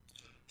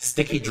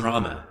Sticky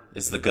drama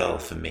is the girl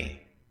for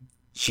me.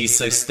 She's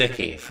so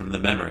sticky from the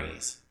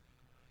memories.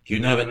 You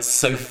know it's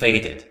so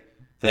faded,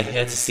 they're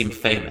here to seem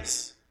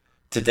famous.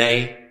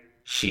 Today,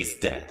 she's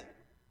dead.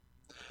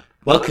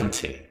 Welcome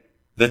to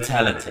The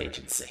Talent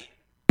Agency.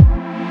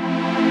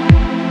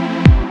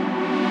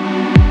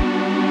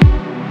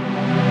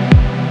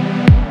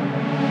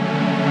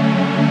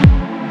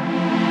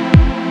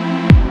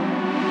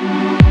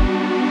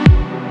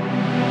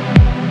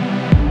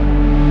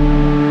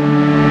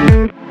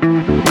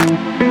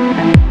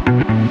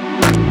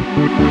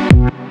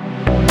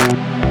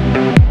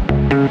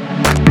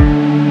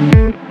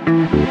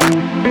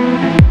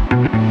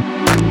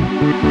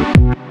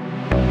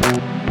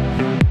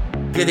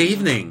 Good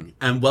evening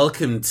and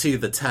welcome to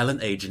The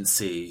Talent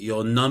Agency,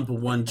 your number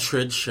one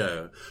trid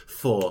show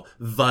for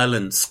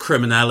violence,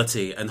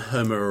 criminality and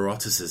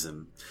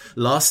homoeroticism.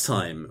 Last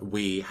time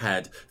we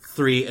had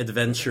three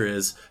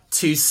adventurers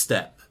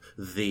two-step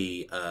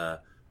the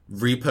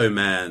repo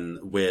man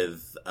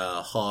with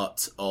a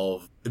heart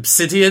of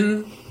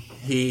obsidian.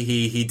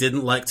 He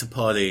didn't like to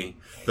party,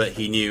 but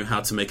he knew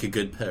how to make a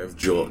good pair of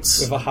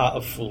jorts. With a heart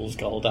of fool's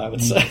gold, I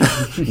would say.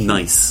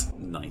 Nice.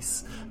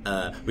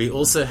 We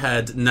also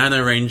had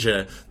Nano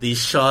Ranger, the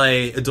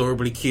shy,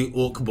 adorably cute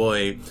orc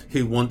boy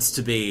who wants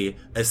to be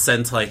a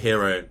Sentai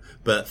hero,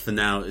 but for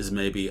now is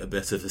maybe a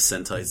bit of a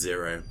Sentai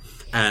Zero.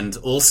 And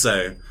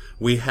also,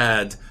 we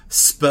had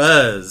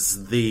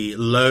Spurs, the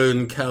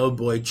lone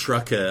cowboy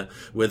trucker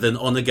with an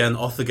on-again,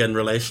 off-again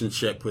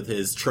relationship with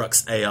his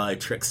truck's AI,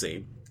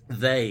 Trixie.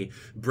 They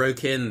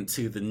broke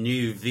into the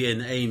new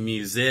V&A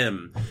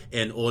museum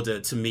in order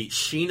to meet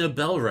Sheena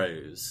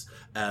Belrose,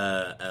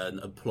 an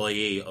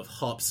employee of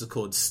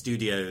Harpsichord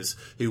Studios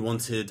who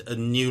wanted a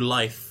new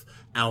life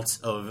out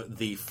of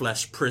the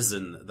flesh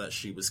prison that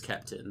she was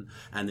kept in.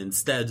 And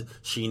instead,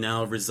 she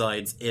now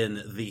resides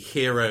in the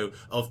hero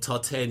of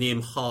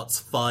Tartanium Hearts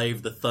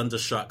 5, the Thunder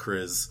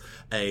Chakras,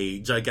 a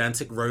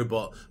gigantic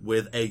robot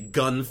with a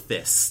gun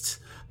fist,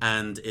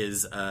 and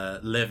is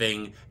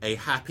living a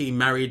happy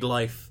married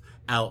life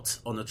out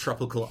on a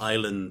tropical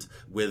island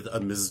with a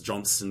Ms.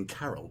 Johnson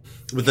Carroll.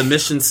 With the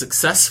mission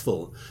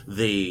successful,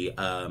 the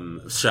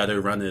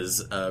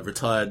Shadowrunners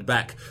retired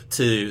back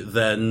to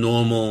their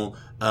normal,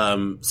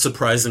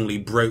 surprisingly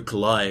broke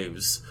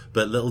lives,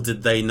 but little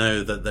did they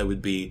know that there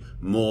would be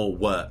more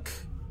work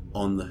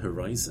on the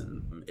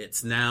horizon.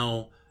 It's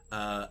now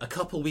a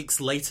couple weeks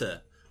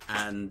later,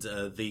 and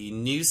the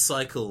news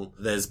cycle,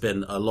 there's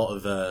been a lot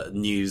of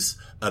news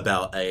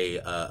about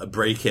a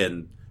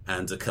break-in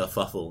and a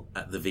kerfuffle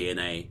at the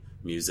V&A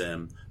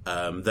Museum.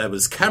 There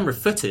was camera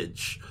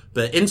footage,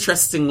 but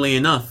interestingly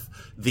enough,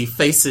 the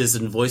faces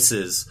and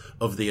voices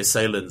of the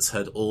assailants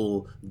had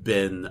all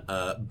been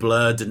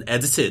blurred and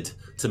edited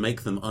to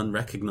make them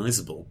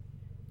unrecognizable.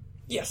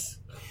 Yes.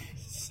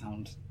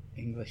 Sound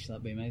English,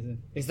 that'd be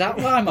amazing. Is that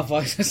why my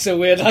voice was so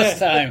weird last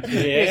time?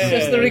 Yeah. It's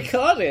just the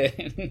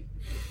recording.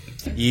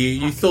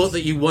 You thought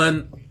that you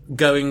weren't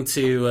going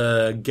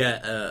to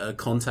get a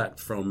contact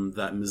from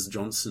that Ms.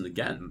 Johnson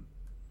again.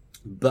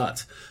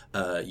 But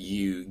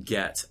you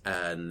get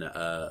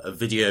a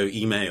video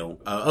email.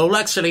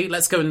 Actually,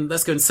 let's go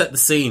and set the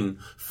scene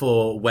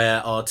for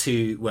where our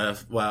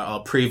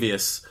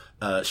previous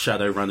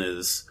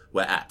Shadowrunners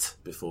were at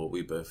before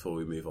we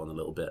move on a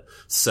little bit.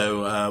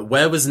 So,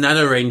 where was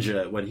Nano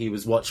Ranger when he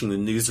was watching the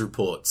news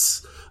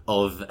reports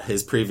of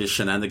his previous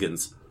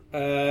shenanigans?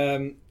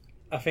 I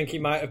think he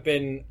might have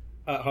been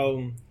at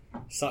home,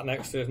 sat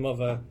next to his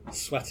mother,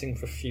 sweating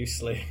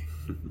profusely.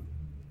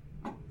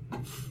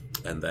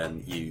 And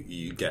then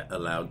you get a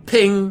loud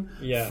ping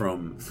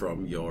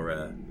from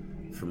your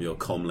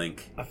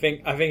comlink. I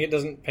think it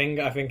doesn't ping.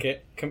 I think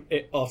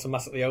it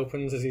automatically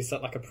opens as he's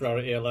set like a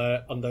priority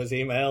alert on those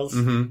emails,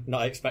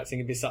 not expecting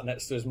to be sat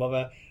next to his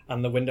mother,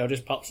 and the window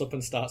just pops up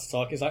and starts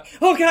talking. He's like,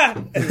 "Oh God!"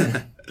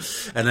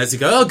 And as you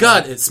go, "Oh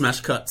God!" it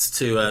smash cuts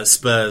to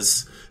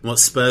Spurs.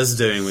 What's Spurs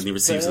doing when he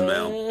receives the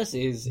mail?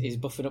 He's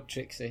buffing up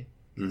Trixie.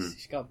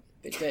 She's got a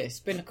bit dirty. It's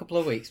been a couple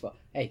of weeks, but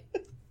hey,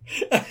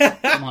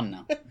 come on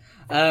now.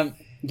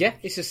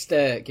 It's just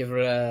give her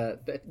a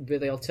bit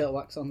of the old turtle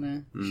wax on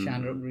there,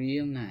 shine her up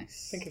real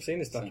nice. I think I've seen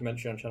this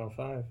documentary on Channel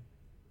 5.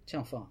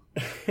 Channel 4?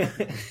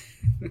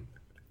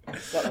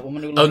 What, that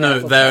woman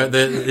who they're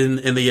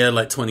in the year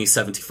like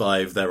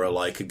 2075. There are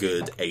like a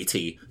good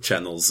 80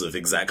 channels of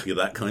exactly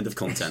that kind of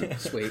content.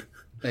 Sweet.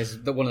 There's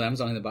one of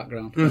them's on in the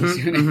background.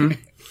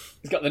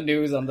 He's got the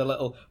news on the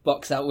little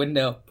box out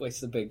window. But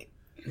it's the big.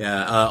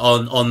 Yeah,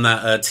 on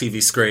that TV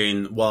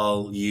screen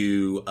while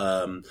you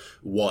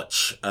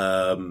watch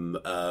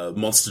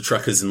Monster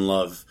Truckers in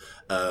Love,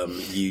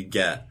 you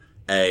get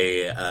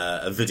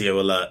a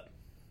video alert,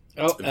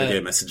 a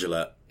video message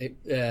alert.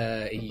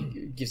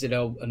 He gives it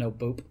a no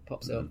boop,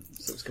 pops up,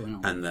 so what's going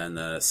on. And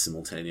then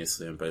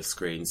simultaneously on both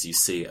screens, you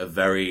see a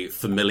very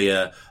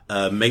familiar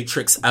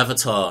Matrix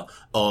avatar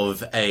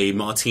of a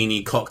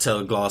martini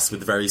cocktail glass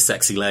with very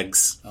sexy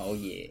legs. Oh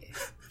yeah.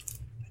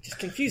 Just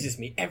confuses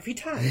me every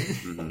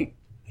time.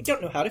 I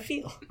don't know how to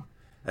feel.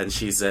 And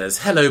she says,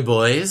 "Hello,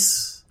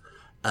 boys.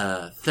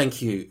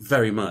 Thank you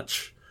very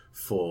much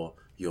for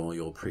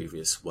your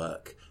previous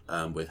work.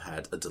 We've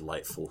had a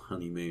delightful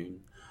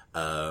honeymoon.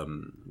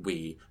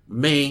 We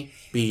may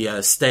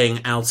be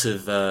staying out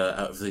of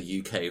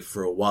the UK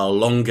for a while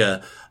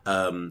longer.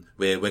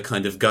 We're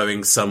kind of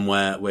going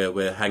somewhere where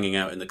we're hanging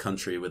out in the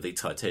country where the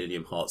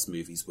Titanium Hearts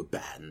movies were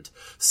banned,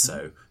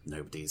 so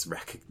nobody's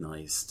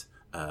recognised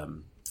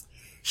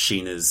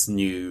Sheena's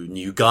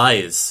new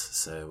guys.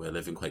 So we're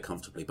living quite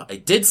comfortably. But I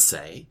did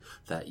say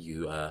that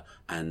you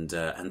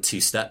and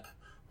Two Step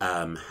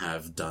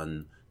have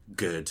done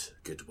good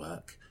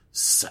work.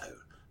 So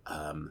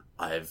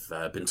I've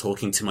been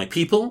talking to my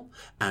people,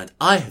 and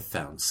I have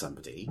found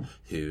somebody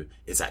who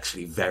is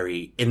actually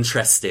very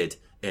interested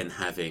in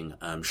having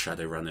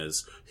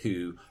Shadowrunners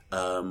who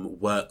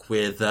work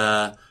with,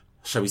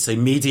 shall we say,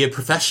 media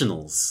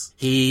professionals.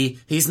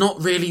 He's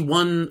not really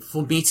one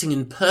for meeting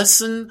in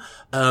person.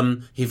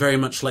 He very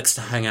much likes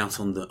to hang out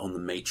on the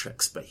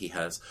Matrix, but he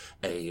has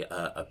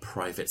a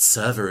private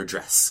server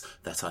address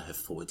that I have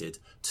forwarded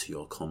to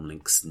your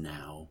comlinks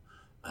now.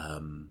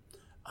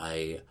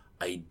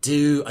 I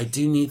do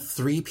need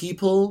 3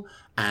 people,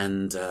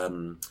 and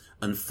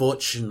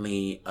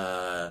unfortunately,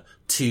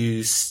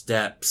 Two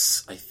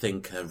Steps, I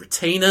think, a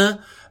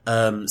retainer,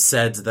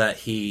 said that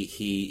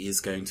he is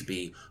going to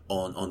be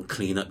on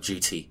cleanup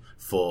duty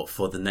for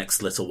the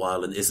next little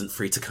while and isn't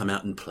free to come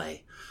out and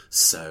play.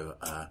 So,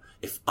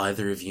 if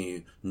either of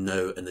you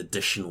know an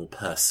additional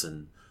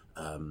person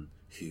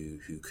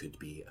who could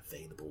be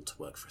available to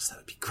work for us, that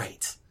would be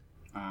great.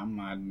 I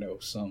might know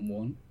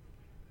someone.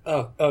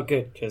 Oh,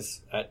 good,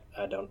 because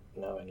I don't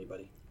know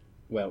anybody.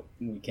 Well,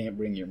 we can't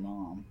bring your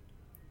mom.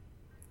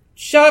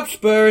 Shut up,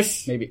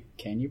 Spurs! Maybe,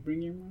 can you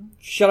bring your mom?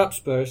 Shut up,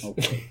 Spurs.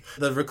 Okay.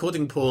 The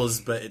recording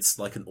paused, but it's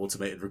like an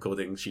automated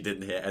recording. She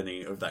didn't hear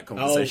any of that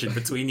conversation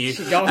between you.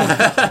 She gone.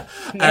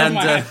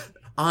 And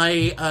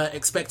I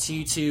expect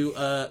you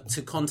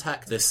to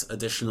contact this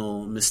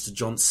additional Mr.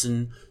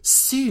 Johnson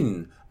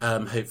soon,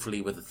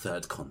 hopefully with a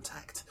third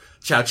contact.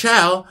 Ciao,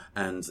 ciao,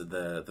 and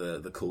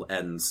the call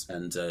ends,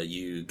 and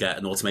you get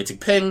an automated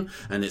ping,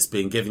 and it's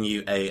been giving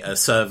you a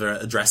server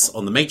address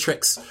on the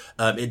Matrix.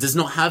 It does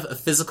not have a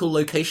physical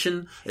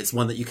location. It's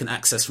one that you can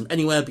access from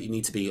anywhere, but you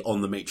need to be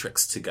on the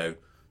Matrix to go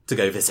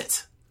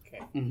visit.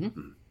 Okay.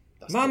 Mm-hmm.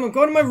 Mom, I'm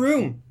going to my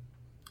room.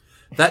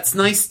 That's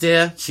nice,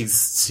 dear.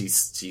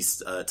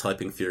 She's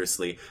typing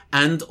furiously,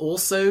 and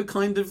also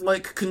kind of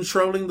like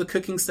controlling the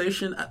cooking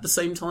station at the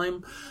same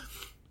time.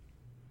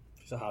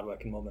 It's a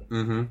hard-working woman.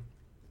 Mm-hmm.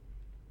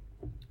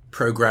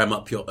 Program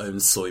up your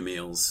own soy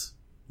meals.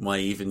 Why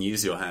even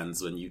use your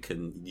hands when you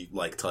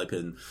type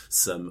in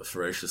some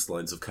ferocious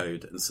lines of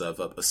code and serve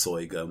up a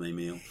soy gourmet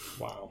meal?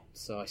 Wow.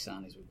 Soy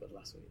sarnies were good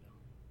last week,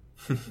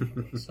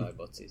 though. Soy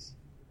butties.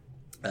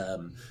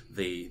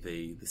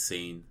 The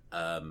scene.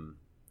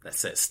 Let's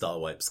say it's Star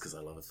Wipes, because I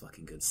love a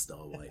fucking good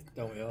Star Wipe.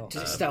 Don't we all?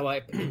 Did you Star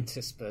Wipe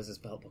into Spurs'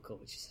 belt buckle,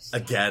 which is a Star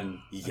Again,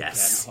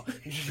 yes.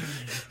 Again.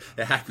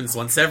 It happens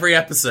once every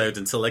episode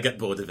until I get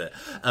bored of it.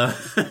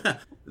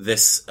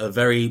 This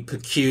very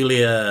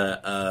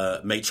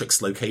peculiar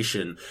Matrix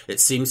location. It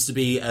seems to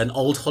be an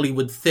old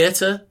Hollywood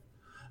theatre.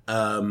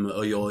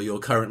 Or you're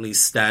currently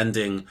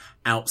standing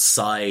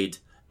outside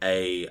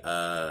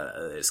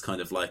it's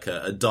kind of like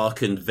a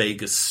darkened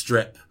Vegas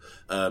strip.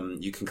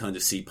 You can kind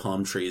of see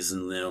palm trees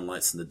and neon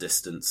lights in the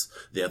distance.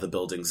 The other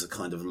buildings are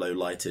kind of low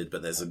lighted,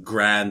 but there's a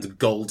grand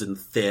golden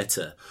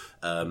theatre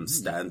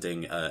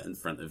standing in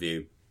front of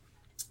you.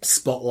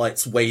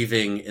 Spotlights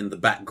waving in the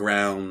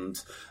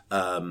background,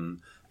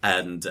 and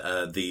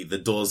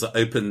the doors are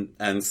open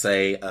and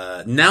say,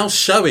 "Now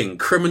showing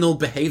criminal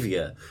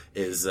behaviour"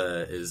 is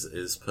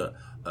put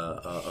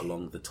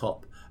along the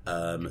top.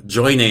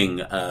 Joining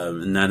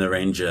Nana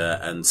Ranger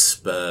and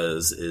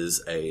Spurs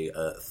is a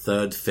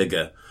third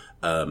figure.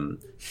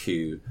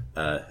 Who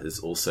has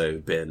also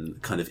been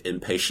kind of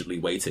impatiently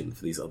waiting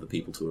for these other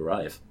people to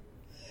arrive.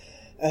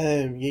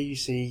 You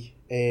see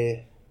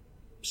a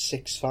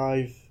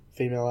 6'5"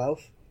 female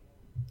elf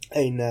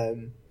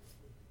in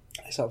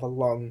sort of a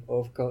long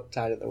overcoat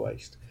tied at the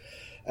waist.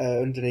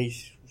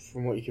 Underneath,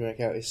 from what you can make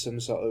out, is some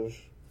sort of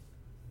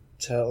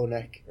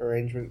turtleneck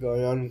arrangement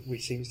going on,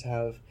 which seems to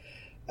have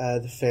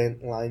the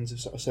faint lines of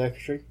sort of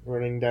circuitry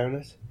running down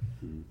it.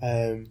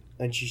 And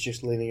she's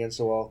just leaning against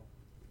the wall.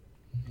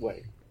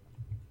 Wait.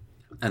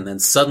 And then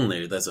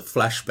suddenly there's a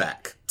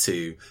flashback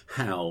to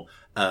how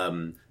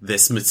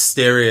this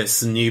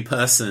mysterious new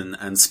person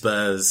and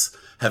Spurs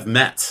have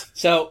met.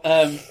 So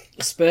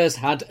Spurs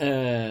had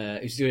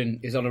he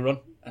was on a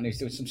run and he was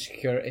doing some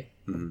security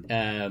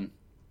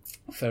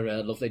for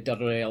a lovely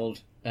doddery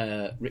old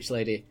rich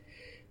lady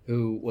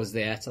who was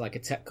there to like a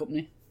tech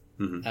company,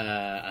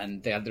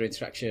 and they had their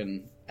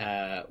interaction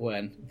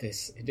when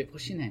this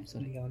what's your name?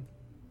 Sorry. Neon.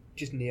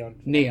 Just Neon.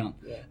 Neon.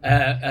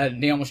 Yeah.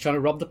 Neon was trying to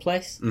rob the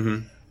place,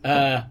 and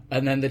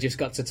then they just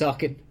got to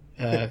talking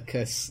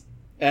because,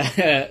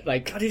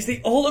 like, God, he's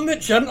the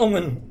ultimate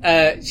gentleman.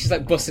 She's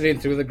like busting in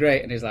through the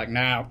grate, and he's like,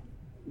 "Now,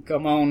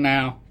 come on,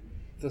 now."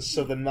 The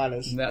southern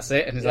manners. And that's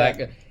it. And he's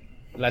like,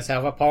 "Let's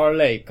have a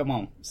parlay. Come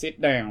on, sit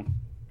down."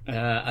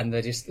 And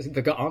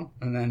they got on,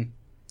 and then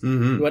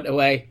He went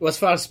away. Well, as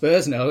far as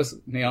Spurs knows,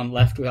 Neon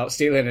left without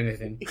stealing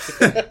anything.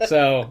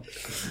 So,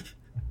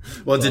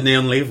 What did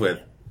Neon leave with?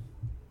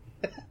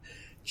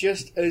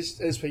 Just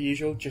as per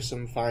usual, just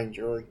some fine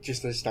jewelry,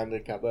 just the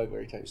standard cat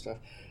burglary type stuff.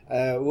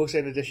 Also,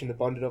 in addition, the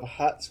bonded over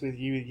hats with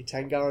you with your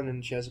 10-gallon,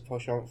 and she has a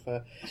penchant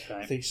for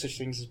right. such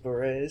things as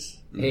berets.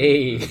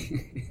 Hey,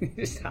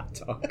 this hat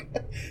talk.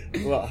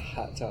 What a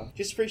hat talk.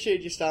 Just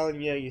appreciate your style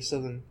and your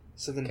southern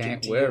Can't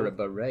genteel. wear a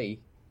beret.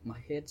 My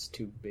head's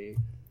too big.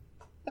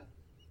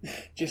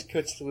 Just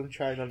cuts to them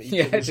trying on each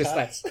Yeah, other's just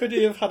like, hats. Could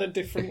he have had a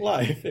different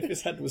life if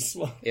his head was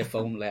small? if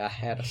only I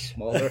had a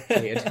smaller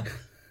head.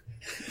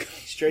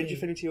 Strange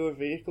affinity over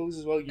vehicles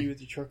as well. You with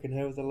your truck and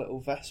her with a little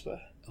Vespa.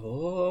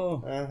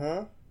 Oh.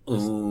 Uh-huh.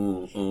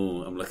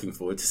 Ooh, I'm looking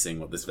forward to seeing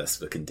what this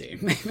Vespa can do.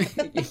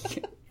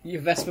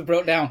 Your Vespa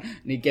broke down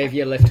and he gave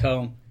you a lift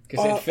home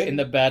because Oh, it fit in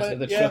the bed but of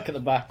the yeah. truck at the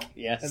back.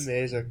 Yes.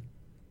 Amazing.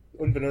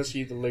 Unbeknownst to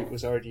you, the loot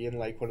was already in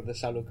like one of the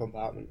saddle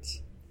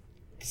compartments.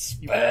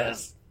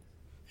 Spurs.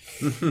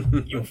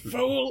 You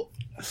fool.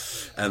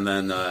 And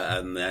then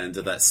at the end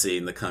of that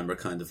scene, the camera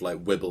kind of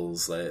like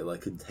wibbles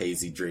like a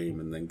hazy dream,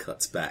 and then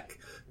cuts back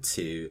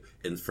to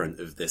in front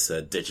of this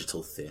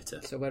digital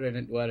theatre. So we're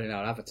in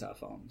our avatar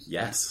forms.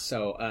 Yes.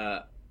 So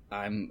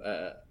I'm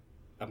a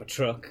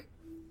truck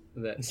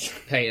that's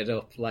painted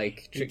up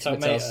like Trixie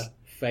Tomato. Mattel's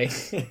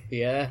face.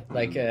 Yeah,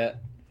 like a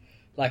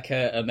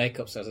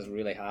makeup says it's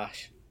really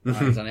harsh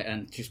lines on it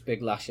and just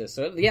big lashes.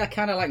 So yeah,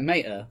 kind of like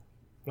Mater,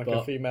 Like But-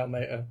 a female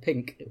mater.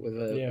 pink with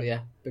a Yeah.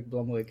 big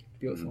blonde wig,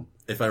 beautiful.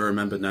 If I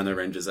remember, Nano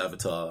Ranger's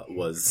avatar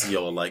was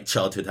your like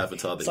childhood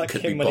avatar that It's you like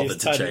couldn't be him when bothered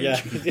he's to 10, change.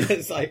 yeah.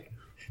 It's like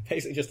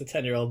basically just a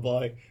 10-year-old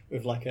boy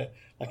with like a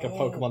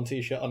Pokemon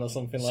t-shirt on or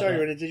something like Sorry, that.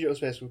 we're in a digital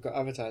space. We've got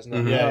avatars now.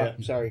 Mhm. Yeah,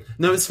 Oh, sorry.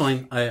 No, it's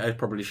fine. I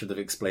probably should have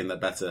explained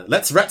that better.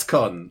 Let's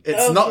retcon.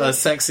 It's not a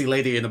sexy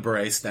lady in a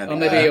beret standing Or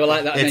maybe there. you were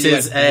like that. And It then you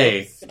is went,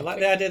 a. I like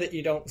the idea that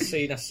you don't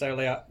see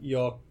necessarily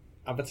your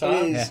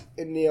avatar. It is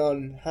a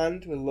neon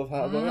hand with a love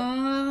heart above it.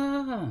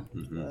 Ah,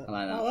 Mhm. I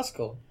like Oh, that. that's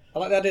cool. I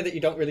like the idea that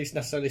you don't really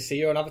necessarily see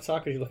your own avatar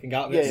because you're looking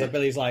out of it. Yeah, So yeah.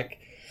 Billy's like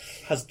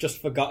has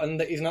just forgotten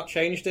that he's not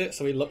changed it,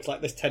 so he looks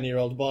like this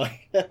 10-year-old boy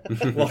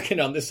walking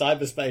on this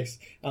cyberspace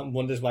and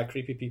wonders why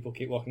creepy people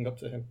keep walking up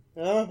to him.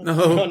 Oh,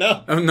 No. Oh,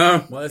 no. Oh no.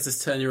 Why is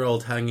this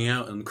 10-year-old hanging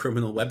out on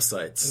criminal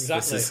websites?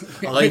 Exactly. This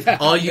is,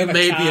 are you You're a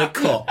maybe a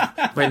cop.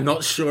 cop? We're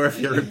not sure if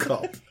you're a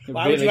cop.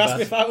 Why would Really you ask bad.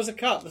 me if I was a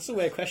cop? That's a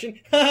weird question.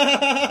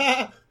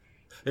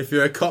 If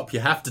you're a cop, you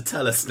have to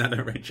tell us,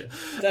 Nano Ranger.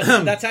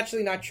 That's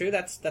actually not true.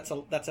 That's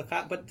a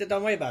fact. But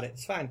don't worry about it.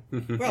 It's fine.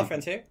 We're all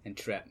friends here.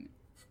 Entrapment.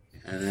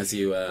 And as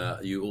you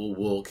all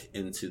walk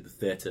into the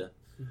theatre,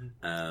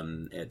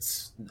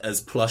 it's as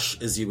plush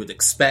as you would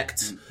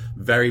expect.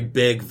 Very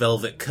big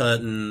velvet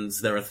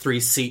curtains. There are 3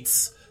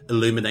 seats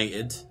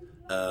illuminated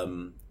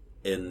in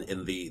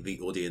the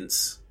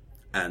audience,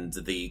 and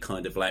the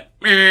kind of like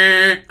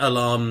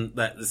alarm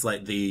that is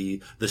like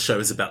the show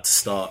is about to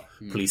start.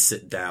 Please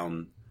sit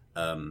down.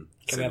 Can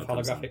we signal have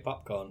comes on. holographic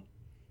popcorn?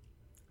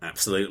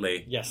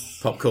 Absolutely. Yes.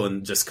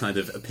 Popcorn just kind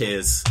of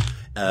appears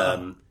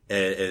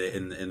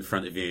in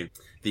front of you.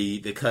 The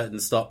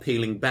curtains start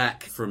peeling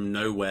back from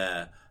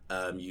nowhere.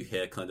 You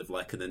hear kind of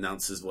like an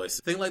announcer's voice.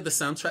 Think like the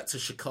soundtrack to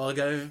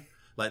Chicago.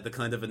 Like the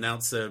kind of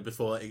announcer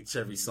before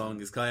every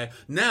song is kind of,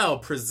 now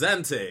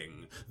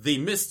presenting the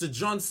Mr.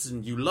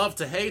 Johnson you love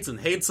to hate and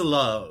hate to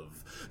love.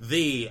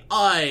 The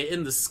eye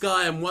in the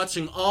sky, I'm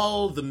watching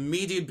all the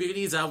media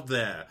beauties out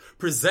there.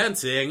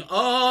 Presenting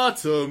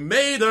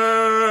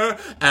Automator!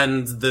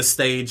 And the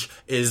stage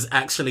is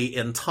actually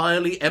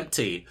entirely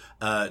empty.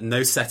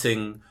 No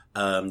setting.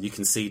 You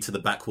can see to the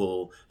back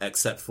wall,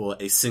 except for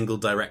a single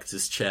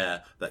director's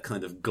chair that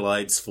kind of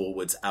glides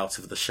forwards out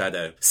of the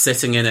shadow.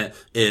 Sitting in it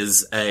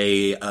is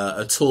a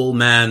tall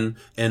man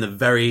in a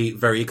very,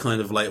 very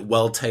kind of like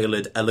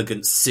well-tailored,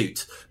 elegant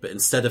suit. But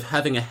instead of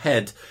having a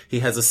head, he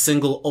has a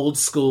single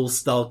old-school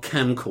style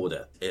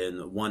camcorder.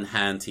 In one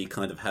hand, he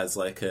kind of has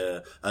like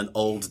an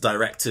old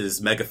director's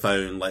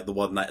megaphone, like the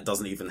one that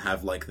doesn't even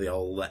have like the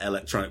old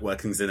electronic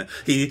workings in it.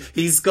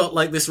 He's got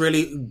like this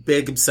really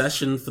big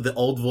obsession for the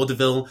old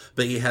vaudeville,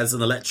 but he has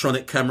an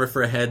electronic camera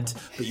for a head,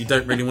 but you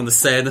don't really want to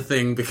say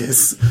anything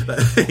because,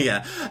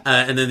 yeah.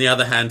 And in the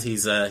other hand,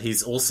 he's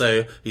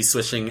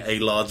swishing a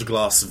large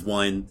glass of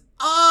wine.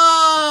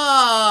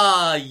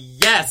 Ah,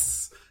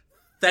 yes!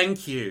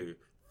 Thank you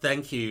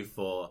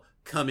for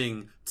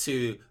coming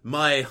to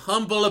my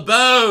humble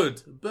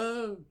abode.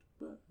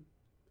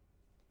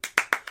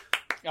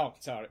 Oh,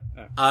 sorry.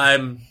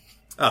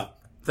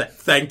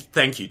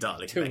 Thank you,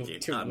 darling. Too- Thank you.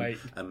 too late.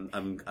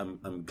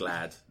 I'm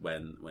glad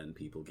when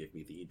people give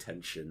me the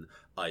attention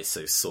I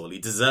so sorely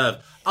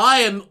deserve. I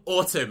am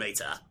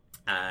Automator,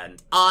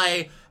 and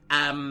I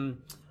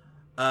am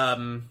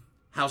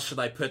how should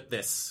I put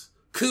this?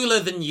 Cooler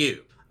than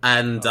you.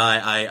 And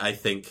I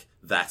think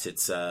that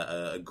it's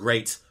a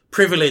great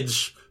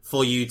privilege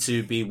for you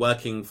to be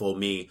working for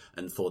me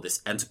and for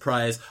this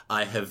enterprise.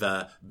 I have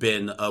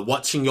been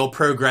watching your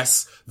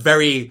progress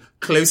very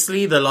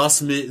closely. The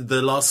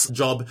last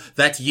job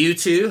that you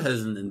two,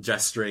 and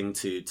gesturing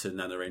to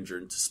NaNoRanger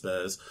and to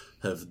Spurs,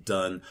 have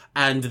done,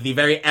 and the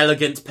very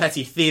elegant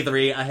petty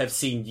thievery I have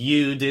seen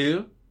you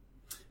do,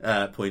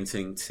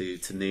 pointing to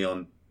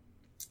Neon.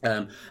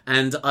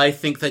 And I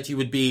think that you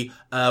would be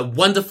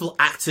wonderful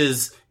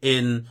actors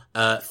in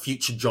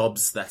future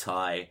jobs that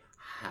I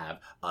have.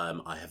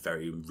 I have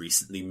very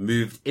recently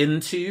moved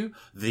into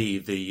the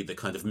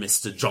kind of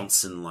Mr.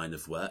 Johnson line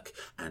of work,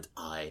 and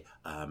I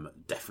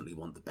definitely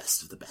want the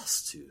best of the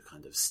best to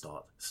kind of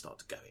start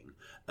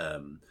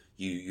going.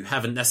 You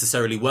haven't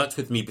necessarily worked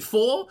with me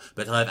before,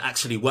 but I've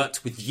actually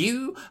worked with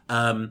you.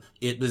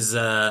 It was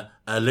a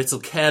little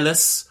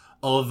careless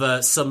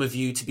of some of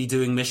you to be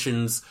doing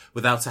missions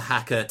without a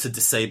hacker to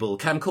disable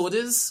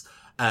camcorders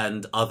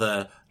and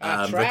other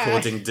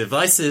recording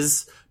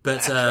devices.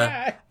 But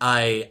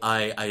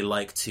I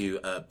like to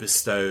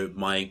bestow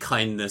my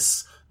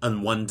kindness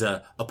and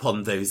wonder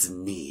upon those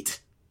in need.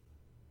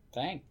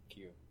 Thank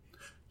you.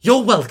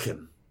 You're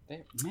welcome.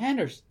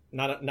 Manners.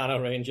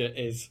 NaNoRanger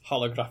is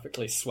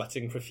holographically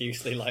sweating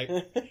profusely, like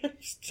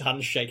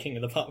hands shaking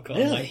in the popcorn.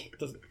 Really?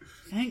 Like,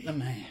 Thank the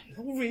man.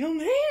 no real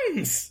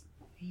names.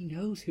 He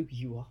knows who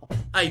you are.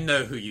 I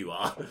know who you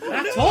are.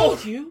 I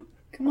told you.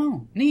 Come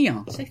on,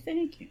 Neon, say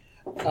thank you.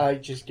 I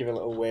just give a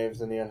little waves,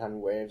 the neon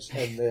hand waves,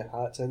 and the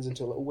heart turns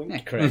into a little wink.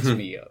 That cracks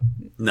me up.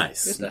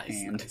 Nice, Just a nice,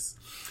 hand.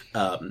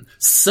 nice.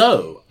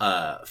 So,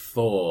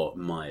 for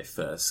my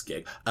first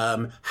gig,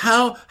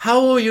 how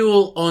are you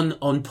all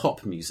on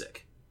pop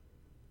music?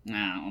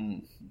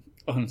 Now,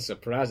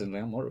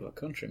 unsurprisingly, I'm more of a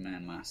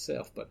countryman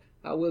myself, but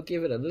I will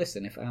give it a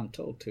listen if I'm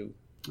told to.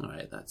 All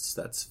right,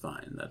 that's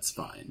fine. That's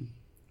fine.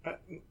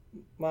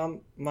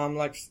 Mom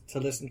likes to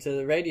listen to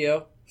the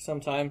radio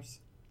sometimes.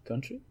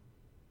 Country?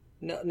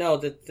 No,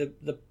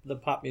 the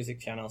pop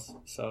music channels.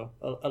 So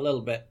a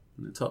little bit.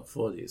 The top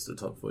 40 is the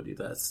top 40.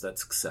 That's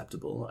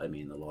acceptable. I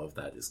mean, a lot of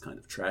that is kind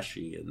of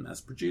trashy and mass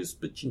produced,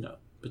 but you know.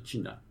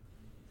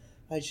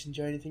 I just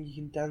enjoy anything you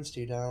can dance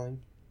to,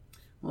 darling.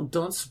 Well,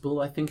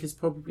 danceable, I think, is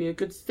probably a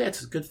good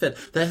fit.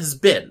 There has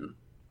been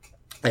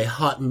a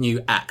hot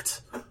new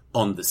act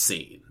on the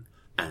scene.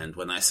 And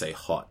when I say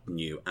hot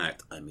new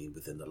act, I mean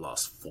within the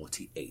last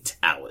 48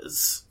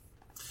 hours.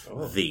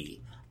 Oh.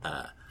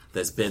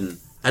 There's been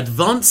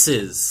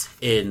advances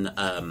in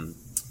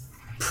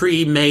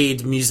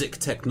pre-made music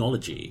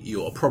technology.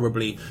 You're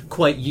probably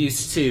quite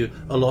used to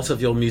a lot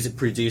of your music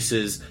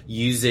producers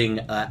using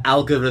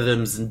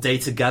algorithms and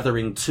data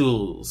gathering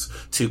tools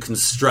to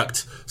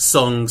construct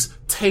songs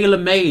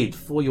tailor-made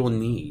for your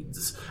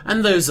needs.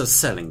 And those are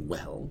selling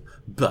well,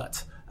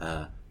 but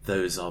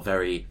those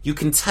are you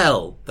can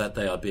tell that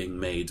they are being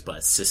made by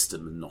a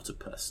system and not a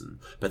person,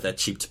 but they're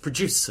cheap to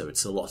produce, so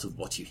it's a lot of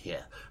what you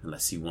hear,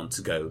 unless you want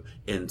to go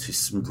into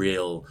some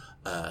real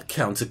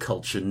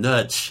counterculture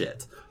nerd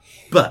shit.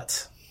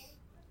 But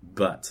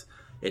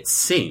it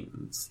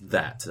seems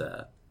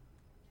that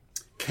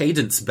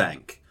Cadence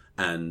Bank,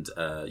 and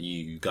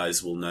you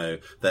guys will know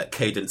that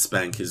Cadence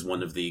Bank is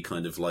one of the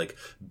kind of like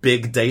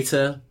big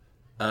data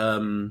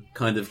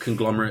kind of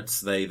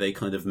conglomerates. They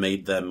kind of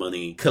made their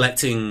money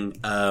collecting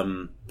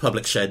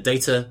public shared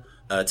data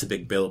to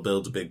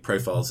build big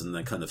profiles and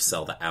then kind of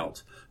sell that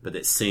out. But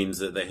it seems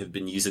that they have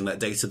been using that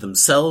data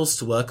themselves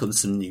to work on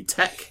some new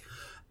tech,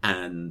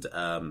 and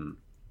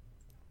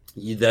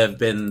they've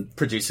been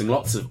producing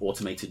lots of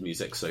automated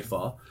music so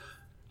far.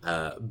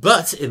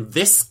 But in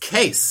this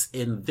case,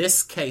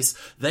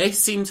 they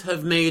seem to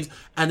have made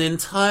an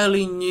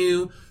entirely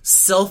new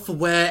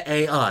self-aware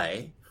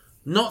AI.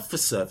 Not for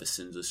service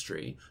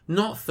industry,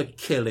 not for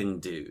killing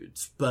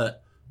dudes,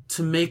 but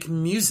to make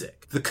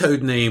music. The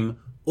code name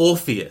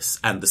Orpheus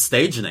and the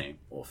stage name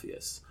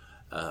Orpheus.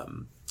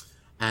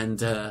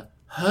 And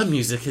her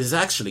music is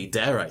actually,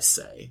 dare I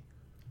say,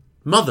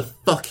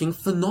 motherfucking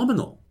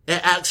phenomenal. It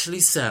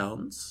actually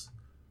sounds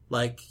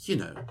like,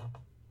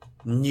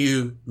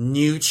 new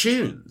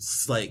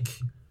tunes. Like,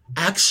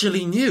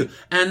 actually new.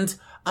 And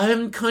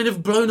I'm kind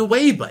of blown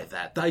away by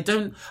that.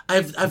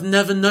 I've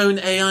never known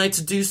AI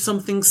to do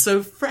something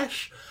so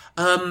fresh.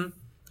 And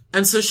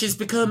so she's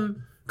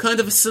become kind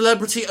of a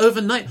celebrity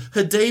overnight.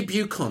 Her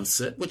debut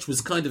concert, which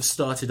was kind of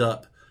started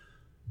up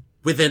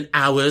within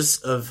hours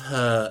of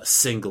her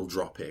single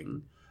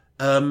dropping,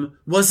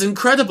 was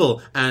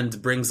incredible,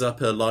 and brings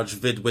up a large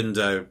vid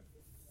window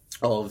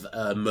of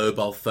a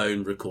mobile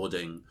phone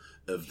recording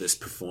of this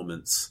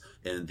performance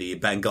in the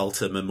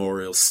Bangalter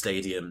Memorial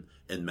Stadium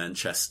in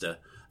Manchester.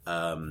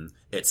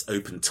 It's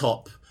open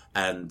top,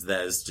 and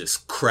there's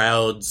just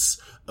crowds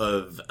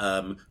of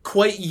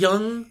quite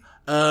young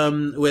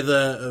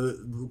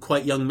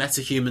quite young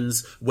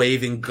metahumans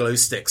waving glow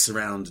sticks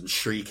around and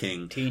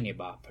shrieking Teeny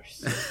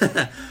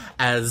boppers.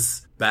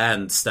 as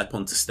band step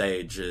onto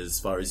stage, as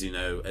far as you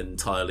know,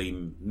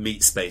 entirely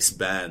meat space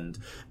band,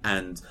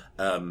 and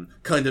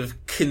kind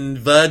of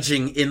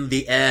converging in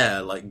the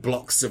air like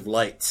blocks of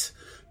light,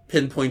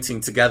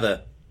 pinpointing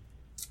together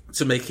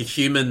to make a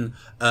human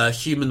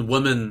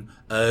woman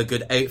a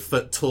good 8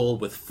 foot tall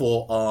with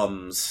 4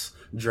 arms,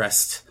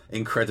 dressed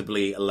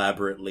incredibly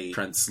elaborately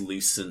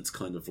translucent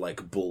kind of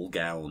like ball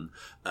gown,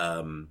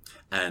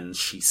 and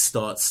she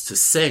starts to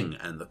sing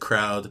and the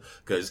crowd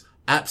goes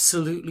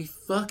absolutely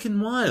fucking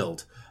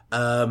wild.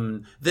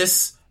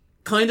 This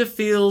kind of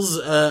feels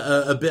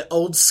a bit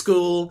old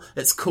school.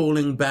 It's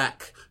calling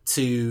back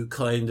to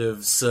kind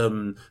of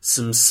some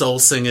soul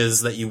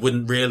singers that you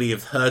wouldn't really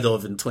have heard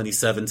of in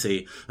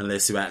 2070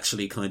 unless you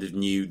actually kind of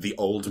knew the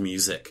old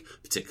music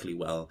particularly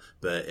well.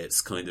 But it's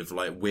kind of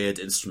like weird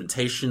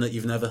instrumentation that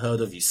you've never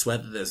heard of. You swear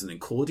that there's an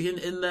accordion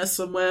in there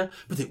somewhere,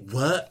 but it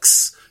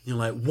works. You're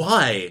like,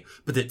 why?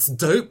 But it's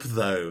dope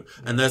though.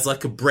 And there's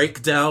like a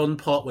breakdown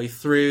partway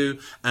through,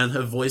 and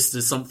her voice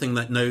does something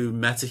that no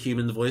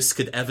metahuman voice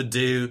could ever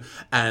do.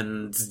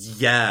 And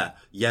yeah,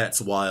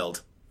 it's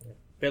wild.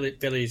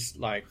 Billy's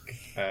like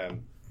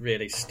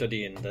really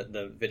studying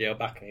the video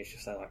back, and he's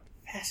just like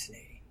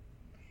fascinating.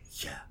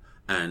 Yeah,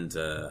 and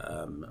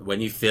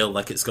when you feel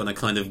like it's going to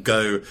kind of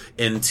go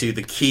into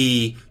the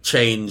key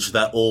change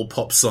that all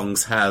pop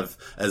songs have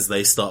as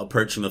they start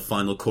approaching the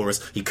final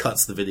chorus, he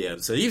cuts the video.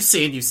 So you've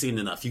seen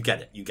enough. You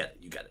get it.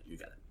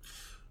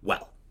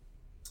 Well,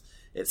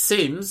 it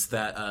seems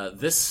that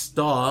this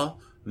star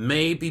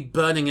may be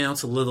burning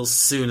out a little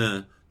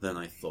sooner than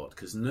I thought,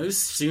 because no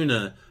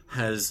sooner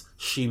has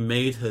she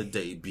made her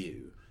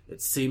debut, it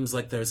seems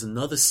like there's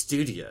another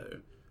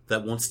studio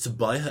that wants to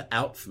buy her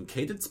out from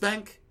Cadence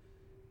Bank.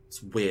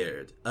 It's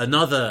weird.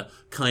 Another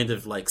kind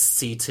of like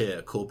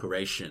C-tier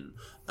corporation,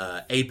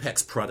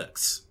 Apex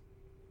Products,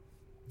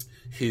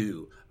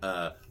 who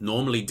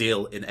normally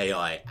deal in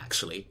AI,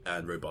 actually,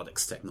 and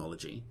robotics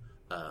technology,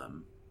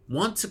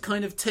 want to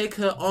kind of take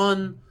her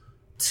on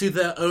to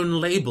their own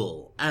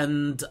label,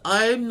 and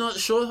I'm not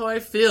sure how I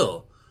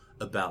feel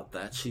about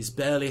that. She's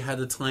barely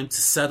had a time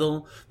to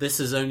settle. This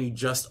is only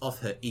just off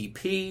her EP.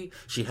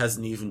 She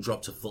hasn't even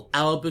dropped a full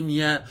album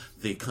yet.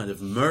 The kind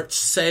of merch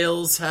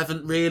sales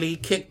haven't really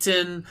kicked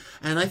in,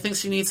 and I think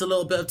she needs a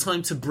little bit of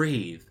time to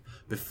breathe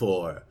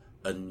before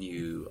a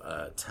new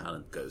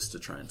talent goes to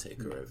try and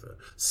take her over.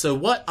 So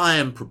what I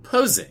am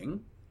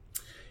proposing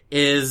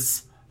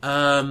is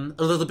a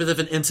little bit of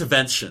an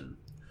intervention.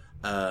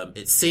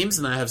 It seems,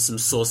 and I have some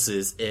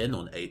sources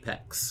on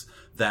Apex,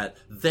 that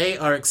they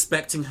are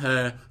expecting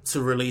her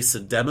to release a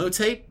demo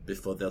tape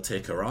before they'll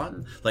take her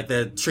on. Like,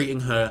 they're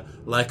treating her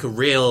like a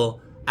real,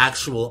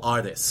 actual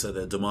artist, so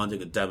they're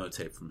demanding a demo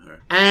tape from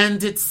her.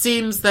 And it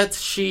seems that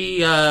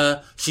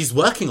she's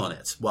working on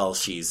it while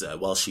she's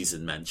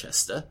in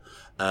Manchester.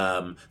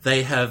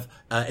 They have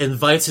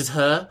invited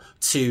her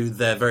to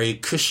their very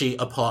cushy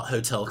apart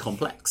hotel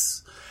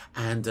complex,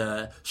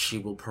 and she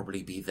will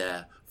probably be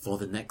there for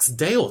the next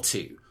day or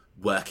two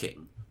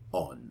working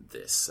on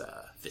this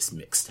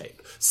mixtape.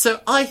 So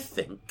I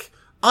think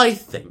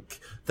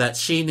that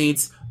she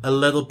needs a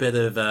little bit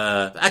of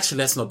actually,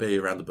 let's not be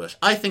around the bush.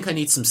 I think I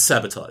need some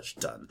sabotage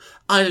done.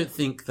 I don't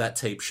think that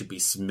tape should be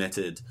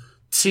submitted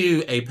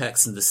to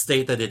Apex in the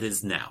state that it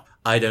is now.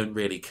 I don't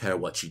really care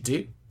what you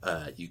do.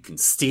 You can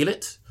steal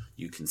it,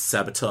 you can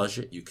sabotage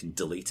it, you can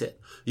delete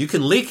it, you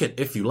can leak it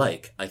if you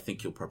like. I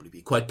think you'll probably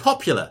be quite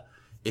popular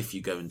if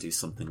you go and do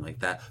something like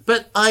that.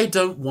 But I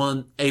don't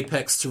want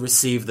Apex to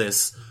receive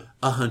this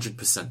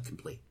 100%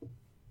 complete.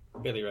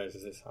 Billy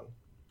raises his hand.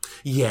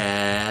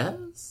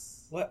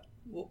 Yes? What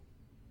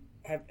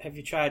have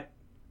you tried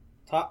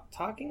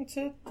talking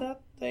to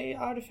the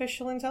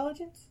artificial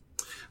intelligence?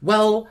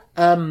 Well,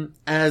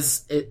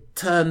 as it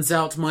turns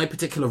out, my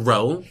particular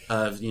role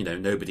of,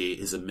 nobody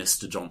is a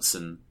Mr.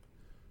 Johnson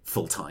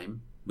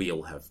full-time. We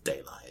all have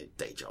day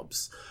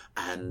jobs.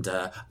 And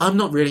I'm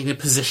not really in a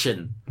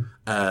position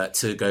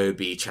to go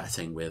be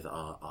chatting with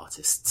our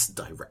artists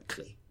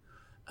directly.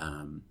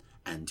 And,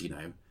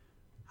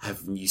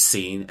 haven't you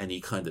seen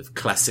any kind of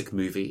classic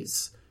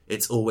movies?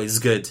 It's always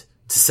good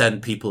to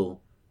send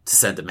people to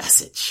send a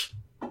message.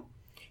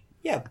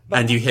 Yeah. But...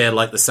 And you hear,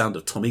 like, the sound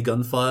of Tommy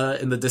gunfire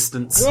in the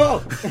distance.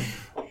 Whoa!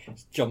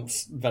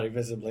 Jumps very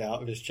visibly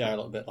out of his chair a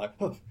little bit, like,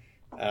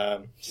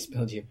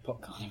 spilled your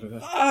popcorn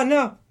everywhere. Oh,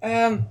 no.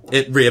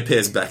 It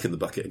reappears back in the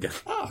bucket again.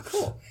 Oh,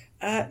 cool.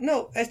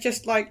 No, it's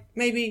just, like,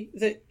 maybe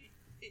that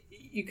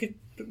we could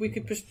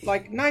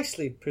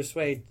nicely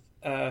persuade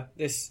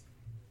this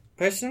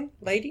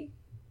lady?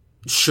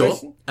 Sure.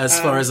 Person? As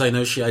far as I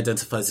know, she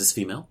identifies as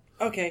female.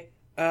 Okay.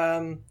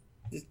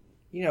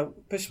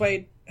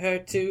 Persuade her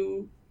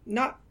to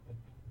not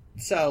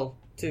sell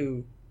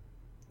to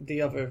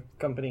the other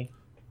company.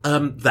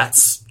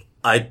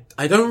 I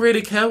don't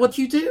really care what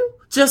you do.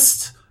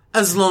 Just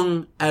as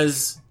long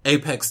as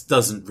Apex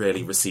doesn't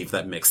really receive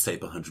that mixtape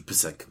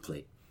 100%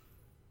 complete.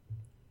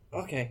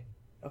 Okay.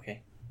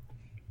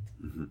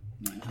 Mm-hmm.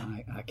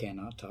 I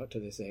cannot talk to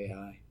this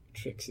AI.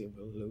 Trixie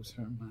will lose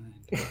her mind.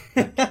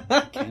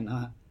 I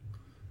cannot.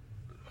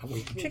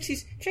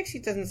 Trixie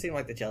doesn't seem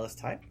like the jealous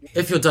type.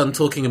 If you're done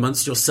talking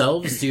amongst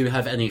yourselves, do you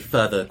have any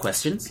further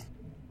questions?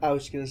 I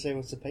was going to say,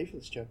 what's the pay for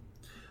this job?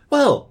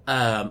 Well,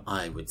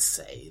 I would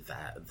say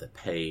that the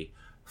pay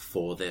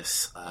for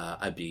this,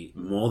 I'd be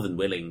more than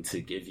willing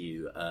to give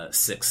you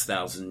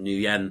 6,000 new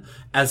yen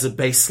as a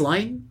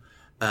baseline.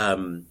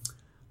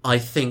 I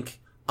think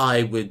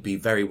I would be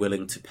very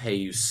willing to pay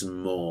you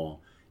some more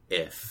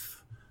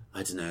if,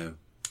 I don't know,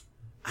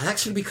 I'd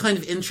actually be kind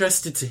of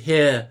interested to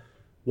hear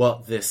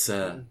what this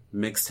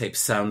mixtape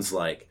sounds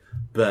like,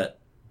 but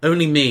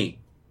only me,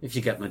 if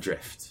you get my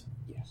drift.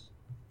 Yes.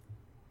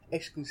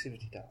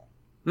 Exclusivity,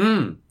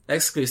 darling.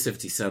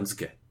 Exclusivity sounds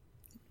good.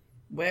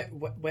 Where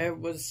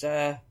was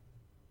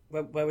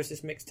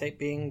this mixtape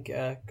being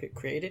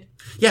created?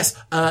 Yes,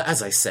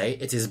 as I say,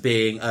 it is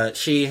being.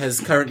 She has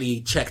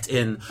currently checked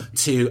in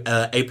to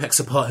Apex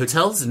Apart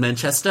Hotels in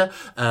Manchester,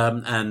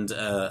 and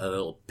a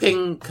little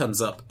ping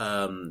comes up,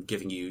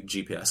 giving you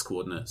GPS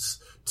coordinates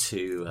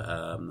to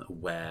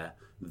where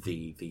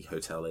the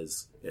hotel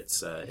is.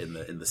 It's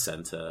in the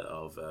centre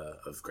of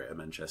Greater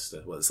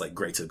Manchester. Well, it's like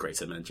Greater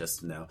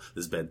Manchester now.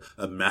 There's been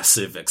a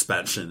massive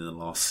expansion in the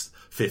last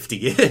 50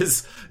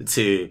 years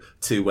to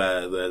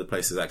where the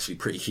place is actually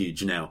pretty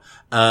huge now.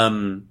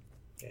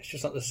 It's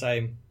just not the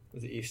same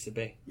as it used to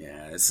be.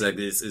 Yeah,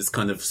 it's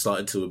kind of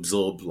started to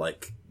absorb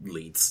like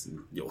Leeds and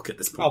York at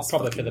this point. Oh, It's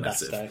probably fucking for the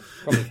massive. best,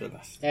 Probably for the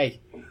best. Hey,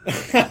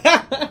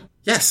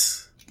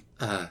 Yes.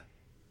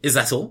 Is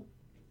that all?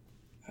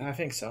 I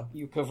think so.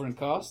 you covering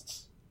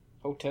costs?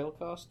 Hotel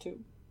costs too?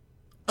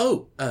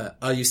 Oh,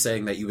 are you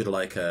saying that you would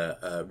like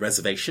a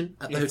reservation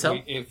at the hotel?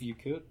 If you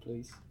could,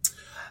 please.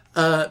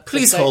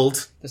 Please The same-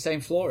 hold. The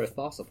same floor, if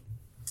possible.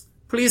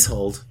 Please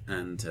hold.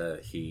 And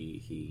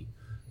he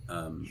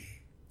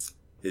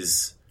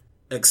his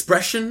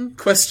expression ?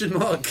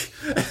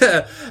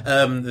 The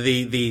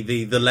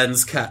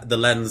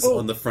lens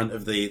on the front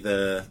of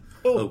the.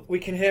 We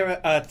can hear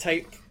a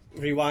tape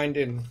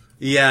rewinding.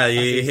 Yeah, you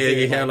he's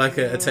hear doing like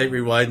a tape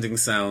rewinding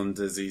sound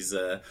as he's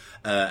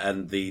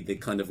and the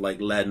kind of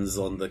like lens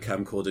on the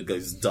camcorder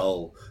goes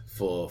dull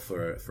for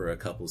a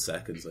couple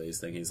seconds. Where he's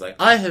thinking, he's like,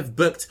 I have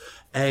booked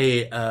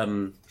a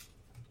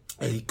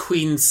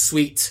queen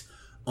suite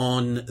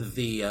on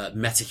the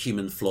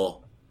metahuman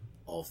floor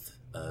of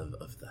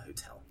the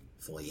hotel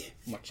for you.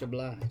 Much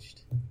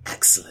obliged.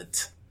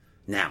 Excellent.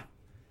 Now,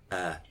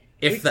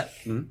 We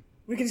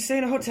can stay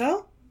in a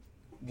hotel?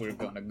 We're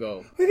gonna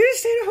go We're gonna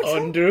stay in a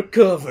hotel?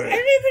 undercover. I've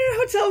never been in a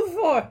hotel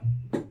before.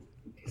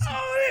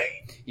 Oh,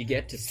 You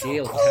get to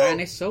steal cool.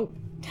 tiny soap.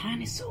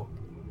 Tiny soap.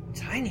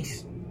 tiny.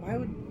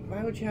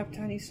 Why would you have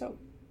tiny soap?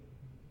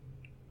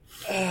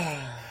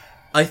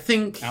 I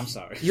think I'm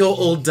sorry. you're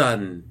all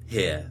done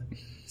here.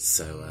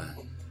 So,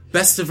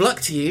 best of luck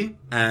to you.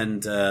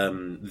 And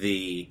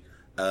the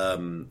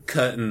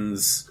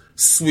curtains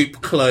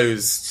swoop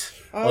closed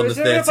on the is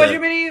there a budget theatre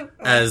menu?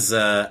 as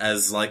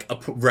like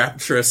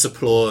rapturous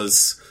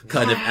applause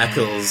kind of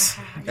echoes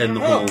in the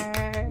hall,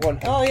 One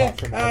Oh yeah.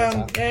 from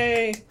Avatar.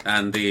 Hey.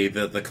 and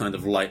the kind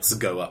of lights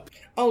go up.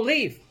 Oh,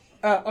 leave.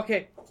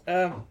 Okay.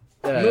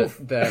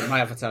 Move. My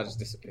avatar just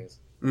disappears.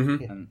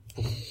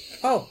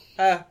 Oh.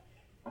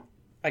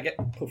 I get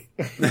poof.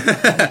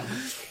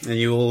 And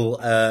you all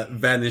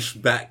vanish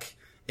back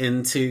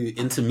into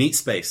meat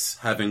space,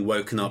 having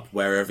woken up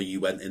wherever you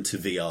went into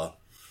VR.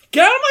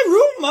 Get out of my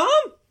room, Mom.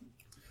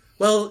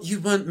 Well, you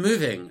weren't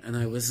moving, and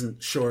I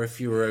wasn't sure if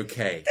you were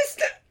okay.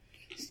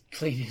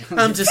 Cleaning up.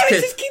 I'm just Guys,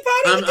 kidding. just keep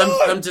out of the door.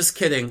 I'm just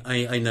kidding.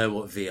 I know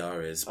what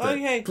VR is, but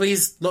Okay.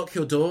 please lock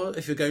your door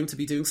if you're going to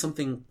be doing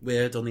something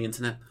weird on the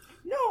internet.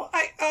 No,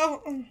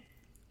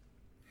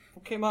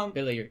 Okay, Mom.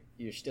 Billy,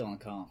 you're still on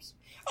comms.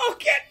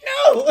 Okay,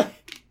 no.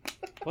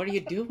 What are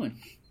you doing?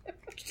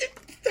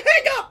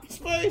 Hang up,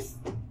 please.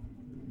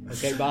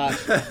 Okay, bye.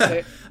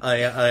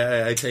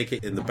 I take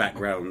it in the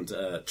background.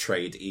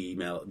 Trade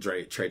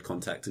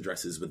contact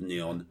addresses with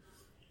Neon.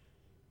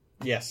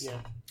 Yes. Yeah.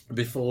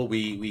 Before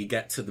we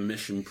get to the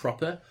mission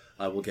proper,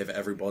 I will give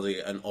everybody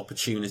an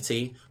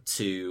opportunity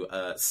to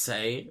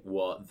say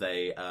what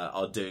they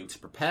are doing to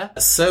prepare.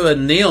 So,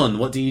 Neon,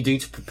 what do you do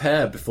to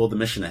prepare before the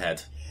mission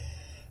ahead?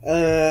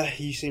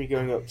 You see me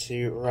going up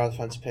to a rather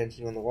fancy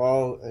painting on the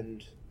wall,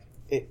 and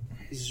it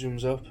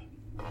zooms up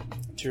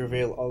to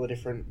reveal all the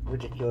different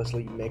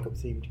ridiculously makeup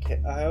themed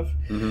kit I have.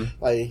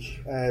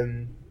 Like,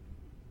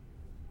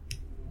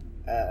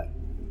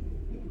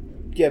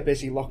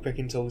 basically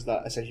lockpicking tools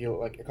that essentially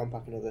look like a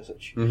compact and other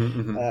such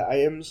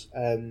items.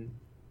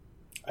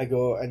 I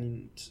go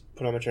and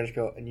put on my trench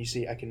coat, and you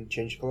see I can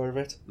change the colour of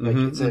it. Like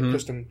it's a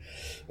custom.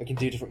 I can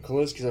do different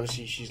colours because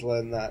obviously she's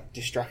learned that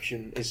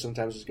distraction is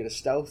sometimes as good as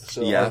stealth.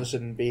 So all of a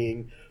sudden,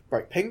 being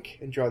bright pink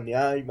and drawing the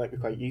eye might be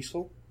quite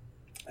useful.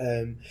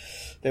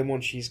 Then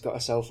once she's got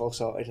herself all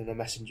sorted in a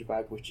messenger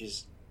bag, which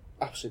is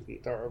absolutely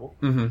adorable,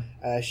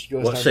 she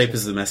goes. What down shape to-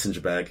 is the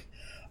messenger bag?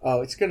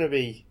 Oh, it's gonna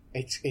be.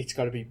 It's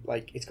got to be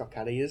like it's got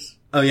cat ears.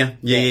 Oh yeah.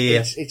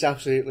 It's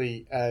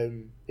absolutely.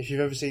 If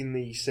you've ever seen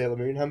the Sailor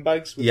Moon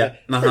handbags, with Yeah,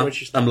 the, pretty much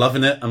just I'm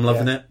loving it. I'm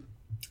loving it.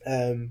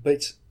 but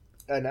it's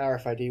an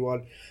RFID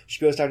one. She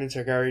goes down into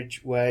a garage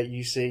where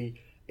you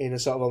see in a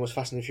sort of almost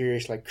Fast and the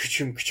Furious like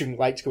ka-chung,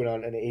 lights going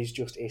on, and it is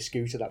just a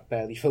scooter that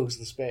barely fills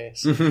the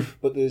space.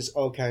 But there's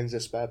all kinds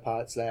of spare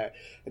parts there,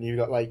 and you've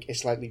got like a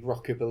slightly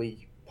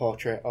rockabilly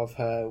portrait of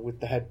her with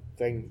the head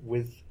thing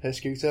with her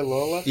scooter,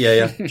 Lola.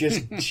 Yeah.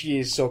 She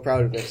is so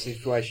proud of this.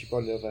 It's why she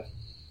bonded over.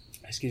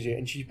 Excuse me,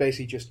 and she's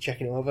basically just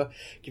checking it over,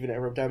 giving it a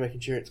rub down, making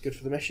sure it's good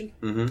for the mission.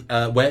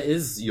 Mm-hmm. Where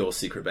is your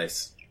secret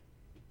base?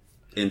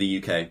 In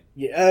the UK?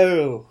 Yeah.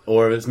 Oh.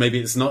 Or maybe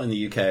it's not in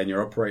the UK and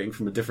you're operating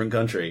from a different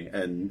country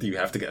and you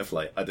have to get a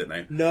flight. I don't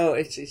know. No,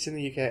 it's in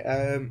the UK.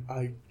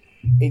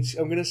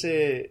 I'm gonna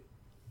say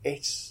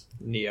it's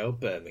Neo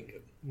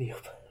Birmingham. Neo.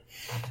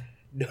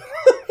 No.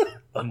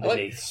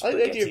 Underneath I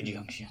like Spaghetti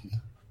Junction.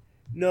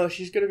 No,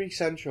 she's gonna be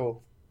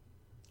central.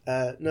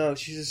 No,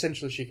 she's as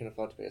central as she can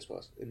afford to be, I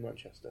suppose, in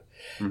Manchester.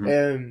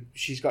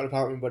 She's got an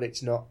apartment, but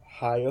it's not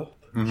high up.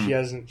 She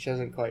hasn't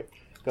quite.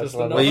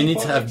 Well, you need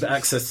to have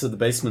access to the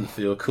basement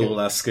for your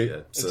cool ass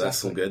scooter, so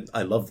that's all good.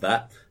 I love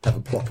that. Have a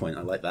plot point.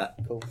 I like that.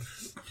 Cool.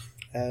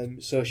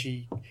 So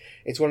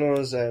it's one of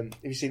those. Have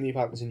you seen the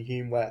apartments in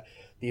Hume where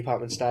the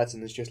apartment starts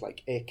and there's just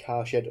like a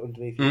car shed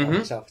underneath the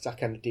apartment itself? It's that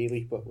kind of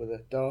dealy, but with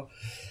a door.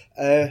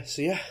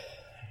 So yeah.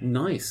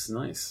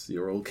 Nice.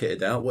 You're all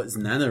kitted out. What's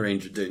Nana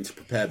Ranger doing to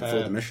prepare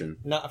before the mission?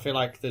 No, I feel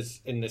like there's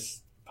in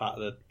this part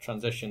of the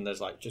transition,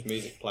 there's like just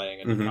music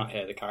playing and you can't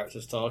hear the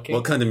characters talking.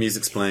 What kind of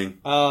music's playing?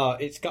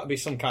 It's got to be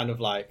some kind of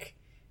like,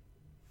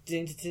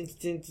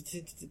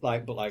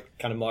 but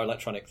kind of more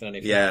electronic than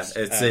anything else.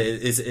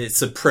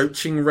 It's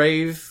approaching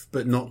rave,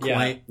 but not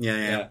quite.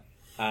 Yeah.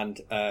 And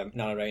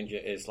Nana Ranger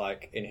is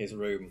like in his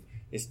room,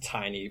 his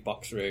tiny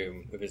box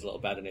room with his little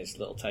bed and his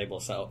little table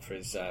set up for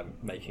his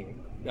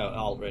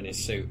altering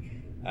his suit,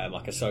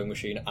 like a sewing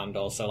machine and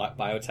also like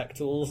biotech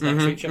tools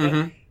next to each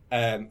other.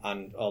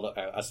 And all the,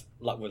 as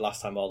like with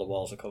last time, all the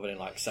walls are covered in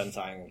like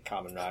Sentai and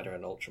Kamen Rider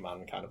and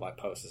Ultraman kind of like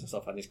posters and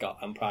stuff. And he's got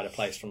Pride of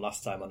Place from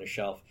last time on his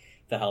shelf,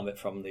 the helmet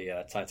from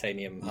the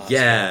titanium.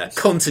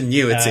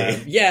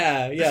 Continuity.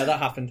 That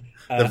happened.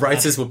 The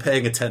writers were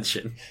paying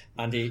attention,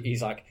 and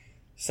he's like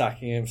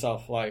sacking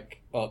himself like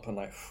up and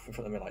like in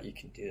front of me like, you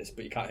can do this,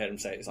 but you can't hear him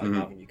say it. It's like,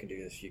 Marvin, you can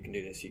do this, you can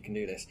do this, you can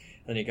do this.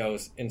 And then he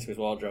goes into his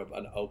wardrobe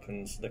and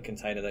opens the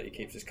container that he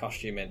keeps his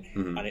costume in,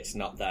 and it's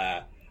not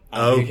there.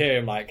 And you hear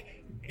him like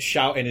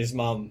shouting his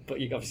mum, but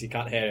you obviously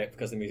can't hear it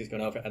because the music's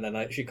going over it. And then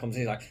like, she comes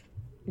in, he's like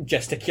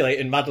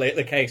gesticulating madly at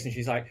the case, and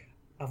she's like,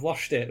 I've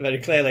washed it very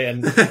clearly,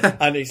 and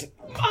and he's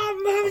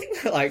Mum,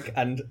 like,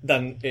 and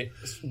then it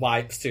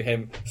wipes to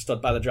him stood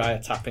by the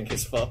dryer tapping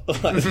his foot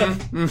like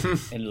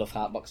in Love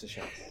Heart boxer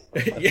shorts.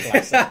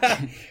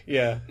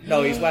 Yeah.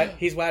 No,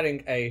 he's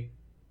wearing a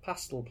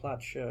pastel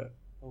plaid shirt.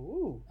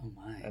 Ooh. Oh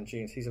my. And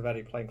jeans. He's a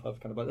very plain clothes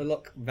kind of, but they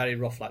look very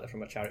rough, like they're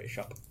from a charity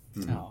shop.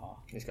 Oh.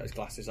 He's got his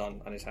glasses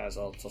on and his hair's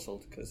all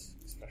tousled because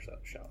he's fresh out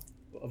of the shower.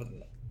 But other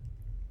than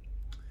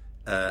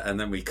that, and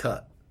then we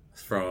cut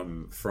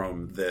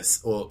from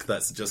this orc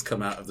that's just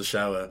come out of the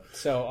shower.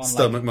 So on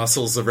stomach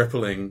muscles are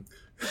rippling.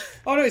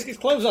 oh no, his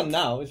clothes on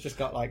now. It's just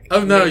got like.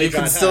 Oh no, really you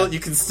can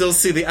still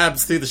see the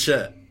abs through the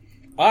shirt.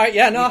 All right,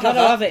 yeah, no, you gotta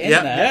have it in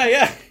there.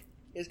 Yeah.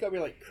 It's got to be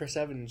like Chris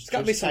Evans. It's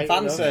got to be some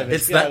fan service.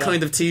 It's that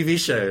kind of TV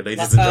show,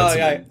 ladies and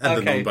gentlemen, and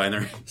the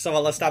non-binary. So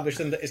I'll establish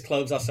then that his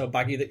clothes are so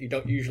baggy that you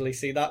don't usually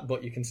see that,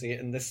 but you can see it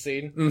in this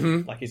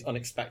scene. Like he's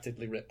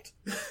unexpectedly ripped.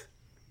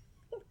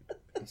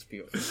 That's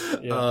beautiful.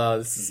 Oh,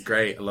 this is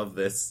great. I love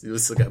this. You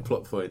also get a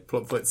plot point.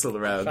 Plot points all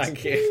around.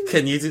 Thank you.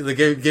 Can you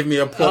give me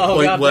a plot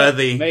point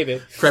worthy maybe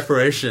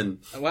preparation?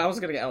 Well, I was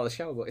going to get out of the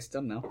shower, but it's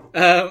done now.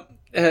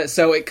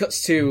 So it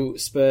cuts to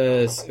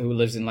Spurs, who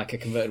lives in like a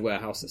converted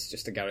warehouse that's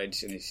just a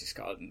garage, and he's just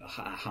got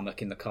a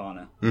hammock in the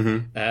corner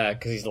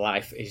because his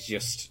life is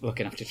just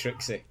looking after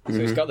Trixie. So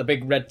he's got the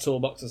big red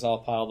toolboxes all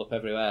piled up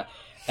everywhere.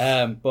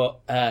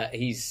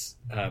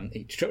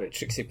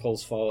 Trixie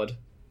pulls forward,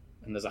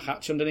 and there's a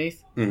hatch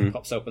underneath. He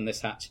pops open this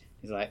hatch.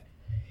 He's like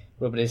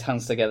rubbing his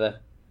hands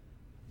together,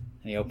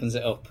 and he opens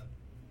it up,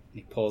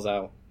 and he pulls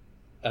out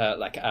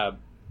like a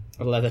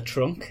leather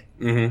trunk.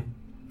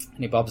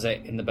 And he bobs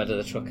it in the bed of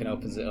the truck and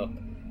opens it up.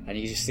 And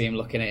you just see him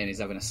looking at it and he's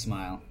having a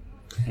smile.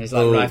 And he's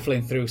like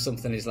rifling through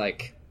something. He's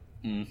like,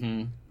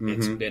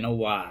 it's been a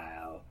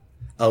while.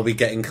 Are we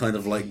getting kind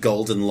of like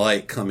golden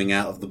light coming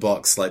out of the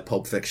box like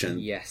Pulp Fiction?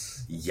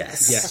 Yes.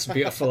 Yes,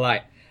 beautiful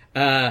light.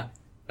 And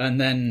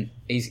then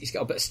he's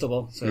got a bit of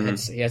stubble. So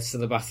he heads to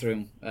the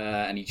bathroom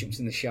and he jumps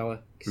in the shower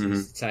because he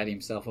wants to tidy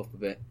himself up a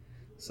bit.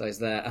 So he's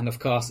there. And of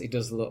course, he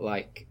does look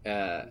like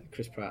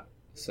Chris Pratt.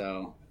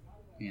 So,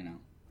 you know.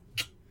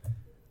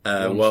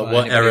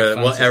 What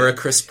era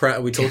Chris Pratt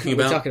are we talking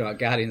about? We're talking about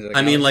Guardians of the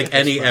Galaxy. I mean, like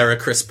any Pratt. era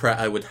Chris Pratt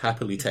I would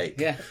happily take.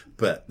 Yeah.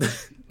 But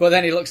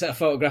then he looks at a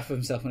photograph of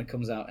himself when it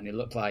comes out and he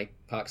looked like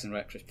Parks and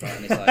Rec Chris Pratt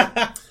and he's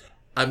like...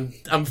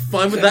 I'm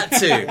fine with that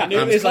too. I knew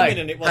it was coming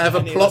and it wasn't. I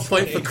have a plot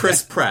point for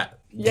Chris Pratt.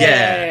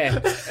 Yeah.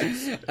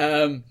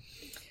 And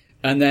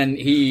then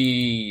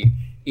he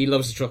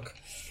loads the truck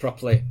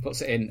properly,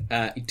 puts it in.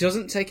 He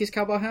doesn't take his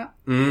cowboy hat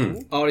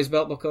or his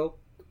belt buckle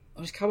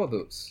or his cowboy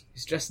boots.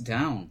 He's dressed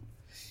down.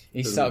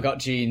 He's sort of got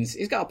jeans.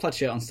 He's got a plaid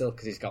shirt on still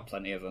because he's got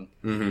plenty of them.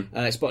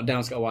 It's buttoned down.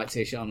 He's got a white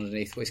t-shirt on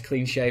underneath, but he's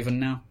clean shaven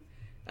now.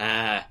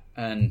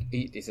 And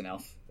he's an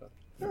elf.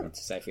 for me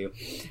to say for you.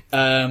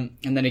 And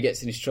then he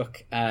gets in his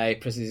truck, he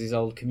presses his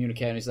old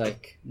communicator, and he's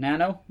like,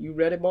 Nano, you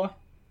ready, boy?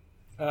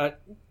 Let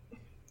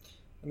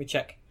me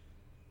check.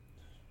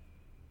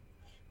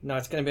 No,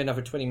 it's going to be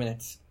another 20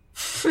 minutes.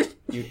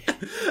 You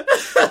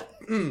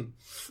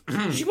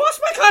She wants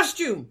my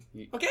costume!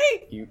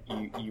 Okay? you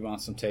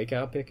want some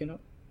takeout picking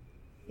up?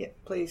 Yeah,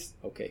 please.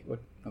 Okay, what?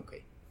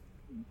 Okay.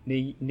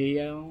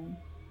 Neo?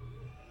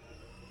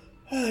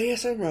 Oh,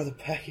 yes, I'm rather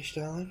peckish,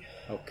 darling.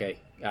 Okay,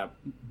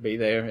 be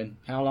there in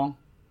how long?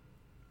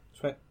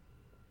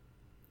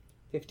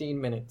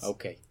 15 minutes.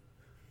 Okay.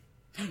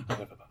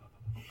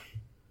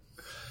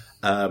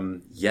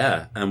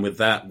 Yeah, and with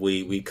that,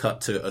 we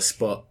cut to a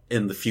spot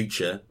in the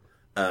future.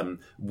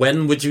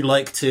 When would you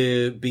like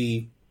to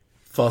be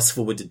fast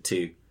forwarded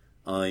to?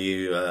 Are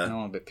you?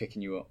 No, I'll be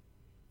picking you up.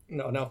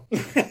 No.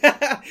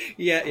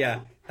 yeah.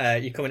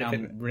 You coming in?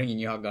 I'm ringing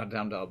your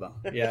goddamn doorbell.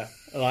 Yeah.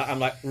 I'm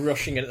like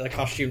rushing into the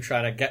costume,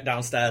 trying to get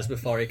downstairs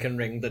before he can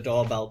ring the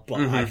doorbell,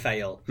 but I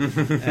fail.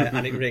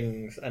 And it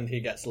rings, and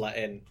he gets let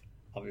in,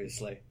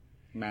 obviously.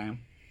 Ma'am.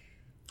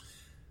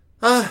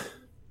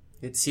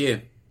 It's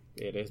you.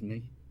 It is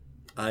me.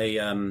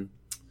 I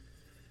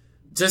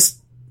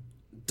just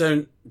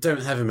don't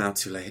have him out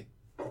too late.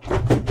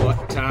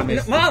 What time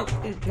is Mom!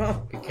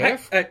 Be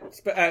careful.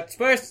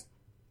 Spurs!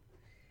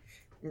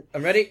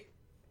 I'm ready.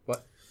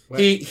 What?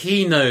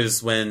 He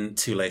knows when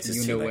too late is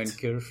You too know late. when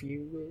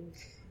curfew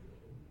is?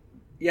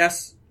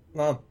 Yes,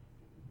 Mom.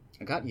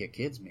 I got you a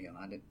kid's meal.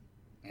 I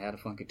had a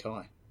funky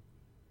toy.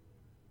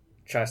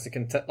 Tries to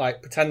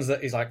pretends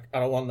that he's like, I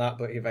don't want that,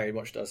 but he very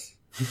much does.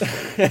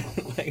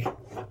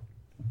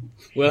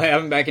 We'll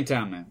have him back in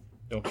town, man.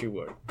 Don't you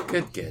worry.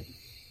 Good.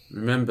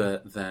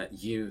 Remember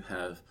that you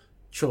have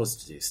chores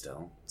to do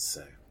still,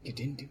 so... You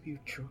didn't do your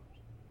chores.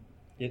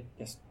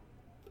 Yes.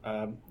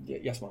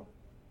 Yes, Mom.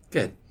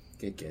 Good.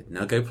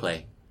 Now go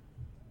play.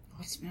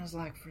 What smells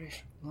like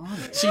fresh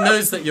laundry? She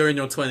knows that you're in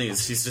your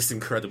 20s. She's just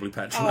incredibly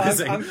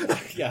patronizing.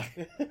 Yeah.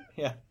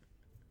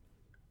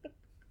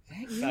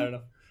 Fair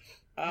enough.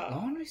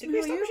 Laundry Did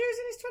we smell establish you? he was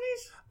in his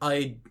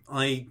 20s?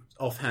 I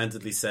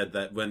offhandedly said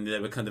that when they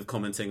were kind of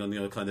commenting on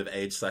your kind of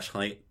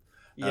age/height.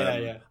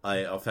 Yeah.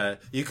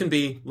 You can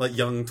be like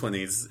young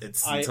 20s.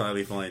 It's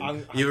entirely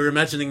fine. You were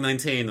imagining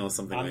 19 or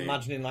something. I'm maybe.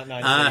 imagining like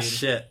 19. Ah,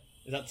 shit.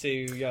 Is that too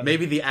young?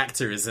 Maybe the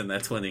actor is in their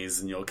 20s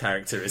and your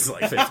character is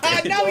like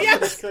 50. No,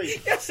 yes,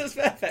 that's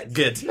perfect.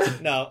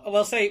 Good. No,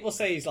 we'll say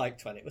he's like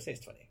 20. We'll say he's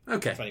 20.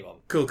 Okay. 21.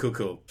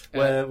 Cool.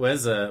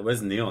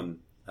 Where's Neon?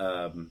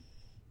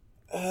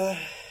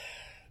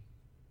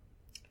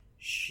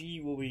 She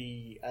will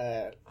be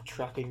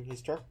tracking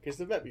his truck because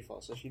they've met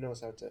before, so she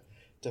knows how to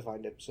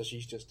find him. So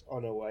she's just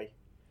on her way,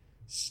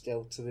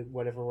 still to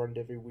whatever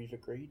rendezvous we've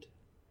agreed.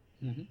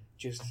 Mm-hmm.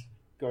 Just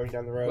going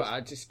down the road. Well,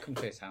 I just come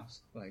to his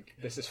house. Like,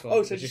 this is fun.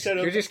 Oh, so you you turn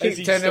up just as keep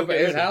he's turning still up at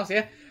his getting house,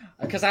 yeah?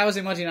 Because I was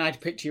imagining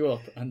I'd picked you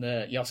up and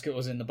Yoska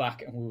was in the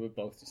back and we were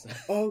both just there.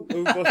 Oh,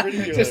 we were both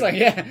really good. Just like,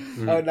 yeah.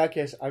 Oh, in that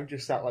case, I'm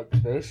just sat like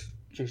this,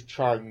 just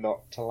trying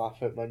not to laugh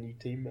at my new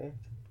teammate.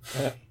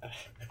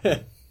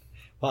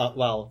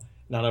 Well,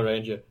 Nano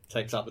Ranger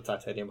takes out the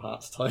titanium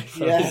hearts toy.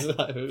 Yeah. He's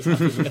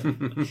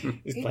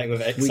playing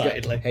with it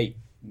excitedly.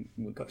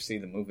 We've got to see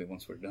the movie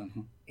once we're done.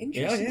 Huh?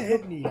 Interesting Yeah.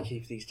 company you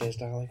keep these days,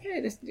 darling.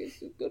 Hey, this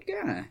is a good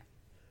guy.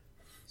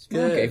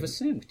 Small Good. gave us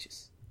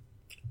sandwiches.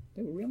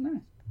 They were real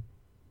nice.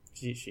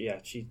 She's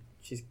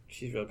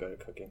real good at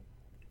cooking.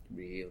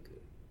 Real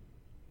good.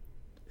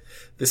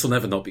 This will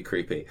never not be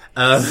creepy.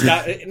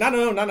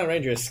 Nano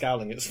Ranger is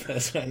scowling at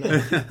Spurs right now.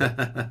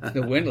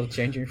 The wind will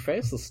change, your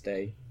face will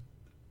stay.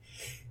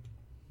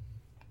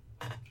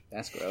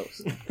 That's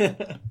gross.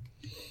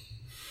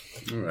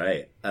 All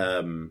right.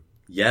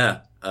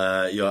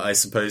 I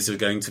suppose you're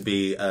going to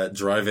be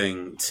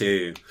driving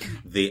to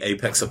the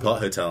Apex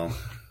Apart Hotel.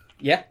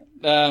 Yeah.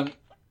 How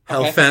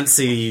Okay.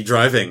 fancy are you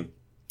driving?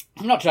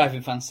 I'm not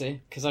driving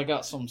fancy because I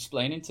got some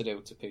explaining to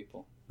do to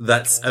people.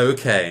 That's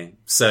okay.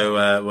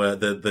 So where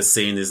the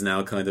scene is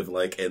now kind of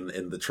like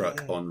in the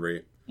truck en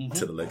route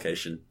to the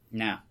location.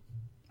 Now,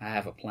 I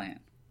have a plan.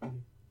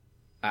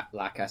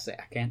 Like I said,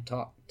 I can't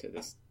talk to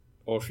this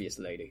Orpheus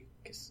lady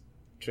because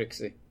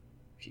Trixie,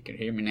 she can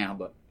hear me now,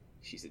 but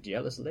she's a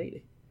jealous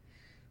lady.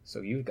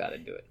 So you've got to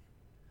do it.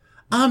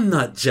 I'm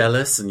not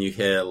jealous, and you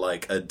hear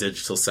like a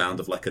digital sound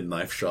of like a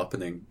knife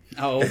sharpening.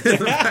 Oh,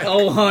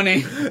 oh,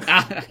 honey,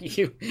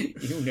 you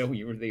know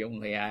you were the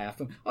only eye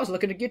after. I was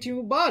looking to get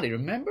you a body.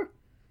 Remember?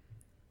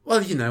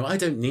 Well, I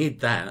don't need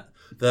that.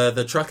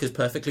 The truck is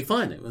perfectly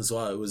fine. It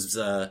was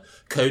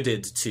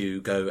coded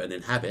to go and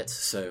inhabit,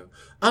 so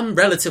I'm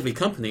relatively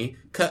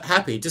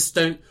happy. Just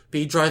don't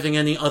be driving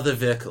any other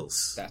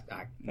vehicles.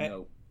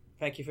 No.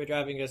 Thank you for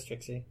driving us,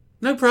 Trixie.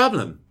 No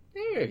problem.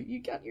 There,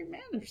 you got your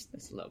manners.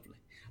 That's lovely.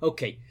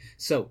 Okay,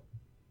 so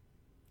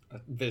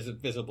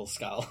Visible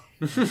scowl.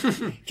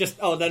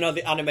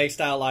 The anime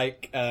style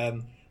like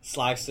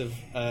slice of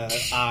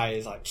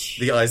eyes, like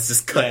The eyes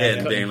just cut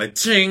in, being like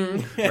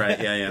ching. Right?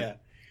 Yeah.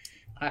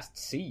 I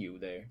see you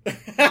there.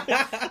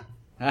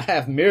 I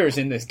have mirrors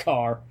in this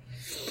car.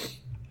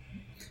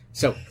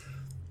 So,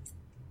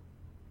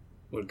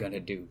 we're gonna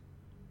do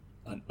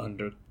an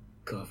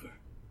undercover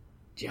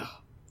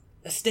job.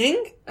 A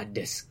sting? A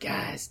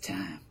disguise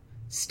time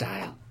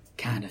style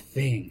kind of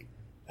thing.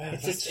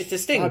 It's a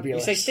sting.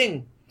 Fabulous. You say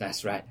sting.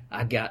 That's right.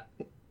 I got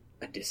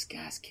a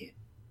disguise kit.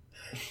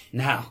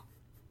 Now,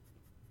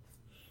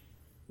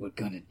 we're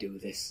gonna do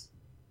this.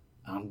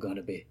 I'm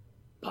gonna be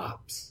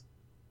Pops.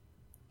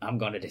 I'm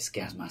gonna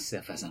disguise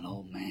myself as an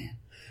old man.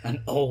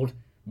 An old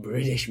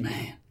British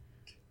man.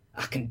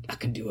 I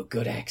can do a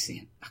good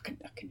accent. I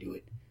can do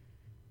it.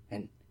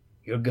 And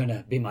you're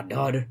gonna be my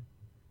daughter.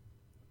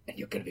 And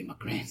you're gonna be my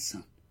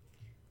grandson.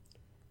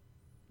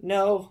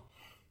 No.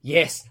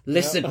 Yes,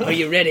 listen, are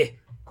you ready?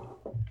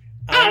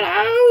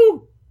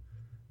 Hello!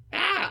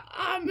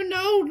 I'm an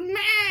old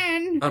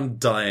man. I'm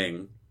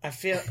dying.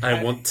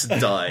 I want to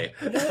die.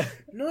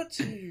 Not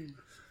to,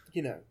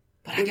 But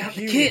I got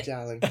the impugn, kit.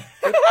 darling.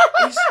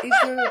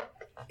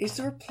 Is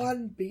there a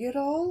plan B at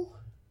all?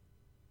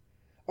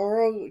 Or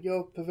are all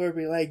your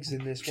proverbial eggs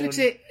in this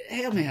Trixie,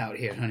 help me out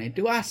here, honey.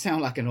 Do I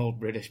sound like an old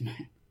British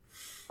man?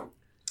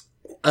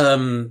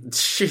 Come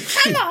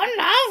on,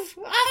 love.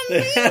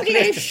 I'm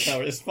English. No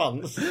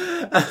response.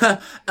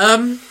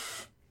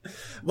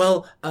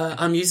 Well,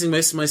 I'm using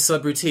most of my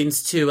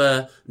subroutines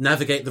to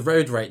navigate the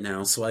road right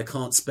now, so I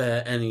can't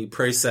spare any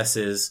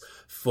processes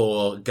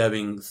for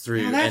going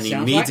through Now that any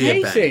sounds media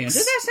like naysaying. banks.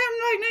 Does that sound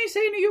like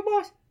naysaying to you,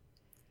 boss?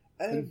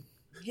 one?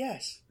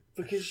 Yes,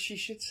 because she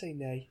should say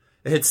nay.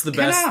 It's the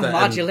Can best I that...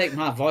 modulate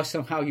my voice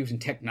somehow using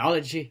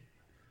technology?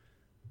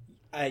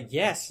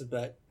 Yes,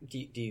 but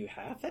do you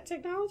have that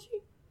technology?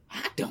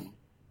 I don't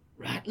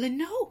rightly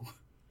know.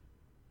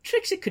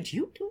 Trixie, could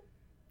you do it?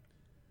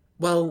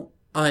 Well,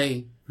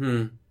 I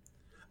can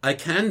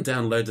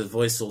download a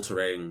voice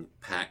altering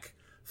pack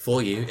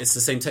for you. It's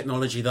the same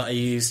technology that I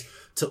use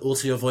to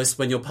alter your voice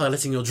when you're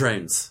piloting your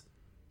drones.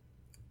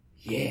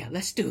 Yeah,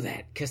 let's do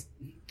that, because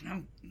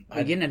I'm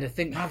beginning to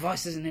think my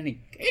voice isn't any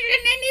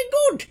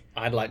good.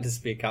 I'd like to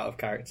speak out of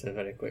character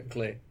very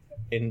quickly,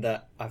 in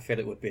that I feel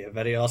it would be a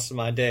very awesome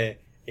idea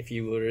if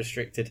you were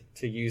restricted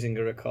to using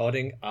a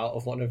recording out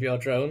of one of your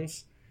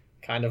drones.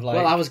 Kind of like...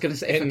 Well, I was going to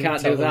say, if I in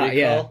can't do Total that,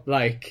 yeah. Recall.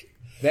 Like,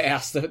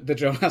 the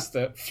drone has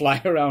to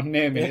fly around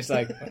near me. It's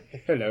like,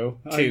 hello,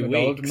 I'm 2 an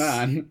weeks. old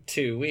man.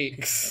 2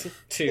 weeks.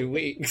 2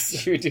 weeks.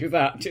 Should we do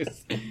that?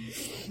 Just...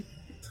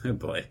 Oh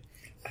boy.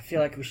 I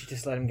feel like we should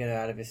just let him get it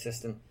out of his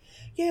system.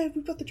 Yeah,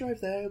 we've got the drive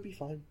there. It'll be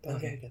fine. But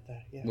Okay. I'm gonna get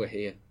there. Yeah. We're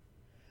here.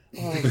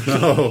 Oh,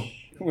 Oh.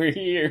 We're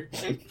here.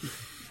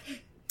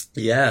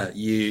 Yeah,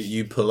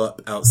 you pull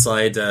up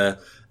outside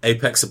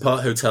Apex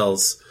Apart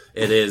Hotels.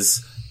 It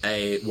is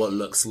what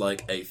looks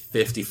like a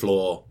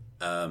 50-floor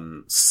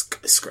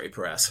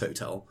skyscraper-ass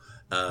hotel.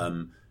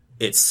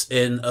 It's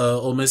in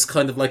almost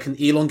kind of like an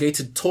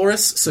elongated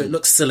torus, so it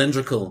looks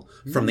cylindrical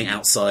from the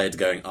outside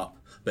going up.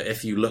 But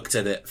if you looked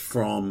at it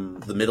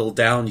from the middle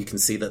down, you can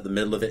see that the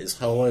middle of it is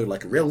hollow,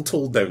 like a real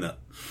tall donut.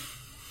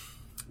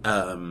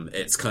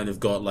 It's kind of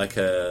got like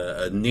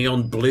a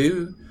neon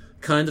blue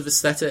kind of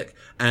aesthetic.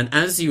 And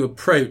as you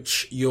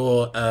approach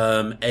your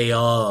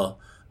AR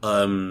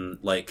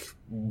like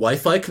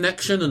Wi-Fi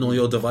connection and all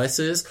your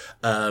devices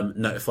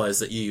notifies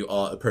that you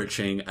are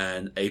approaching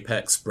an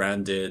Apex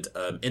branded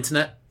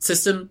internet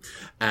system,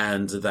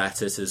 and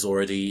that it has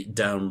already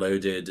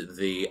downloaded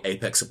the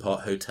Apex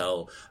Apart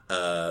Hotel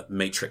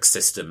matrix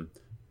system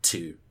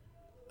to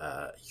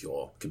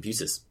your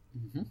computers.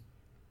 Mm-hmm.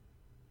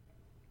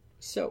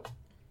 So,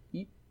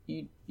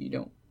 you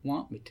don't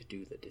want me to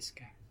do the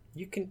disguise?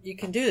 You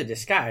can do the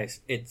disguise.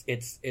 It's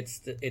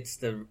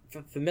the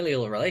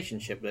familial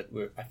relationship that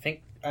I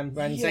think I'm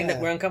saying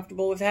that we're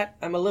uncomfortable with that.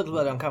 I'm a little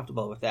bit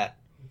uncomfortable with that.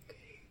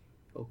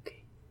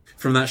 Okay.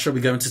 From that, shall we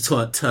go into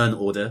turn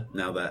order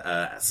now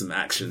that some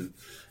action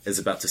is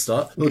about to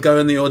start? We'll go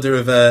in the order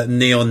of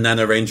Neon,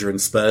 Nano Ranger, and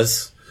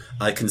Spurs.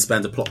 I can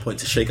spend a plot point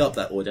to shake up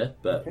that order,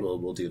 but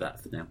we'll do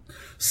that for now.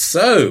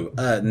 So,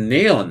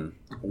 Neon,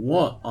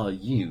 what are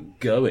you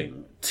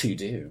going to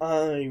do?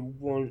 I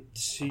want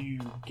to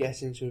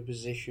get into a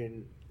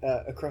position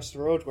across the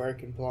road where I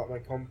can pull out my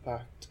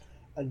compact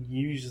and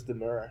use the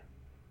mirror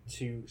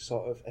to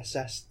sort of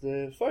assess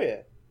the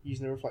foyer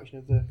using the reflection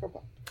of the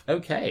compact.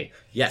 Okay.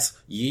 Yes,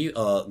 you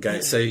are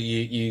going. So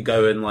you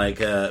go and like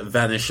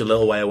vanish a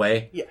little way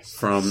away. Yes.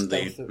 From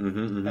the. Stealth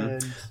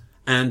it.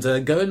 And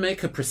go and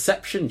make a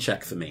perception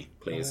check for me,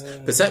 please.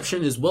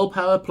 Perception is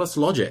willpower plus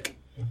logic.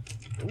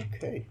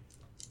 Okay.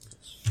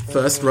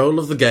 First roll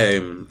of the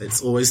game.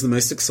 It's always the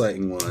most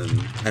exciting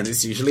one, and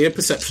it's usually a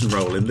perception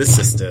roll in this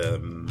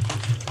system.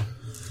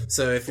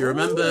 So if you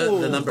remember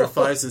the number of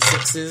 5s and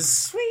 6s,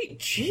 Sweet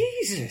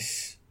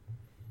Jesus!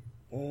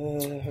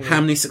 how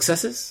many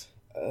successes?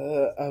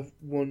 I've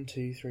 1,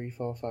 2, 3,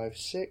 4, 5,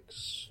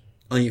 6.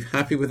 Are you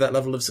happy with that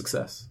level of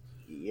success?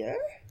 Yeah.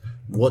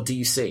 What do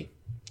you see?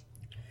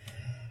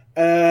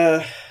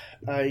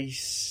 I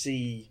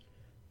see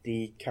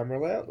the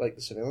camera layout, like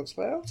the surveillance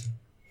layout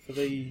for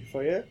the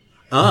foyer.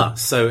 Ah,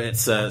 so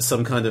it's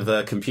some kind of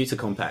a computer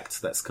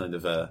compact that's kind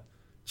of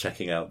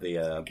checking out the...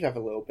 I could have a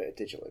little bit of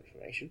digital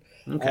information.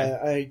 Okay.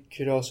 I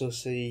could also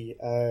see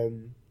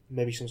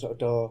maybe some sort of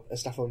door, a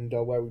staff-only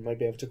door where we might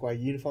be able to acquire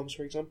uniforms,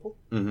 for example.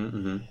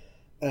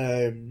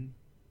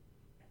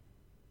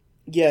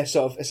 Yeah,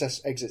 sort of assess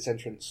exits,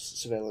 entrance,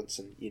 surveillance,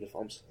 and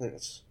uniforms. I think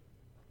that's...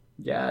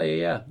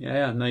 Yeah.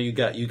 No, you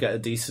get a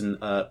decent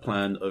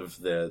plan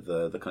of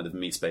the kind of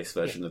meat space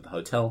version of the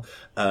hotel,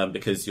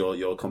 because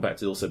your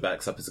compactor also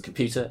backs up as a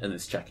computer and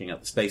is checking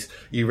out the space.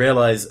 You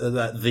realise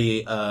that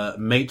the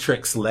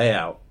Matrix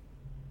layout,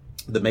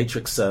 the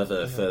Matrix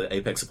server for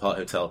Apex Apart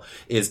Hotel,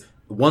 is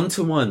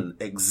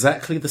 1-to-1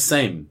 exactly the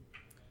same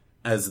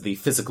as the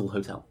physical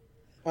hotel.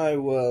 I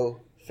will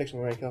fix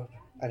my makeup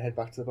and head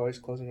back to the boys,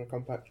 closing my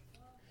compact,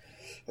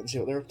 and see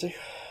what they're up to.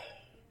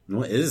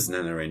 What is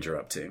Nano Ranger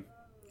up to?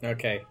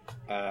 Okay,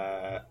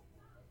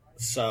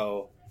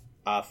 so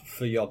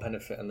for your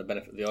benefit and the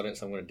benefit of the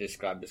audience, I'm going to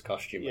describe his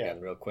costume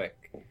again real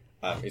quick.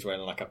 He's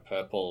wearing like a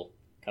purple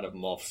kind of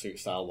morph suit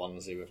style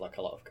onesie with like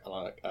a lot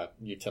of a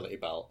utility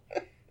belt.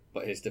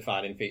 But his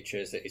defining feature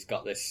is that he's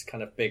got this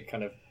kind of big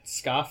kind of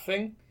scarf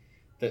thing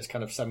that's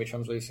kind of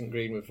semi-translucent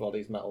green with all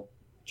these metal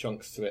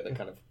chunks to it that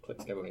kind of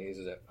clicks together when he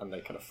uses it, and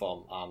they kind of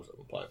form arms at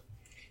one point.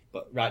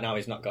 But right now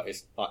he's not got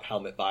his like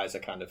helmet visor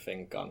kind of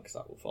thing gone because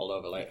that will fall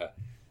over later.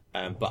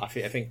 But I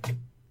think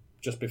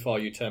just before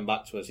you turn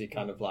back to us, he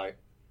kind of like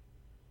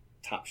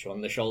taps you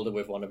on the shoulder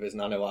with one of his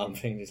nano arm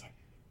things. He's like,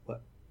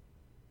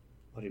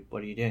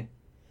 "What are you doing?"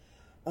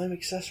 I'm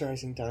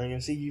accessorising, Danny. I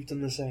see you've done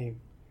the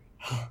same.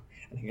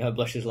 And he kind of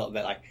blushes a little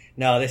bit, like,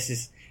 "No, this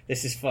is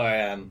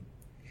for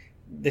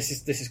this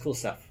is cool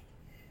stuff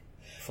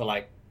for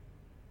like."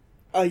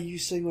 Are you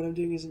saying what I'm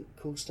doing isn't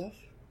cool stuff?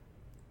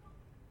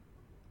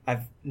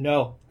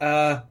 No.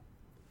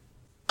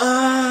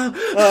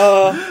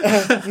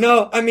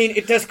 No, I mean,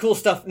 it does cool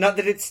stuff. Not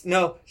that it's...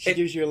 No. She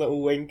gives you a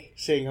little wink,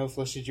 seeing how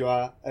flustered you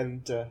are,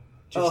 and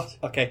just... Oh,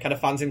 okay, kind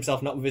of fans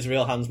himself, not with his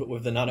real hands, but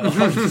with the nano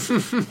arms.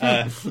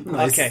 Nice.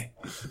 Okay.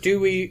 Do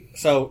we...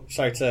 So,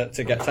 sorry to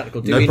get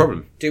technical. No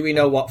problem. Do we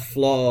know what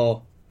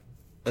floor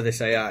of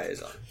this AI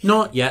is on?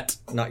 Not yet.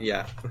 Not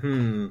yet.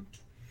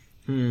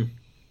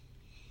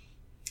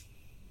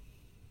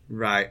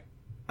 Right.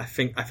 I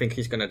think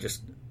he's going to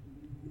just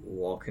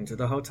walk into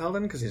the hotel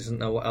then, because he doesn't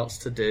know what else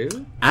to do.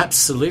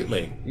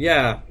 Absolutely.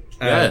 Yeah.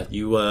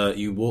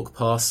 You walk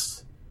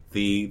past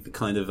the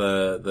kind of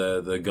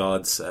the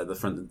guards at the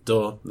front of the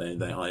door.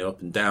 They eye you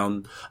up and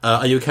down.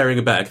 Are you carrying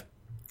a bag?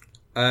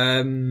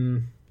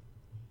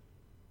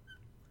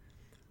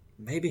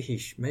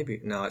 Maybe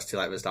no, it's too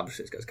late to establish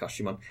it. He's got his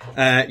costume on.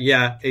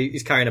 Yeah,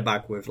 he's carrying a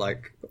bag with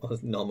like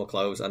normal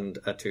clothes and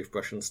a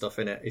toothbrush and stuff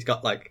in it.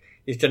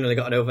 He's generally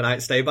got an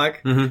overnight stay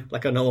bag,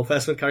 like a normal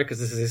person would carry, because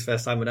this is his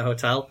first time in a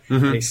hotel,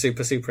 and he's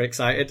super, super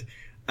excited.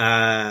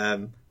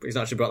 But he's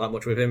not actually brought that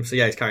much with him, so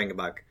yeah, he's carrying a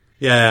bag.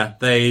 Yeah,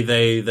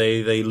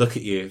 they look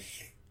at you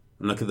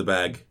and look at the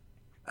bag,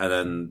 and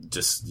then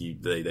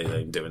they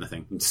don't do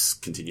anything. You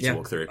just continue to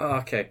walk through. Oh,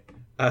 okay.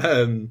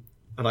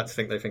 I'd like to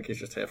think they think he's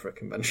just here for a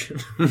convention.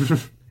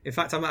 In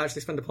fact, I might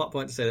actually spend a plot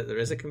point to say that there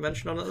is a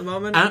convention on at the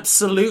moment.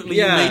 Absolutely,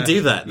 you may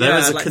do that. There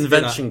is a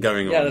convention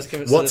going on. Yeah,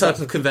 what type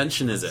of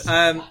convention is it?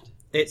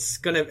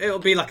 It'll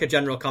be like a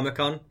general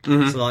Comic-Con.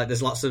 So like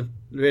there's lots of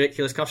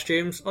ridiculous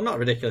costumes. Or not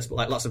ridiculous, but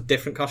like lots of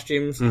different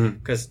costumes.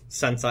 Because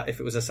Sentai, if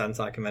it was a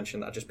Sentai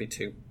convention, that'd just be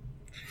too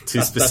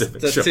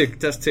specific.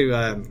 That's too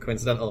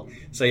coincidental.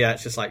 So yeah,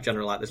 it's just like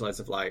general, like there's loads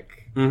of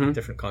like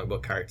different comic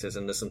book characters,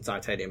 and there's some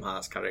Titanium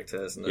Hearts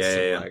characters, and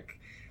there's like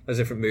there's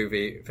different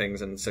movie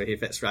things, and so he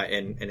fits right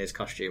in his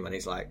costume, and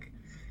he's like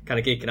kind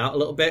of geeking out a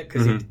little bit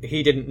because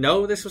he didn't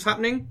know this was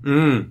happening,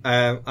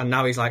 and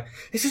now he's like,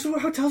 "This is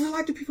what hotels are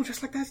like. Do people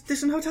dress like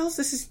this in hotels?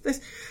 This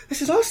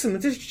is awesome.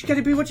 Did you get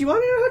to be what you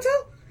want in a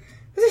hotel?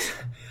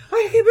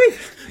 I can't breathe."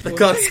 The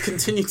guards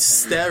continue to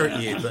stare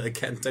at you, but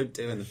again, don't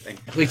do anything.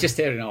 We're just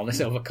hearing all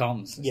this over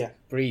comms. Yeah.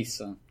 Breathe,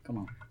 son. Come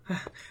on.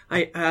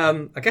 I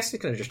guess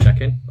he's gonna just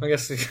check in. I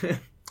guess.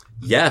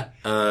 Yeah.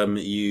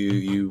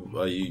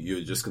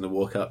 You're just going to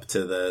walk up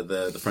to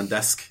the front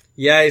desk.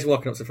 Yeah, he's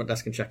walking up to the front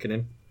desk and checking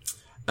in.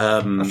 I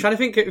was trying to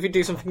think if he'd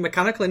do something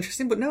mechanical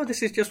interesting, but no,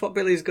 this is just what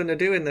Billy's going to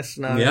do in this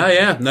now.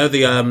 Yeah. No,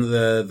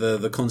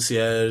 the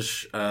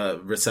concierge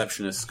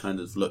receptionist kind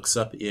of looks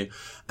up at you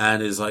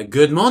and is like,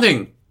 "Good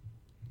morning,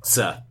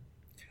 sir."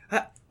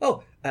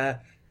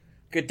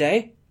 Good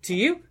day to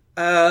you.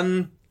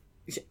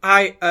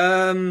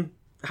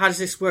 How does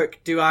this work?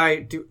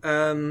 I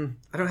don't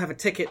have a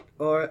ticket,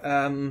 or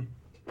do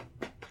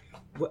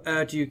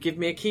you give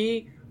me a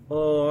key?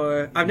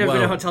 Or I've never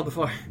been in a hotel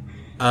before.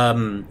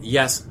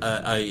 Yes,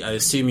 I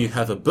assume you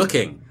have a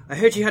booking. I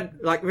heard you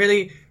had like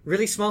really,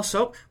 really small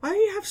soap. Why do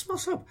you have small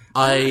soap?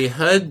 I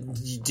heard.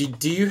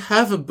 Do you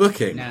have a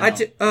booking? No. I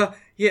do.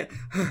 Yeah.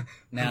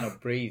 No,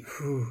 breathe.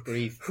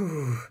 Breathe.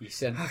 You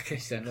sent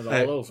it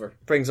all over.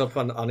 Brings up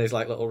on his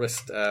like little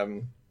wrist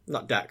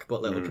not deck,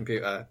 but little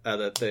computer,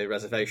 the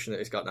reservation that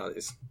he's got now that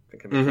he's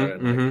thinking about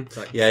It's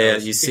like, yeah.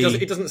 You see,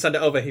 he doesn't send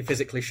it over. He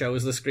physically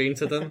shows the screen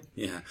to them.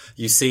 Yeah,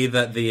 you see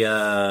that the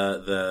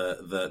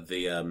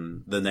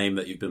name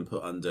that you've been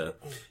put under.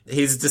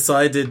 He's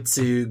decided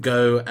to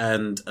go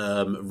and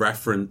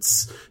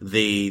reference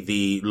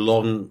the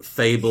long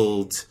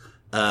fabled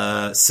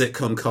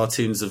sitcom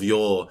cartoons of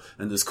yore,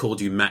 and has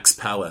called you Max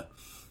Power.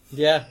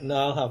 Yeah, no,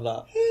 I'll have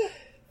that.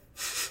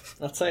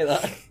 I'll take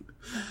that.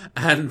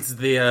 And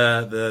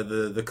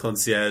the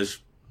concierge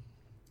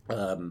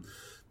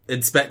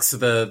inspects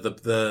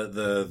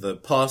the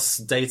pass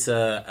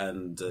data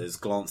and is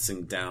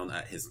glancing down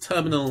at his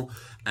terminal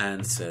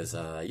and says,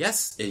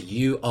 "Yes,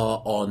 you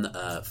are on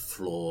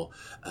floor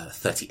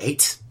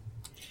 38."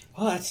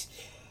 Oh,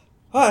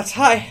 that's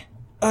high.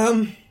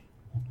 Yeah.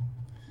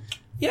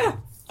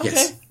 Okay.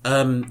 Yes.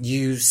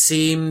 You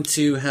seem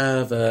to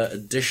have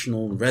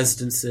additional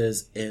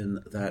residences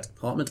in that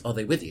apartment. Are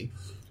they with you?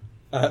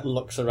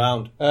 Looks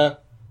around. I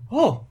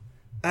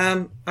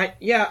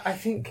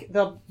think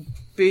they'll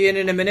be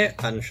in a minute.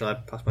 And shall I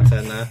pass my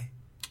turn there?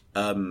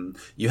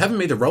 You haven't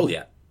made a roll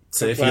yet.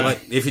 So if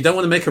you don't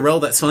want to make a roll,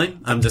 that's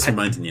fine. I'm just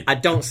reminding you. I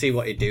don't see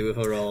what you do with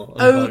a roll.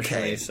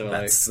 Okay, so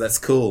that's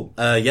cool.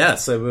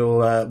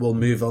 So we'll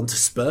move on to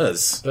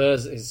Spurs.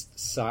 Spurs is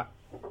sat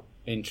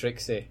in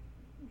Trixie,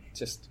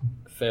 just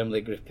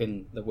firmly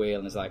gripping the wheel,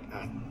 and is like,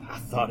 I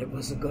thought it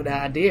was a good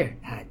idea.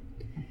 I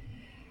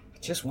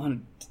just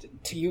wanted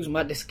to use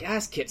my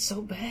disguise kit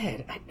so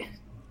bad.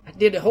 I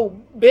did a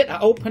whole bit. I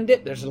opened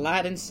it. There's a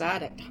light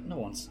inside. No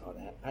one saw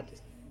that.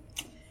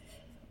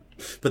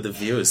 But the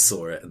viewers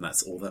saw it, and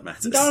that's all that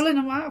matters. Darling,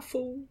 am I a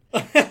fool?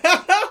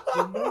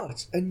 You're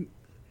not. And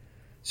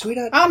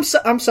sweetheart,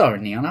 I'm sorry,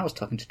 Neon. I was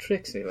talking to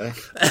Trixie. Right?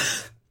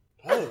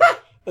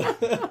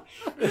 I'm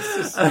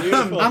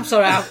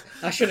sorry.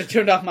 I should have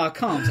turned off my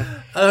comms.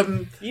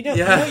 You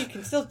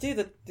can still do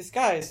the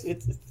disguise.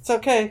 It's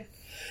okay.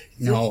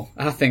 No,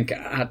 I think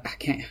I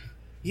can't.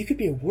 you could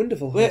be a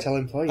wonderful hotel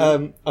employee.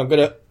 I'm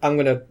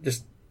gonna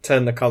just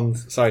turn the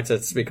comms. Sorry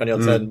to speak on your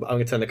turn, but I'm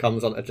gonna turn the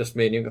comms on to just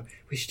me and you. And go,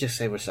 we should just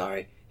say we're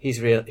sorry.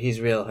 He's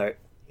real hurt.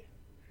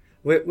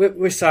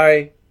 We're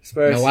sorry,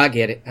 Spurs. No, I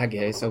get it.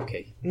 It's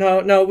okay.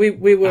 No, we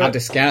were. I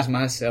disguise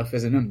myself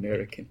as an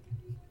American,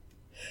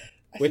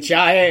 which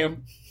I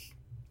am.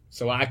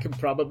 So I can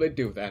probably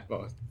do that,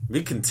 boss.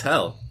 We can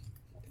tell.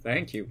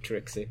 Thank you,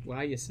 Trixie. Why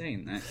are you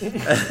saying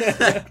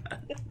that?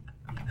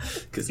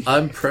 Because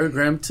I'm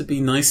programmed to be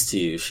nice to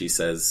you, she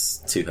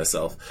says to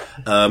herself.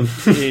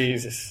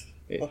 Jesus.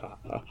 A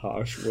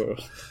harsh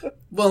world.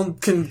 Well,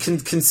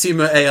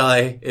 consumer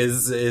AI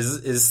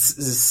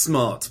is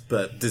smart,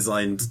 but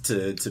designed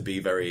to be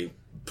very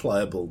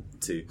pliable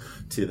to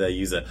their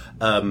user.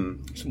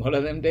 It's one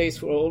of them days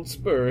for old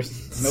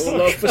Spurs. No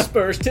love for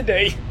Spurs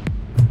today.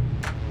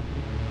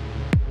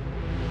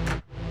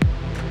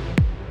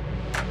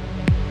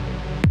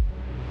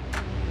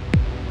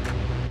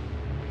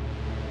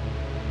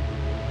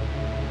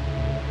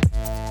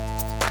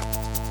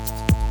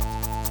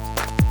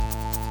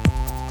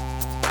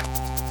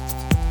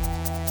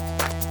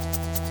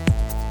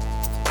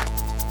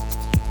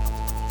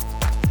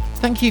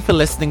 Thank you for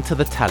listening to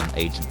The Talent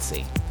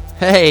Agency.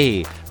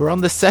 Hey, we're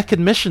on the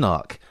second mission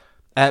arc.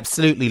 I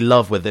absolutely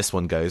love where this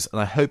one goes, and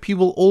I hope you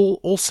will all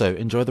also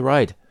enjoy the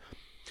ride.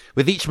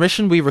 With each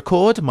mission we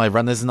record, my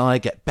runners and I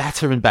get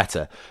better and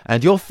better,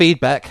 and your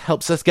feedback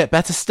helps us get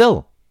better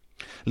still.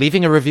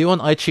 Leaving a review on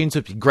iTunes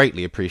would be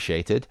greatly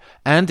appreciated,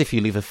 and if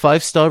you leave a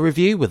 5-star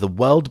review with a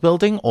world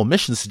building or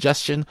mission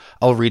suggestion,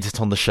 I'll read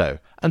it on the show,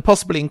 and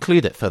possibly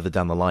include it further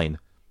down the line.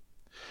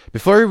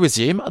 Before we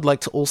resume, I'd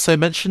like to also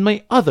mention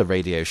my other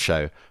radio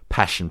show,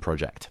 Passion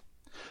Project.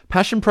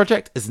 Passion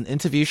Project is an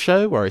interview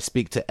show where I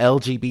speak to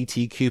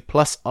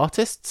LGBTQ+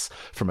 artists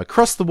from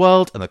across the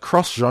world and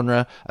across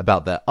genre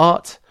about their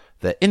art,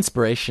 their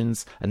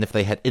inspirations, and if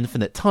they had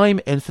infinite time,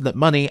 infinite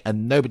money,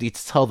 and nobody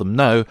to tell them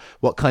no,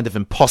 what kind of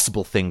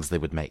impossible things they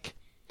would make.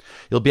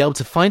 You'll be able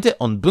to find it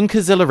on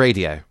Bunkerzilla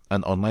Radio,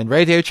 an online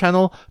radio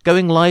channel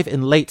going live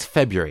in late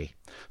February.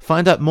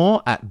 Find out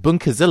more at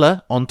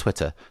Bunkerzilla on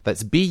Twitter.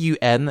 That's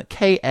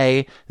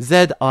BUNKAZILLA.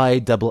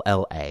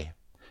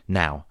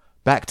 Now,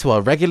 back to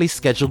our regularly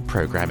scheduled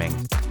programming.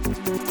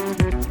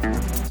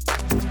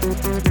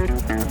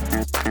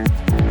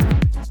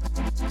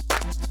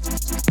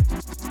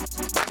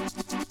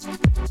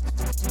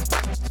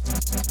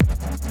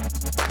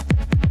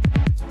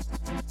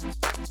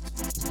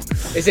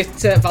 Is it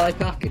Valley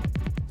Parking?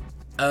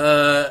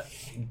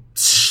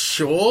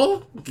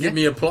 Sure. Give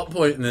me a plot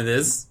point and it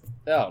is.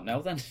 Oh,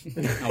 no then.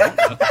 I won't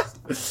know.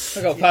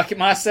 I'll go park it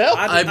myself.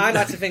 I'd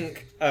like to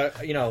think, a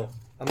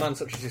man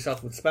such as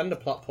yourself would spend a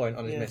plot point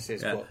on his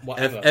missus, but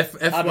whatever.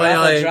 I'd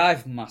rather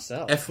drive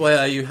myself.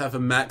 FYI, you have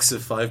a max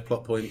of 5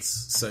 plot points,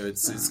 so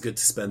it's good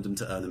to spend them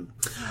to earn them.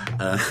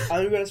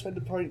 I'm going to spend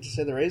a point to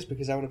say there is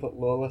because I want to put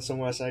Lola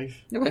somewhere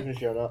safe, even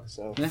if you're not.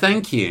 So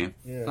Thank you.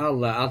 yeah.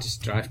 I'll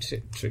just drive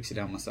Trixie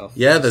down myself.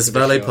 Yeah, there's Just to be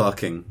valet sure.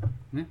 parking.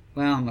 Yeah.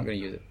 Well, I'm not going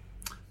to use it.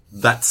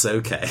 That's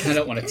okay. I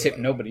don't want to tip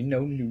nobody.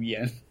 No new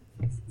yen.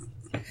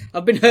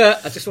 I've been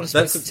hurt. I just want to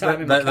spend some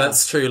time in my car.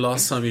 That's true.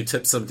 Last time you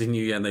tipped somebody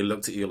new and they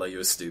looked at you like you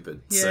were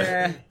stupid.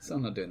 Yeah, so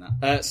I'm not doing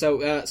that.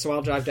 So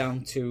I'll drive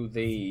down to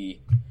the,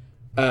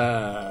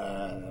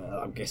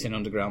 I'm guessing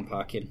underground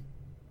parking.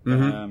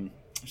 Mm-hmm.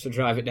 So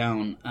drive it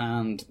down,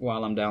 and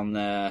while I'm down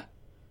there,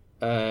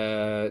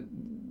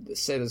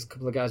 say there's a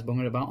couple of guys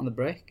bumming about on the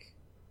brake.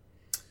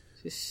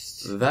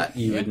 That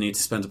you would need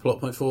to spend a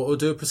plot point for, or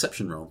do a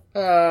perception roll.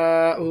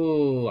 I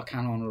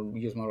kind of want to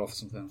use my roll for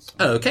something else.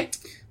 Oh, okay.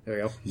 There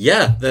we go.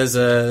 Yeah, there's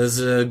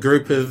a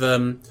group of.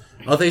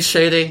 Are they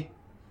shady?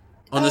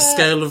 On a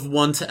scale of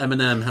 1 to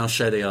Eminem, how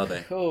shady are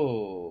they?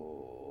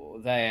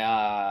 Cool. They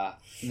are.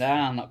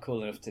 They're not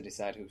cool enough to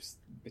decide who's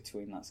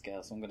between that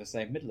scale, so I'm going to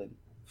say middling.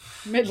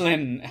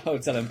 Middling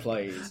hotel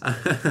employees.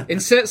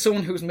 Insert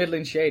someone who's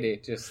middling shady.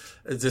 It was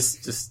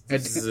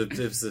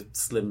a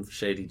slim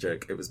shady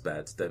joke. It was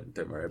bad.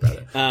 Don't worry about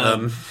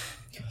it.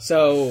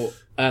 So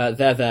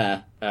they're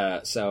there.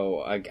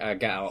 So I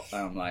get out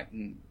and I'm like,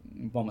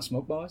 want my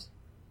smoke, boys?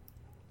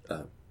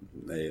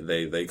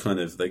 They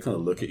kind of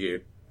look at you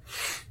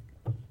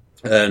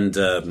and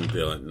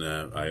be like,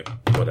 no,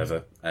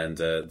 whatever. And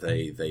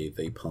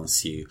they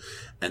pass you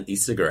an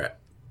e-cigarette.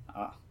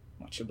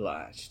 Much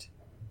obliged.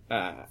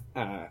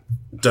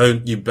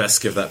 Don't you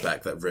best give that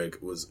back. That rig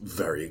was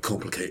very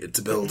complicated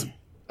to build.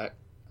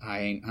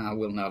 I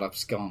will not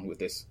abscond with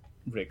this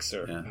rig,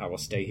 sir. Yeah. I will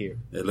stay here.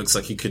 It looks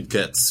like you could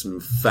get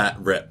some fat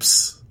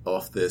reps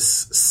off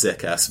this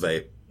sick ass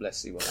vape. Let's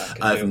see what I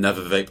can I've do.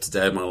 never vaped a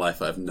day in my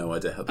life. I have no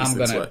idea how these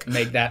things work. I'm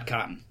gonna make that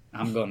cotton.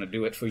 I'm gonna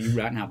do it for you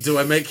right now. Do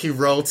I make you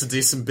roll to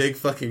do some big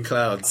fucking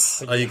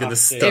clouds? Are you gonna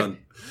stun?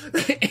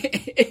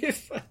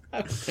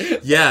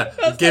 Yeah,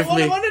 give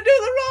me. I want to do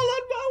the roll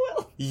on my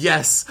will.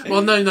 Yes.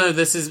 Well, no.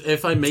 This is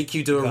if I make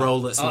you do a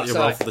roll. That's not your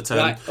roll for the turn.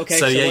 Right. Okay.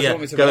 So what do you yeah.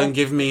 want me to Go roll? and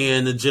give me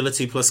an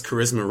agility plus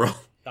charisma roll.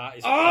 That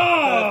is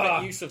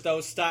perfect use of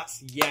those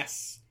stats.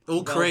 Yes.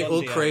 All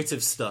Well done,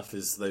 creative stuff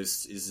is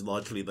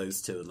largely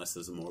those two, unless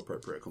there's a more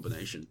appropriate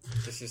combination.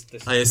 This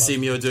I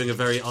assume you're doing a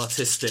very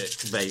artistic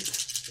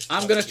vape.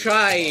 I'm gonna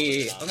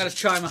try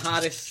my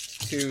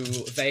hardest to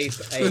vape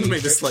a. Let me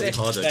make this slightly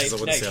harder because I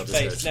want to see how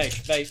this goes.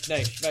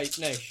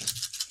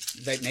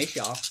 Vape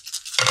nation.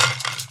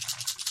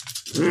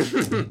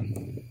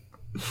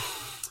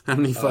 How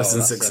many 5s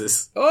and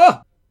 6s?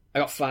 Oh, I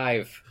got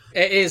 5.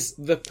 It is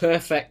the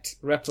perfect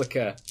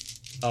replica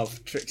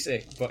of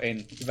Trixie, but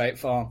in vape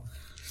form.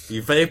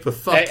 You vape a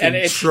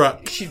fucking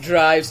truck. She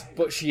drives,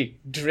 but she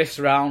drifts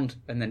around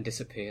and then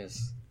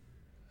disappears.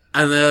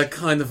 And they're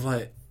kind of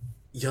like,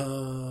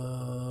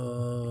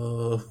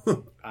 yo.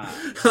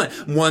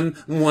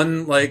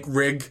 One like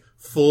rig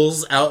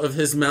falls out of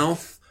his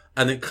mouth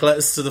and it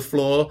clatters to the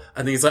floor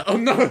and he's like, oh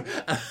no.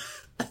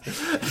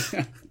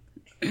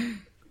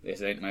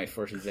 This ain't my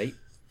first vape.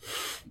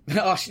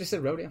 Oh, I should have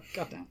said rodeo.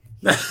 Goddamn.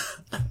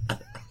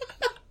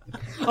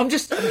 I'm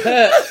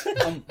hurt.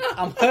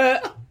 I'm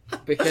hurt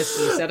because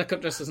you said I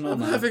could dress as an old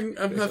man.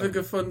 I'm having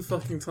a fun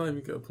fucking time.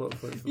 You got a plot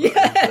point for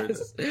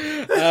Yes.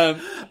 that.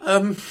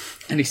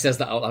 And he says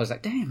that out loud. I was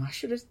like, damn, I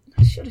should have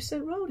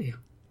said rodeo.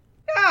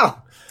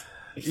 Ow.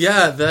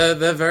 Yeah,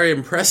 they're very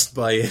impressed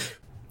by you.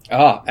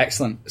 Oh,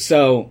 excellent.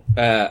 So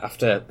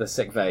after the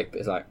sick vape,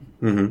 it's like,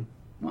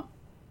 what?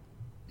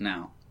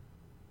 Now,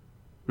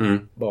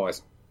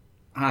 boys,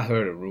 I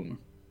heard a rumor.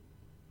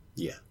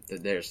 Yeah.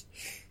 That there's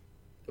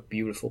a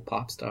beautiful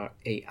pop star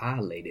AI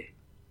lady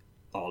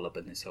all up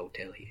in this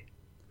hotel here.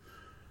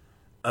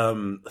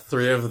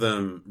 3 of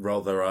them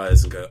roll their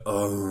eyes and go,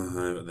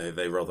 oh,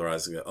 they roll their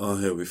eyes and go, oh,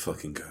 here we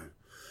fucking go.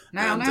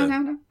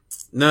 No.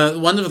 No,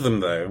 one of them,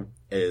 though,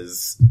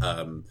 is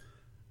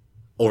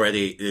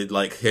already,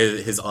 like,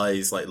 his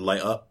eyes, like,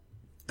 light up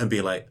and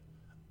be like,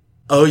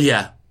 oh,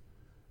 yeah,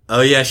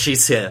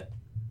 she's here.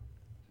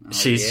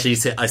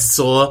 She's here. I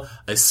saw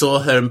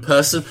her in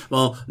person.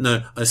 Well,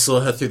 no, I saw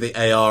her through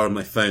the AR on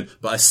my phone,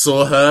 but I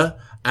saw her,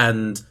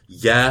 and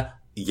yeah,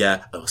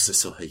 I also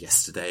saw her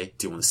yesterday.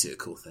 Do you want to see a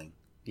cool thing?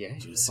 Yeah,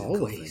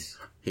 always.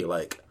 He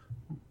like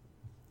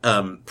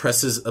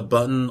presses a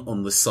button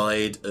on the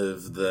side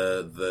of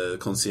the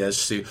concierge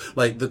suit.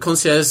 Like the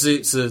concierge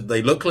suits,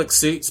 they look like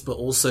suits, but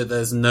also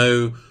there's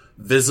no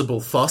visible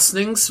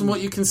fastenings from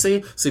what you can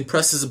see. So he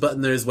presses a button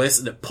near his waist,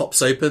 and it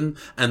pops open,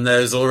 and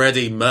there's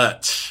already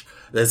merch.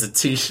 There's a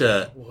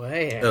T-shirt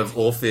of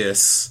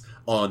Orpheus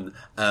on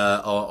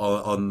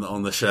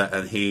the shirt,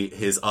 and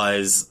his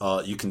eyes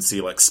are, you can see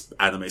like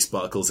anime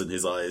sparkles in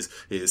his eyes.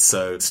 He is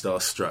so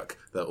starstruck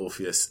that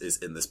Orpheus is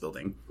in this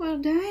building. Well,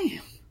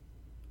 damn.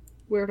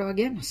 Where do I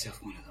get myself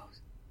one of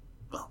those?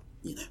 Well,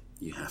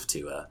 you have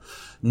to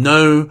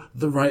know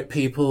the right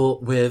people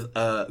with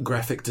a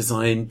graphic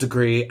design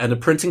degree and a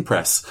printing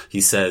press,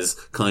 he says,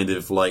 kind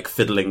of like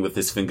fiddling with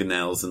his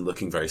fingernails and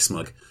looking very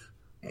smug.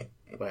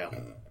 Well,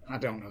 I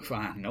don't know if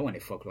I know any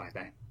folk like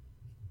that.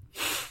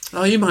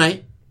 Oh, you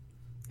might.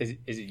 Is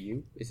it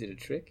you? Is it a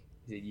trick?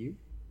 Is it you?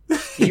 Are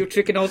you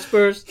tricking old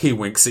Spurs? He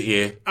winks at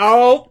you.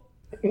 Oh!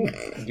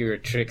 You're a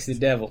tricksy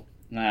devil.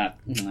 I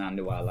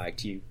knew I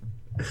liked you.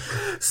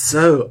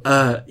 So,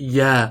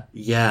 yeah,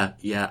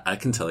 I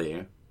can tell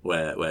you.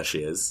 where she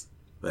is.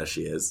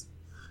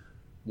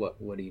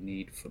 What do you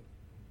need for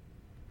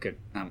good?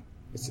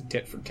 It's a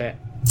tit for tat.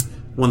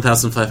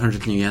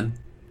 1,500 new yen.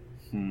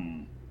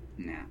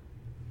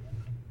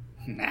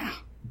 Nah.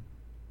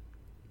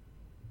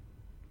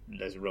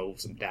 Let's roll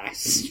some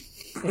dice.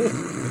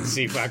 Let's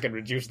see if I can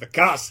reduce the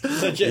cost.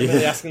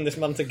 Legitimately asking this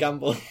man to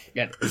gamble.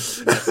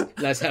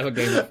 Let's have a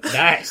game of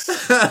dice.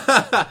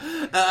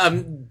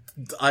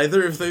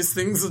 Either of those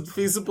things are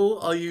feasible?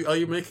 Are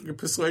you making a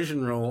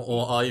persuasion roll,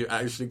 or are you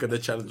actually going to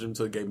challenge him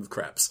to a game of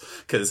craps?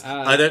 Because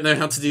I don't know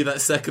how to do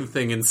that second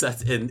thing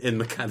in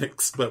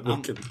mechanics, but we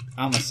can.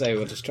 I'm gonna say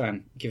we'll just try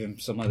and give him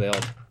some of the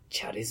old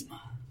charisma.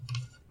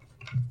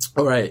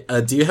 All right.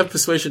 Do you have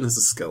persuasion as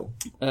a skill?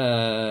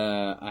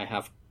 I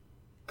have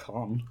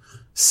con.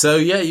 So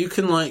yeah, you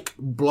can like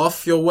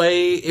bluff your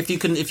way if you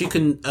can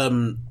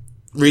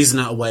reason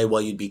out a way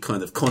while you'd be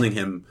kind of conning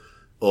him,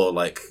 or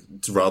like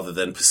rather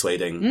than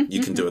persuading,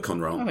 you can do a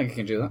con roll. I think I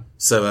can do that.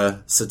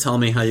 So tell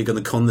me how you're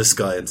going to con this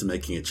guy into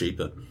making it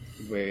cheaper.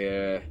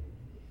 So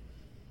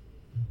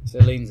he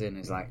leans in.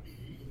 He's like,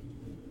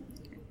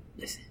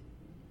 "Listen,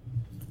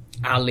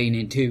 I'll lean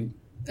in too."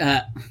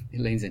 He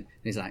leans in.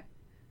 He's like,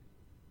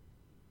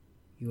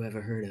 "You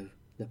ever heard of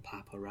the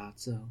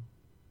paparazzo?"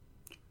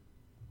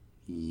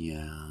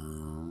 Yeah.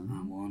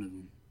 I'm one of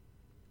them.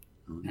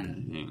 Okay.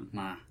 And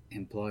my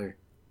employer,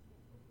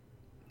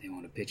 they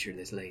want a picture of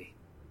this lady.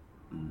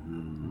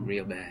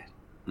 Real bad.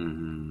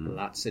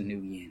 Lots of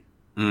new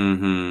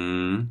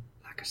yen.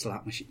 Like a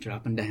slot machine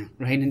dropping down,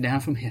 raining down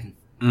from heaven.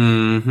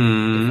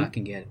 If I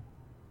can get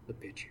the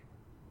picture.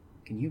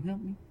 Can you help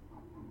me?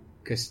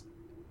 Because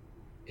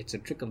it's a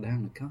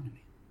trickle-down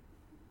economy.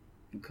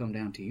 It'll come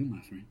down to you, my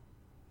friend.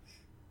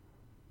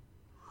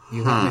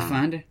 You help me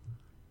find her?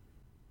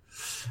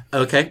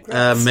 Okay.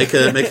 Make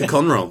a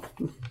con roll.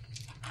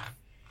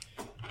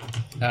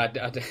 I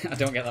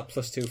don't get that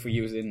 +2 for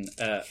using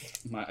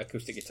my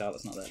acoustic guitar.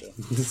 That's not there, though.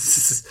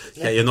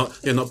 Yeah,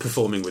 you're not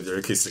performing with your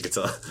acoustic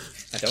guitar.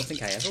 I don't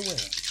think I ever will.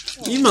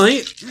 You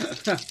might.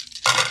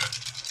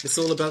 It's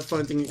all about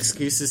finding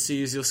excuses to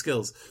use your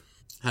skills.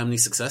 How many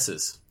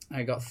successes?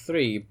 I got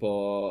 3,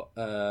 but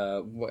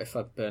what if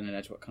I burn an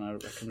edge? What can I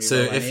reroll? So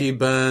if you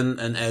burn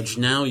an edge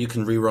now, you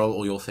can re-roll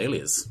all your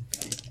failures.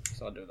 Okay,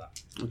 so I'll do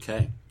that.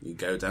 Okay, you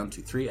go down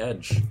to 3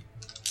 edge.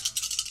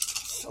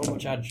 So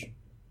much edge.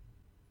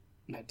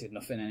 I did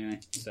nothing anyway,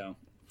 so...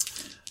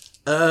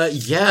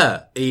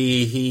 Yeah,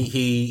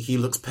 he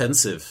looks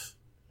pensive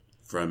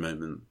for a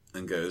moment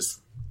and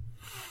goes,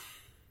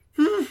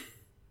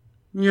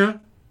 yeah,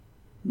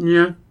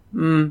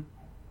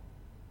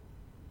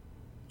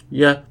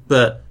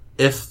 but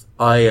if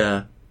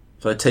I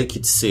take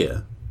you to see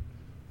her,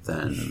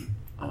 then,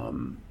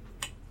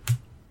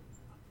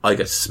 I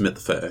get to submit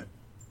the photo.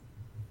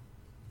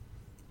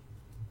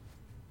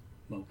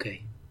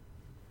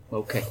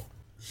 Okay.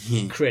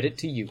 Credit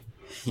to you.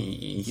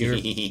 You're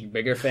a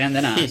bigger fan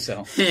than I,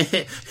 so...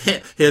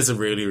 Here's a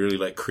really, really,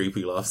 like,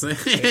 creepy laugh. Are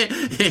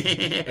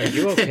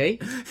you okay?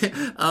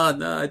 Oh,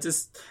 no, I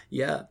just...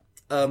 Yeah.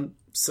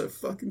 So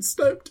fucking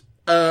stoked.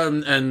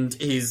 And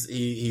he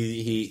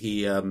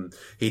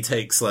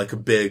takes, like, a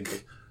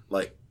big,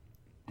 like,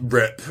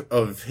 rip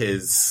of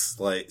his,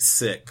 like,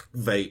 sick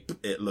vape.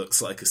 It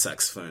looks like a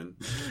saxophone.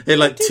 It,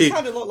 like, They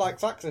kind of look like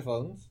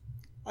saxophones.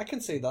 I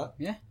can see that.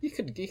 Yeah, you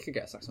could get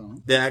a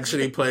saxophone. It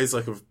actually plays,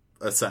 like,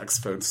 a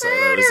saxophone solo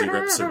as he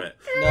rips from it.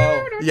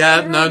 No.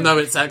 Yeah, no,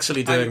 it's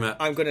actually doing that.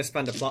 I'm going to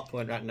spend a plot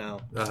point right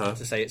now Uh-huh.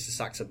 to say it's a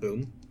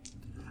saxoboom.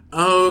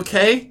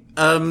 Okay.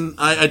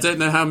 I don't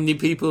know how many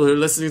people who are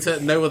listening to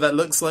it know what that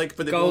looks like,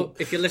 but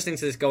If you're listening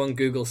to this, go and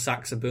Google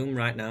saxoboom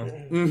right now.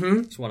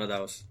 It's one of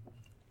those.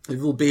 it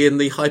will be in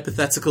the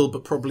hypothetical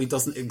but probably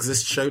doesn't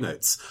exist show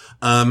notes.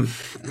 Oh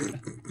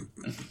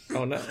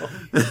no.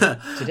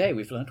 Today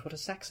we've learned what a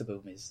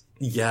saxoboom is.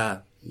 Yeah.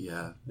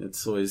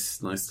 It's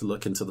always nice to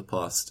look into the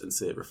past and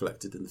see it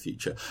reflected in the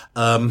future.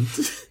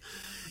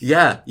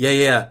 Yeah.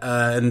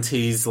 And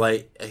he's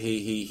like,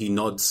 he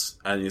nods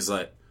and he's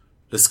like,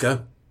 let's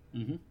go.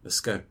 Let's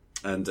go.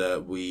 And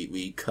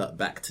we cut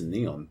back to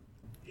Neon.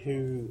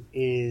 Who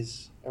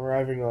is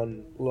arriving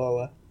on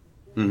Lola,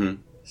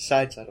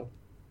 side saddle,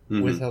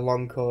 with her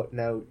long coat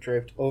now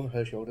draped over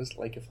her shoulders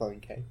like a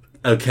flowing cape.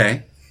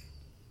 Okay.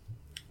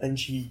 And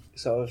she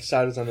sort of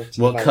saddles on up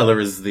to What the colour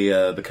is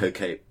the coat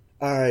cape?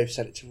 I've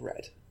set it to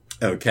red.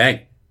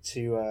 Okay.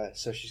 So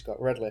she's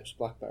got red lips,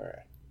 black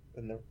beret,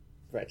 and the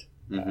red.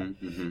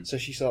 So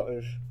she sort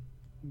of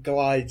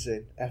glides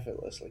in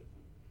effortlessly.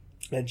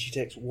 And she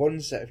takes one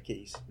set of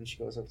keys and she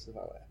goes up to the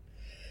valet.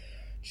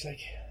 She's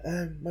like,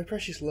 my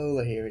precious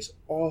Lola here is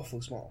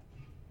awful small.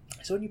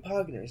 So when you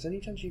parking her, is there any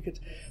chance you could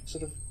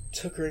sort of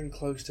tuck her in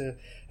close to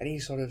any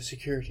sort of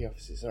security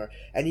offices or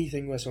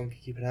anything where someone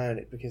could keep an eye on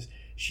it? Because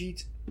she'd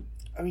just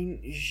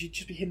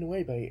be hidden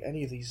away by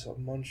any of these sort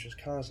of monstrous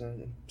cars,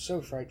 and I'm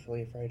so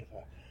frightfully afraid of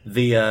her.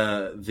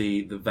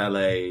 The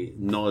valet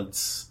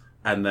nods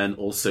and then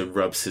also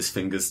rubs his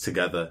fingers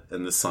together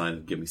in the sign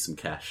of "Give me some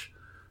cash."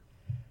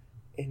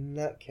 In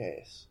that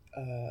case,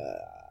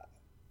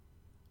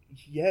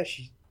 yeah,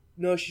 she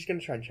No, she's going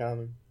to try and charm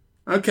him.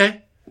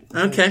 Okay.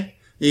 Are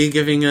you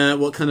giving,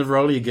 what kind of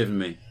role are you giving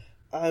me?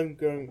 I'm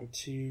going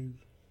to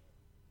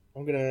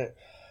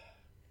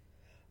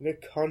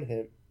con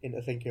him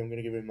into thinking I'm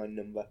going to give him my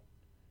number.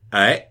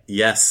 Alright,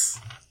 yes.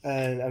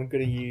 And I'm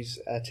going to use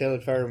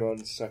tailored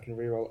pheromones so I can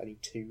reroll any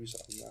 2s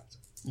on that.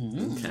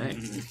 Okay.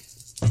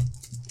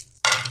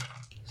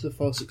 So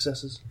 4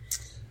 successes.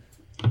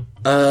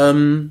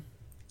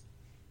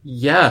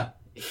 Yeah.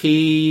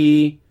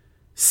 He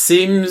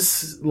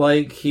seems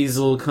like he's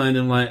all kind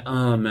of like,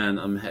 oh man,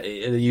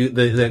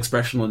 the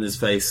expression on his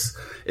face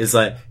is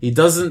like, he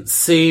doesn't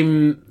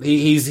seem,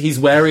 he's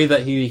wary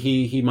that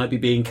he might be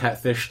being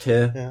catfished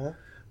here, Yeah.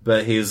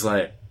 but he's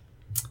like,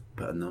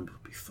 but a number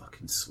would be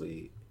fucking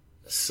sweet.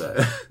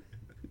 So,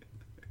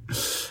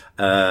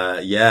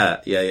 yeah.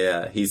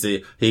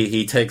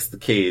 He takes the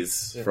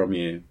keys from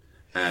you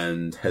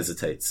and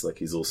hesitates, like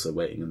he's also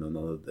waiting on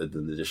an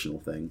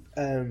additional thing.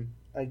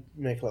 I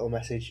make a little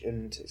message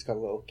and it's got a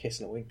little kiss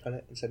and a wink on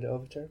it and send it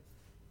over to him.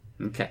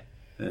 Okay.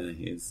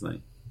 He's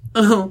like,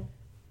 oh.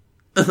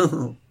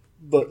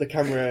 But the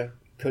camera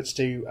cuts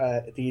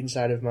to the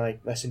inside of my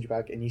messenger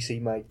bag and you see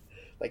my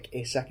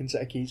a second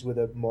set of keys with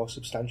a more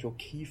substantial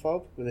key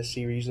fob with a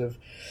series of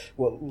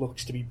what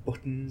looks to be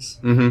buttons,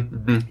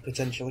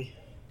 potentially.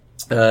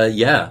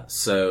 Yeah.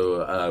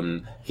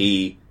 So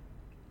he,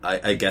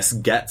 I guess,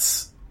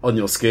 gets on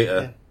your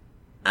scooter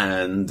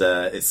and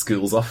it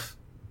schools off.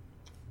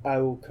 I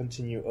will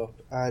continue up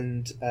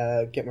and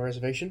get my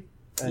reservation.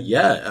 And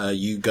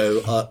you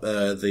go up.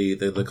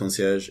 The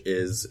concierge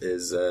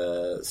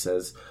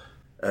says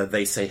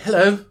they say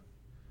hello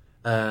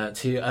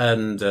to you,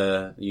 and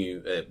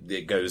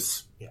it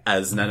goes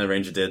as Nana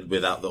Ranger did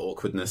without the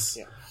awkwardness.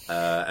 Yeah.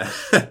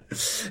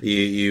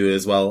 You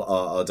as well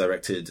are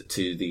directed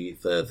to the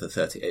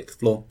 38th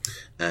floor,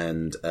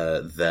 and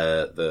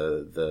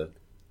the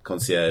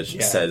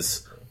concierge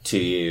says to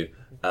you,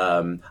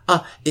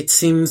 it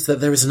seems that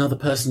there is another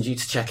person due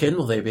to check in.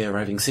 Will they be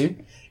arriving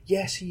soon?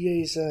 Yes,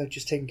 he is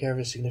just taking care of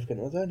a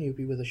significant other, and he'll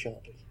be with us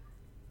shortly.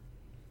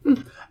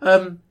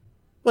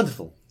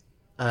 Wonderful.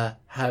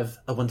 Have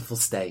a wonderful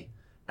stay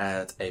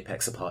at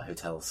Apex Apart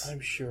Hotels. I'm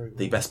sure.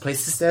 The best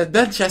place to stay at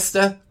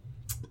Manchester.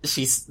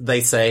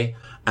 They say,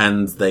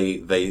 and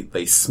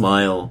they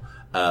smile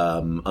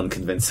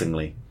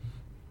unconvincingly.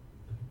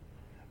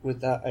 With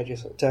that, I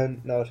just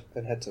turn, nod,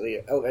 and head to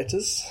the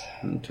elevators.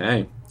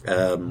 Okay.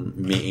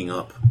 Meeting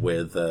up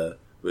with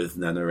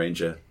Nano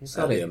Ranger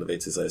at the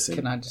elevators, I assume.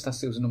 Can I just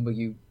ask, there was a number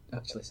you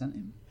actually sent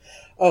him?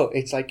 Oh,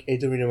 it's like a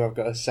dummy number I've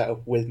got to set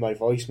up with my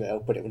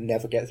voicemail, but it will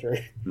never get through.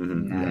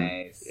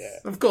 Nice. Yeah.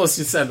 Of course,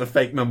 you sent a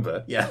fake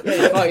number. Yeah.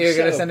 I thought you were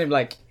going to send him,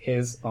 like,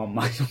 his or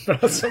my number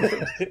or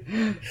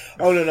something.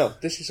 Oh, no.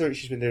 This is something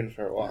she's been doing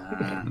for a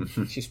while.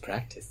 She's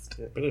practiced.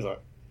 But it's like,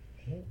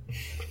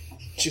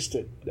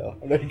 No,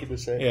 I'm not going to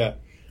say it. yeah.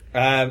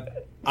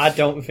 I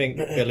don't think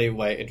Billy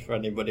waited for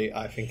anybody.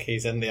 I think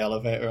he's in the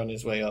elevator on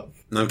his way up.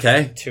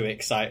 Okay. Too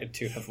excited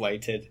to have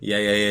waited.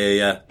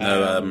 Yeah.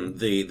 No,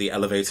 the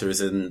elevator is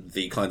in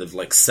the kind of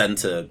like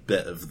center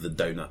bit of the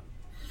donut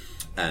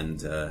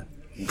and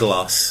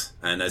glass,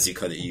 and as you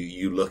kind of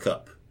you look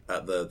up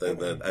at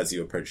the as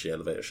you approach the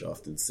elevator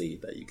shaft and see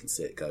that you can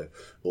see it go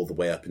all the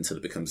way up until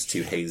it becomes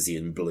too hazy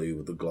and blue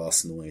with the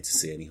glass in the way to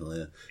see any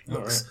higher. It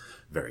looks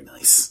very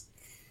nice.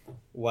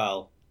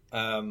 Well,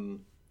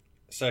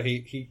 so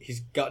he's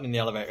gotten in the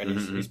elevator and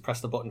he's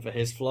pressed the button for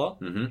his floor.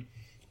 Mm-hmm.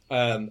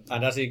 And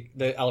as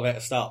the elevator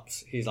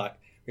stops, he's like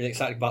really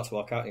excited, about to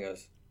walk out, and he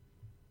goes,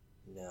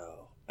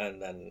 "No,"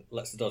 and then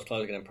lets the doors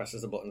close again and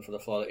presses the button for the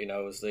floor that he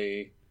knows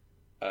the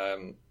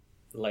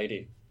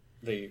lady,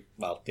 the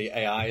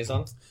AI is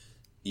on.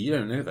 You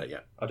don't know that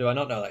yet. Or do I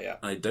not know that yet?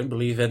 I don't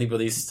believe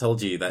anybody's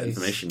told you that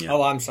information yet.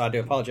 Oh, I'm sorry. I do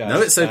apologise. No,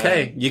 it's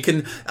okay. You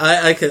can.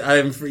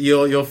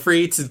 You're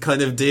free to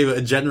kind of do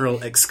a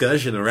general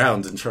excursion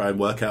around and try and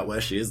work out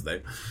where she is,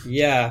 though.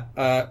 Yeah.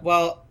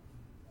 Well,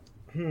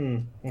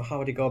 how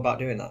would he go about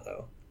doing that,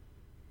 though?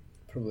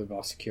 Probably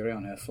more security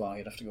on her floor.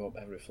 You'd have to go up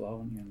every floor,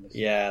 wouldn't you?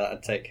 Yeah,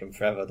 that'd take him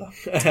forever,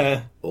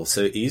 though.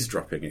 Also,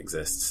 eavesdropping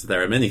exists.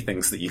 There are many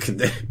things that you can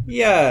do.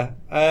 Yeah.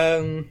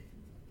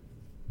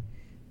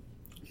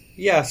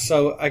 Yeah,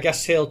 so I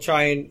guess he'll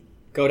try and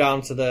go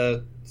down to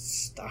the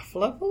staff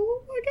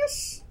level, I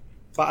guess?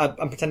 But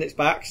I'm pretend it's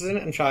by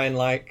accident and try and,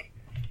 like...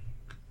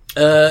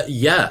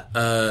 You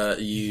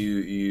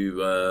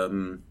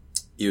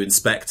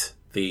inspect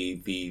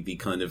the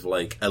kind of,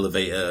 like,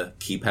 elevator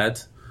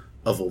keypad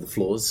of all the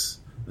floors.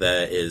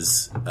 There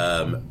is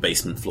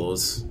basement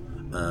floors.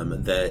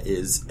 There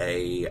is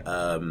a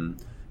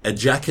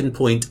jack-in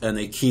point and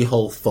a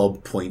keyhole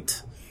fob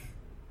point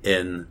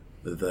in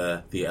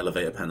the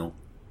elevator panel.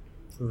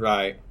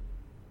 Right.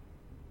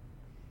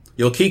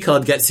 Your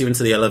keycard gets you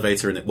into the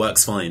elevator and it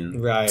works fine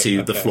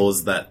to the okay.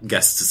 floors that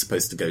guests are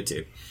supposed to go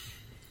to.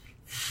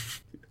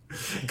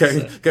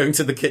 Going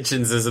to the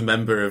kitchens as a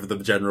member of the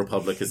general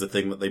public is a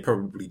thing that they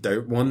probably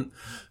don't want.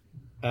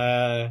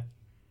 It's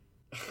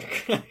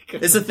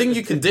a thing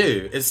you can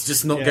do. It's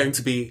just not going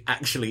to be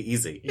actually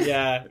easy.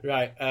 Yeah,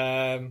 right.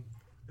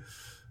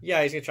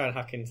 Yeah, he's gonna try and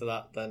hack into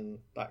that. Then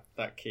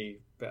that key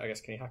bit, I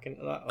guess. Can he hack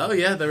into that? Oh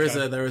yeah, there is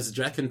a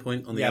jack-in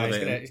point on the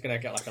elevator. He's gonna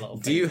get like a little.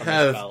 Do you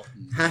have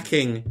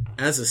hacking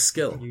as a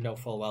skill? You know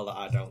full well that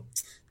I don't.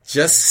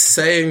 Just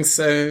saying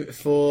so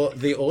for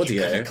the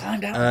audio. Climb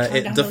down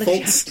It the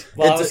defaults. shaft.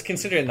 Well, I was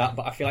considering that,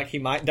 but I feel like he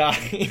might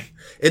die.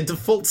 It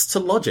defaults to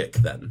logic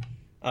then.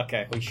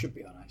 Okay. We should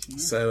be alright. shouldn't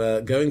we?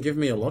 So go and give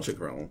me a logic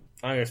roll.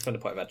 I'm going to spend a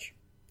point of edge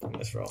on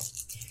this roll.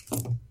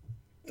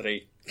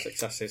 3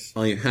 successes.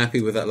 Are you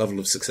happy with that level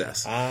of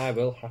success? I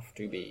will have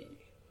to be.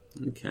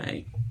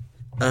 Okay.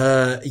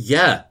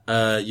 Yeah.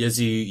 As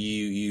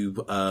you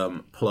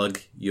plug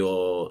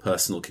your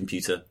personal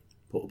computer,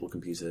 portable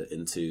computer,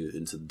 into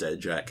the dead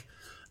jack,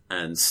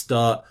 and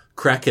start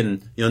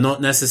cracking. You're not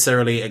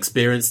necessarily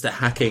experienced at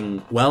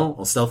hacking well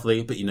or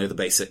stealthily, but you know the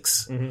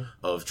basics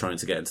of trying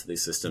to get into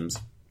these systems.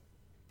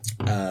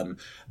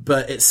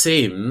 But it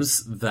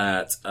seems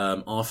that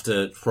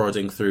after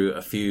prodding through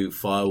a few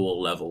firewall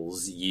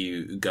levels,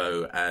 you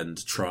go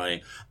and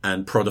try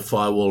and prod a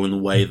firewall in a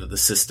way that the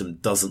system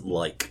doesn't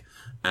like.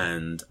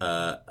 And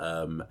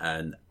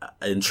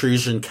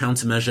intrusion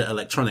countermeasure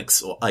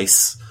electronics, or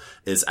ICE,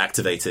 is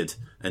activated,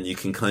 and you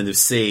can kind of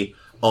see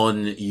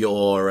on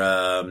your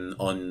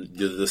on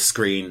the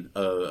screen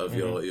of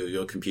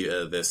your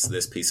computer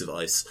this piece of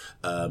ICE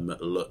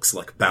looks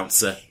like a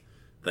bouncer.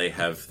 They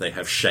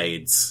have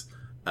shades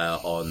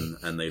on,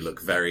 and they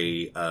look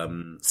very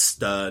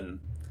stern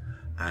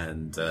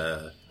and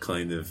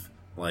kind of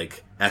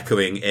like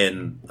echoing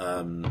in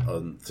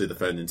through the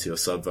phone into your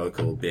sub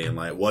vocal, being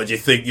like, "What do you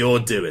think you're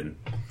doing?"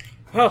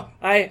 Oh,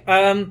 I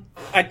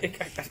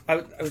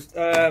was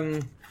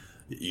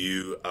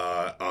You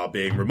are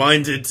being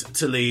reminded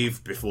to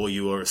leave before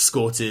you are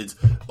escorted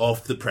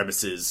off the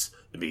premises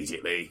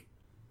immediately.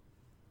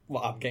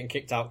 What, I'm getting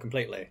kicked out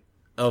completely?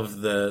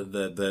 Of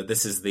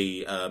this is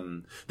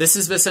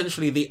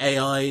essentially the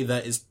AI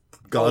that is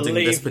guarding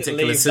this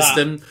particular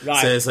system.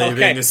 Right. So you're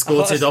being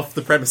escorted off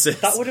the premises.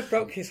 That would have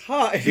broke his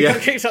heart if he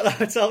got kicked out of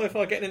the hotel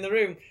before getting in the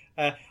room.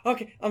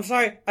 Okay, I'm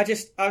sorry. I've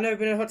never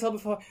been in a hotel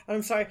before, and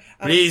I'm sorry.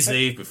 Please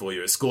leave before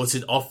you're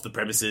escorted off the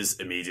premises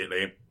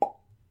immediately.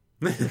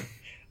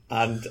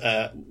 And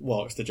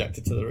walks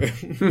dejected to the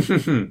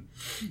room.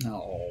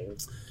 No.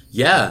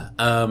 Yeah,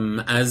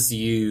 as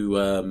you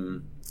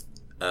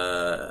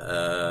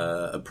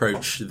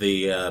approach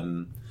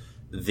the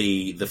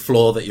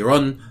floor that you're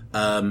on,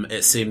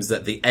 it seems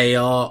that the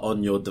AR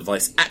on your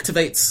device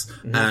activates,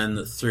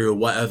 and through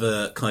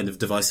whatever kind of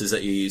devices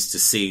that you use to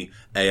see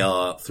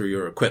AR through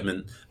your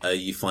equipment,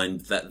 you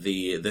find that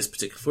this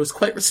particular floor is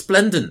quite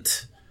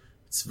resplendent.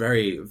 It's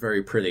very,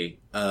 very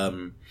pretty.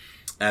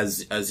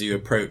 As you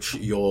approach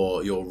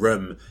your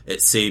room,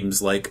 it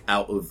seems like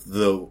out of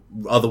the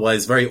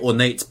otherwise very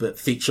ornate but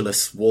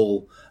featureless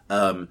wall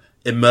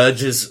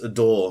emerges a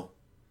door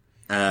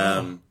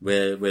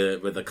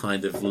with a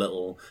kind of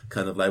little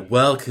kind of like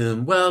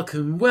welcome.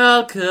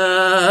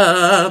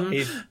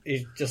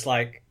 He's just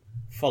like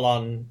full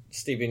on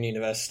Steven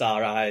Universe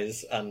star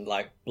eyes and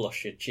like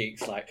blushed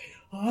cheeks, like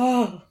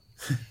oh.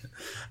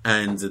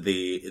 And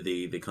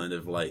the kind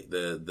of like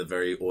the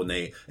very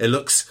ornate, it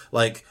looks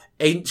like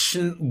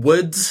ancient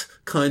wood,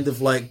 kind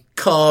of like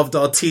carved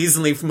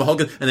artisanally from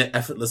mahogany, and it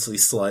effortlessly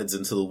slides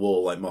into the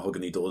wall like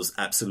mahogany doors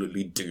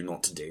absolutely do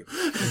not do.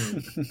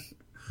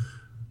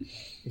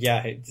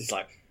 Yeah, it's just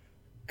like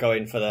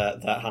going for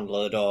that handle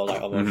of the door,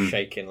 like almost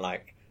shaking,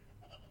 like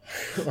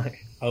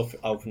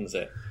opens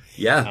it.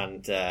 Yeah.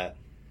 And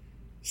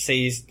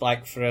sees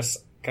like for us.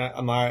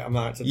 Am I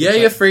right to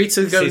you're free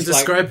to go and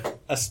describe.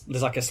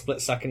 There's like a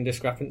split-second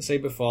discrepancy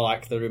before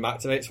like the room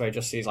activates, where he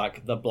just sees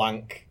like the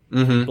blank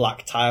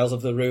black tiles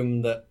of the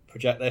room that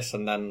project this,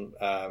 and then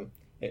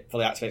it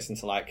fully activates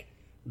into like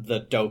the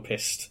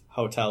dopest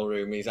hotel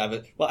room he's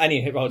ever. Well,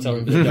 any hotel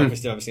room is the dopest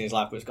he's ever seen in his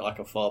life. But it's got like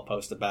a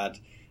 4-poster bed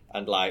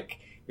and like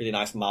really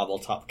nice marble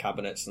top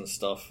cabinets and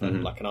stuff,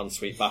 and like an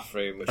ensuite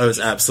bathroom. Which it's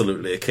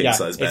absolutely a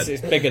king-size bed.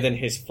 It's bigger than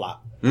his flat,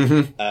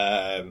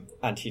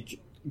 and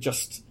he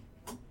just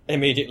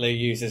immediately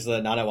uses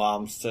the nano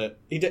arms to.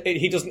 He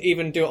doesn't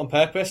even do it on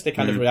purpose. They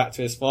kind of react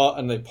to his thought,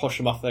 and they push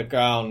him off the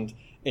ground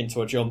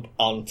into a jump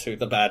onto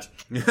the bed,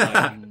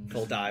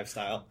 full dive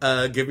style.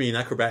 Give me an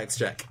acrobatics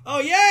check. Oh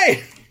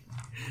yay!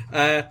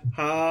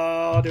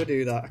 How do I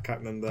do that? I can't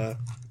remember.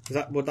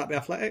 Would that be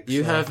athletics?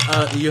 You have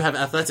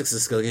athletics as a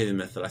skill. Give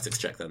him an athletics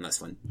check then. That's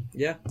fine.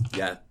 Yeah.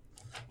 Yeah.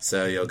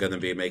 So you're going to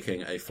be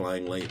making a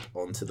flying leap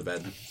onto the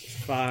bed.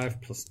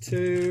 5 plus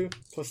 2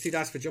 plus 2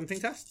 dice for jumping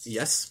tests.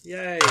 Yes.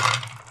 Yay!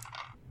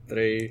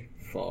 3,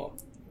 4.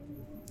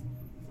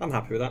 I'm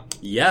happy with that.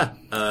 Yeah.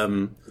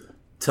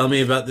 Tell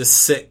me about this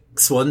sick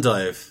swan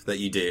dive that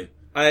you do.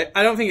 I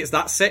don't think it's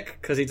that sick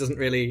because he doesn't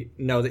really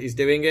know that he's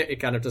doing it. He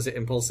kind of does it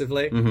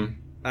impulsively.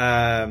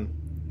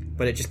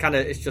 But it just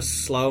it's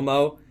just slow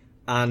mo,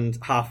 and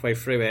halfway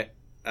through it,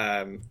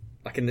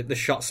 like in the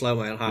shot slow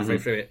mo, and halfway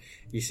through it,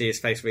 you see his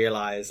face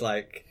realize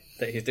like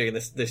that he's doing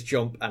this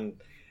jump, and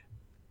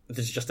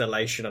there's just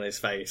elation on his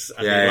face,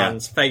 and Yeah, he yeah.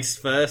 lands face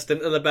first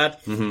into the bed,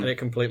 and it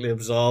completely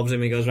absorbs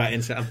him. He goes right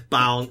into it and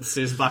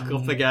bounces back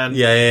up again.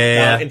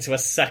 Yeah. Into a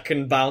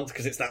second bounce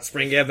because it's that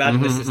springier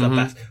bed. This is the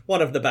best,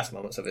 one of the best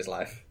moments of his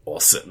life.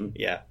 Awesome.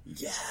 Yeah.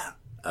 Yeah.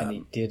 And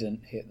he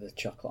didn't hit the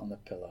chocolate on the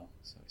pillow,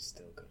 so it's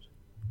still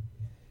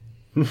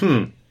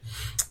good.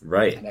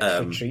 Right. An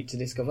extra treat to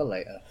discover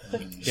later.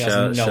 He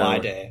has no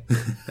idea.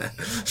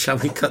 Shall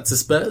we cut to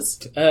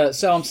Spurs?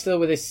 So I'm still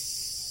with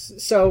this.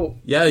 So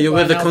Yeah, you're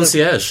with the now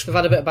concierge. They've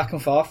had a bit of back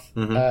and forth.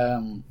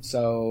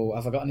 So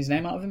have I gotten his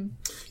name out of him?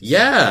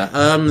 Yeah.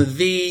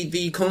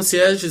 The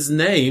concierge's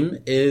name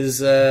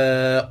is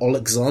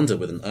Alexander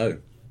with an O.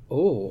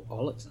 Oh,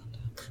 Alexander.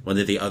 One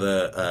of the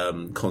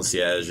other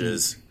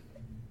concierges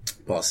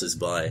passes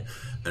by,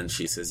 and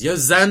she says, "Yo,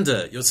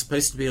 Xander, you're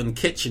supposed to be on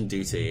kitchen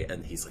duty."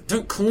 And he's like,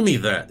 "Don't call me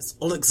that. It's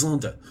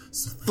Alexander.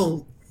 It's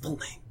full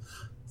name.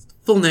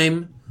 Full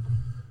name."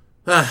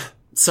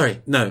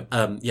 Sorry. No.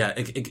 Yeah.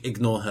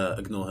 Ignore her.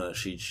 Ignore her.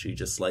 She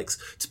just likes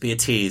to be a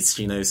tease.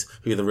 She knows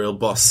who the real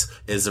boss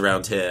is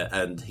around here,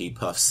 and he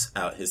puffs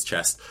out his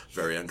chest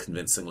very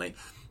unconvincingly.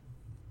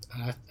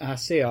 I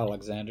see,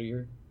 Alexander.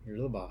 You're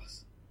the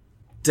boss.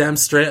 Damn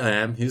straight I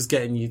am. Who's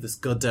getting you this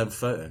goddamn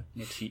photo?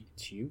 It's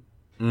you.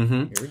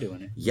 Mm-hmm. You're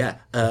doing it. Yeah,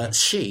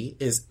 she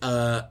is,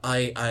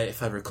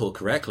 if I recall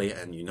correctly,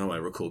 and you know I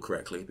recall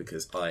correctly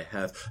because I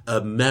have a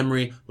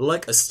memory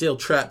like a steel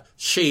trap,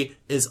 she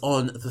is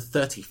on the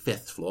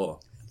 35th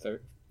floor.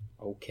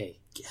 Okay.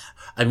 Yeah.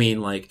 I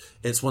mean, like,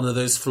 it's one of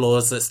those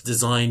floors that's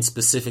designed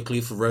specifically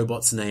for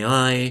robots and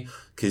AI,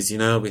 because, you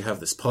know, we have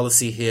this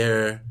policy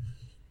here.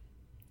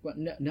 Well,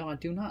 no, I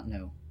do not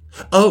know.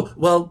 Oh,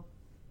 well...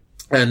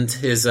 And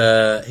his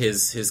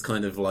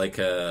kind of like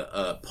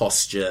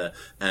posture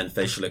and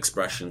facial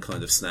expression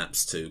kind of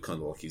snaps to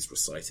kind of like he's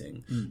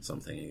reciting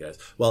something. He goes,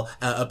 "Well,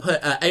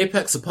 at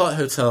Apex Apart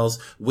Hotels,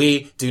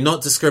 we do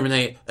not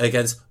discriminate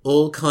against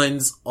all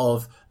kinds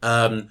of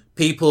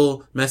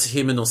people,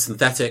 metahuman or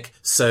synthetic.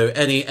 So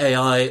any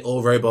AI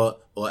or robot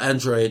or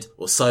android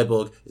or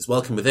cyborg is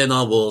welcome within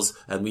our walls,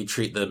 and we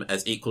treat them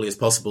as equally as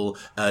possible.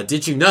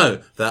 Did you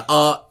know that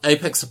our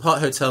Apex Apart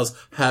Hotels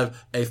have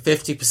a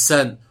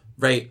 50%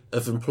 rate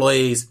of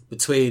employees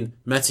between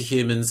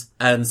metahumans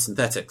and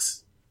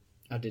synthetics?"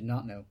 I did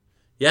not know.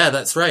 Yeah,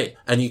 that's right.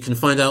 And you can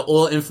find out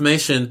all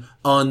information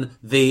on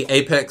the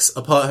Apex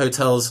Apart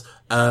Hotels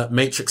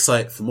Matrix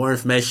site for more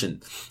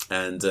information.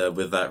 And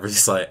with that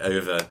recite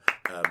over,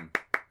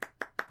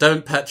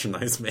 don't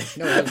patronize me.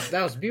 No,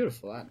 that was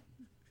beautiful.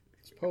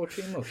 It's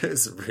poetry in motion.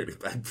 It's a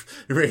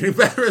really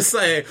bad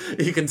recite.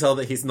 You can tell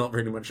that he's not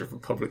really much of a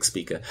public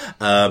speaker.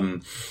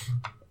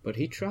 But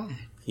he tried.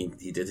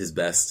 He did his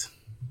best.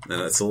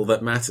 And that's all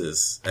that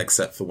matters,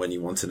 except for when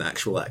you want an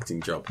actual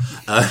acting job.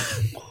 I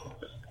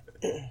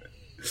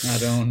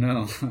don't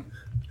know.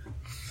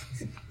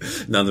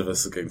 None of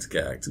us are going to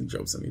get acting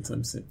jobs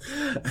anytime soon.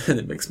 And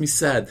it makes me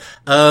sad.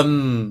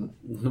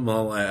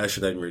 Well, I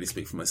should only really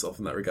speak for myself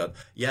in that regard.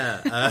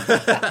 Yeah.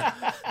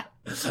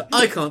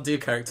 I can't do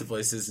character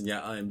voices, and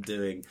yet I am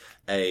doing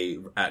a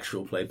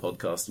actual play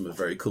podcast. I'm a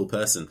very cool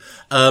person.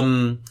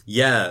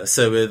 Yeah.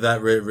 So with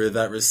that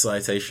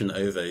recitation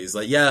over, he's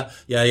like, yeah.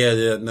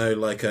 No,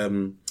 like,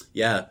 didn't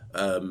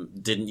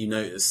you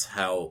notice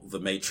how the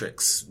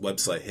Matrix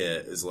website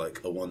here is like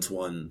a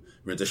 1-to-1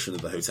 rendition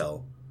of the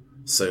hotel?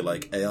 So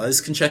like AIs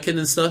can check in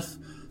and stuff.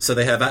 So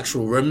they have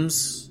actual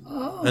rooms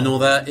and all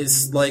that.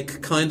 It's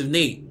like kind of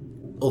neat.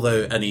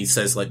 Although, and he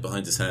says like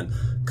behind his hand,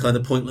 kind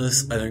of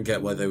pointless. I don't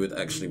get why they would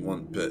actually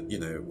want, but you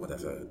know,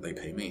 whatever, they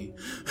pay me.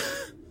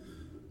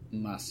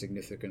 My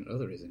significant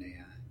other is an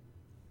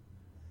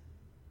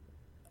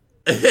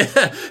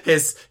AI.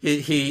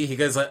 He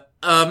goes like,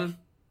 well,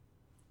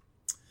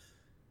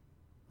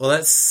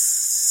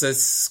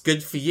 that's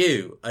good for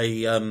you.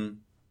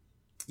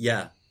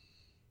 Yeah.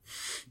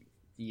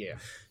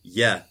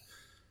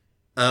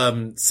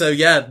 So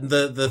yeah,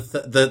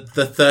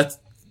 the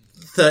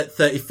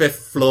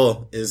 35th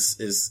floor is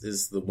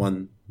the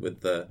one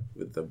with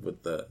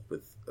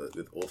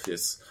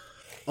Orpheus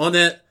on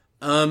it.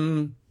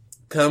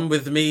 Come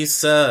with me,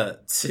 sir,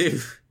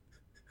 to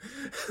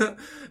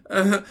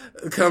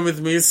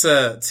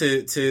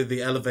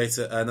the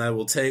elevator, and I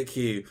will take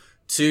you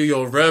to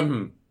your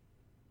room.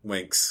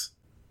 Winks.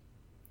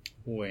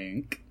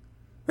 Wink.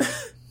 And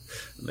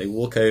they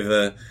walk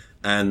over,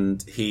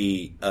 and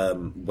he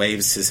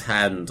waves his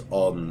hand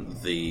on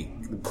the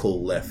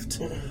call lift.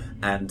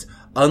 And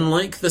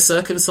unlike the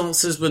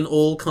circumstances when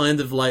all kind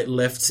of like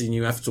lifts and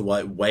you have to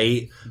like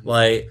wait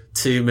like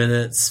 2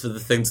 minutes for the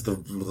thing to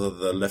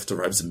the lift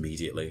arrives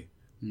immediately.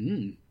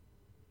 I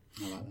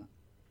like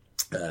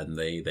that. And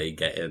they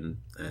get in,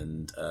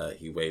 and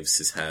he waves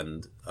his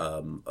hand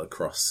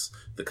across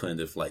the kind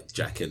of like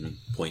jack-in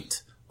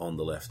point on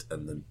the left,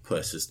 and then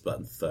pushes the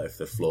button for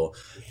the floor.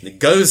 And it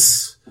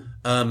goes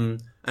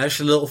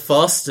actually a little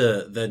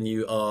faster than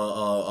you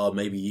are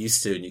maybe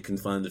used to, and you can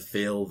kind of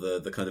feel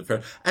the kind of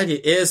and your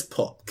ears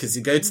pop because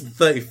you go to the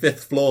 35th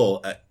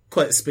floor at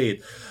quite a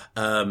speed,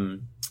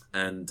 and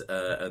the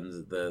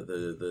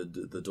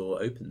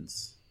door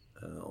opens,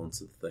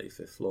 onto the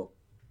 35th floor.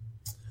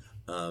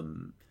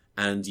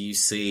 And you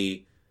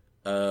see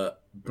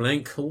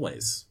blank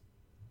hallways.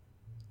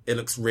 It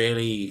looks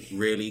really,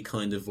 really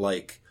kind of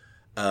like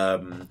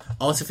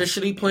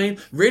artificially plain.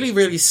 Really,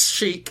 really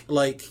chic,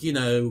 like, you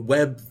know,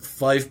 Web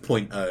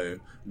 5.0.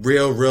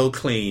 Real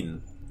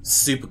clean.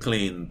 Super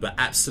clean, but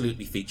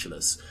absolutely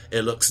featureless.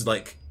 It looks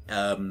like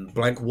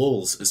blank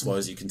walls as far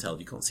as you can tell.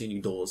 You can't see any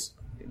doors.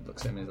 He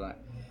looks at me like,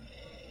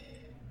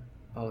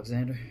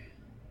 Alexander,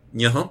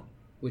 Yeah.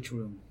 which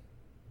room?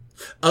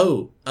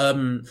 Oh,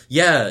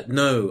 yeah,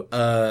 no.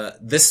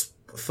 This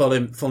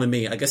follow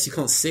me. I guess you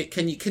can't see it.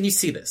 Can you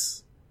see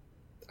this?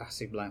 I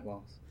see blank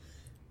walls.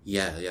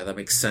 Yeah, that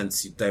makes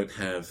sense. You don't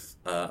have.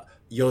 Are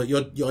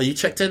you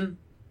checked in?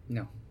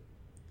 No.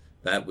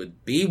 That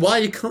would be why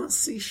you can't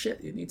see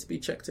shit. You need to be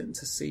checked in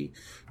to see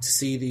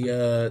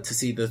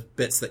the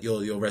bits that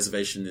your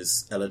reservation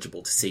is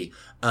eligible to see.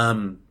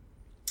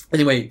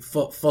 Anyway,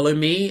 follow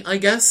me, I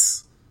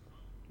guess.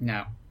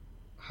 Now,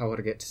 how would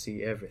I get to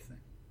see everything?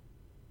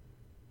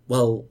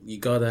 Well, you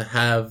gotta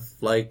have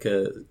like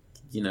a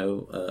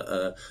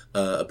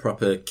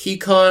proper key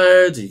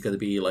card. You gotta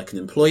be like an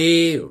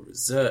employee or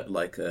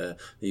like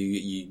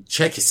you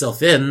check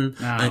yourself in.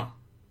 Now,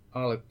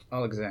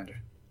 Alexander,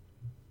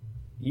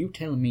 you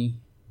tell me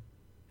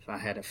if I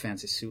had a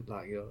fancy suit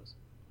like yours,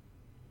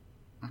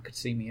 I could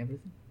see me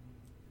everything?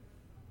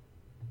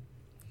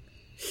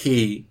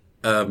 He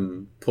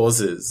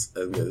pauses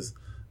and goes,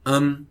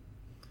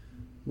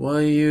 what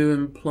are you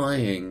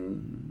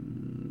implying?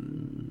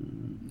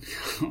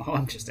 Oh,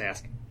 I'm just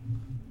asking.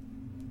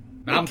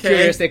 I'm Okay.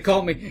 curious. They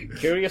call me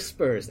Curious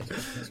Spurs.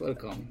 That's what they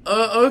call me.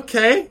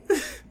 Okay.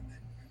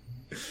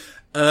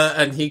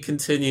 And he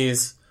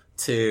continues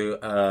to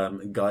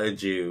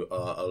guide you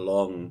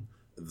along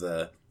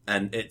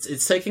and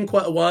it's taking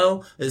quite a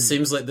while. It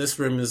seems like this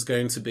room is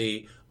going to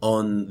be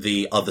on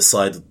the other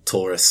side of the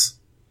torus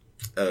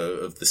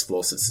of this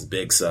floor, since it's a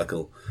big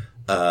circle.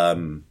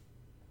 And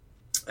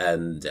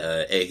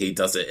he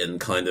does it in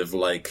kind of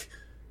like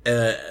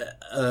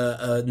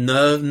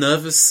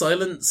nervous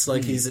silence,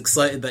 like he's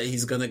excited that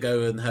he's going to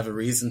go and have a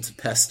reason to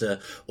pester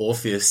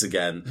Orpheus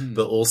again,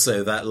 but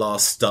also that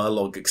last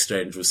dialogue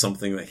exchange was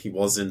something that he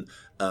wasn't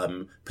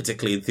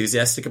particularly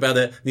enthusiastic about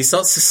it. And he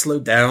starts to slow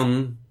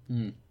down.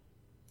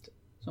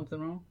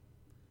 Something wrong?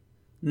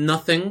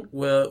 Nothing.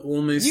 We're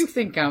almost... You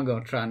think I'm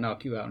going to try and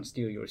knock you out and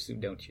steal your suit,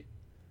 don't you?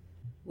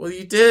 Well,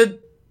 you did.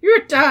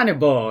 You're a tiny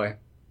boy.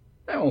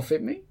 That won't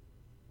fit me.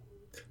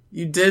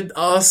 You did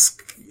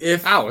ask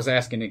if... I was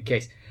asking in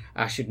case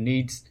I should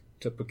need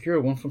to procure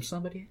one from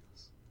somebody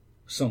else.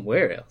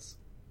 Somewhere else.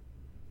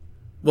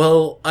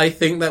 Well, I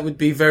think that would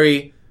be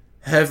very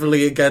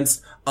heavily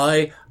against... Are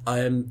you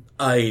trying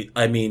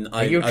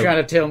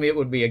to tell me it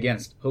would be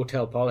against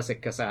hotel policy?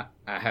 Because I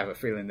have a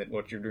feeling that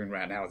what you're doing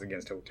right now is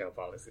against hotel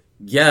policy.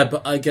 Yeah,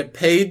 but I get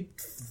paid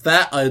for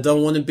that. I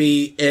don't want to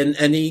be in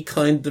any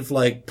kind of,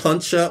 like,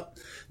 punch-up.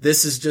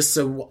 This is just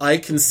so I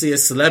can see a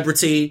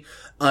celebrity.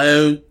 I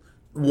don't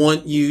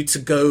want you to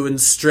go and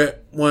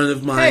strip one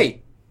of my...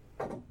 Hey!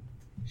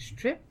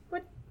 Strip?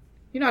 What?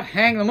 You're not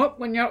hanging them up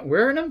when you're not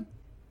wearing them?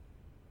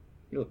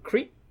 You little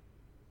creep.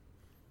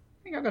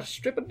 Think I got to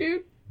strip a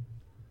dude?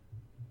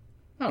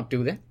 I don't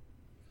do that.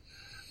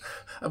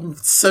 I'm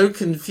so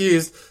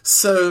confused.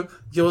 So,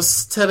 you're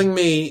telling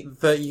me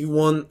that you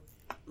want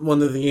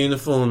one of the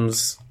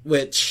uniforms,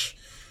 which,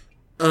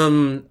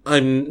 I'm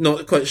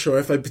not quite sure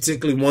if I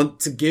particularly want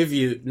to give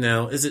you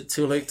now. Is it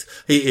too late?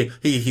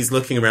 He's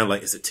looking around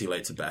like, is it too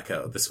late to back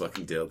out of this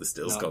fucking deal? This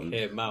deal's gone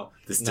bad.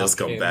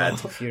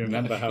 If you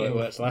remember how it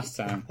worked last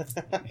time,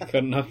 you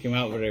couldn't knock him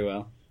out very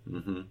well.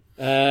 Mm-hmm.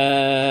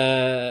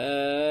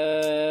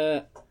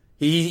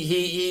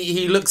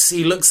 He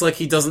looks like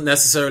he doesn't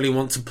necessarily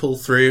want to pull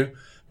through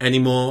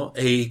anymore.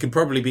 He could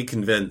probably be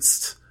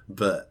convinced,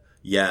 but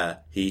yeah,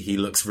 he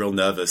looks real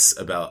nervous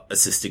about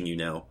assisting you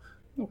now.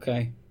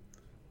 Okay.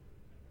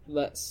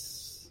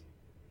 Let's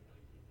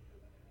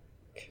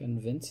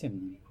convince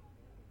him.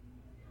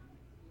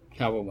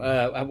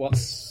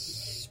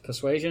 What's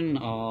persuasion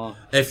or...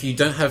 If you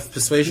don't have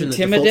persuasion,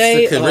 Intimidate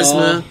it defaults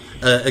to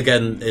charisma.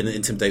 Again,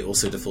 intimidate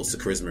also defaults to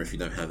charisma if you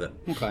don't have it.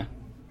 Okay.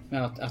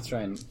 I'll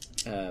try and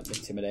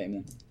intimidate him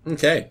then.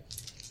 Okay.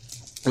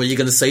 What are you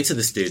going to say to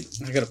this dude?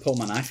 I gotta pull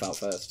my knife out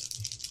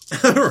first.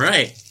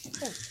 Alright.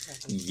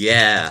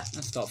 Yeah.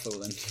 I'll start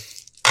fooling.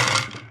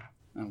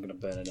 I'm gonna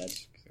burn an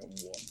edge.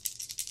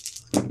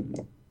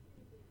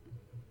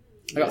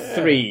 I got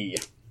 3.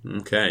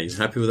 Okay, he's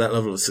happy with that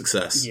level of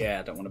success. Yeah,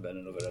 I don't want to burn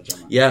another edge on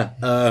that. Yeah,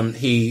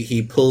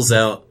 he pulls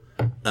out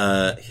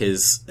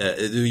his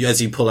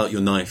as you pull out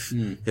your knife,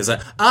 he's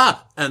like,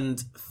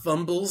 and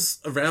fumbles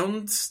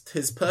around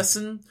his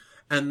person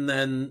and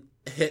then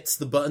hits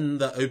the button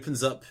that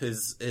opens up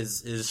his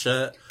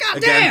shirt. God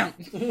again.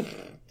 damn!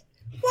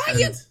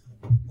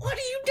 What are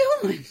you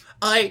doing?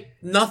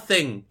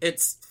 Nothing.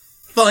 It's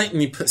fine.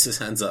 And he puts his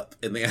hands up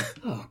in the air.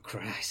 Oh,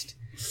 Christ.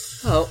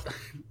 Oh,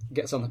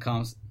 gets on the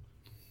comms.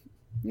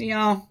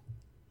 Neon,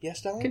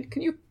 Yes, darling?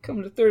 can you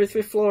come to the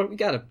 33rd floor? We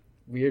got a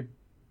weird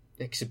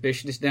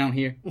exhibitionist down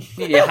here.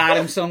 Need you hide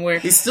him somewhere.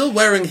 He's still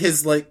wearing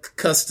his like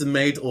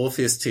custom-made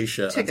Orpheus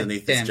t-shirt Take that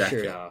underneath his damn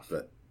jacket. shirt off.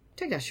 But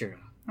Take that shirt off.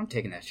 I'm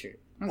taking that shirt.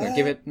 I'm gonna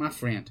give it my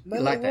friend. You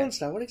like that?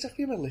 Now, what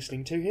exactly am I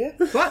listening to here?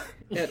 What?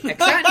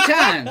 Exciting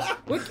times.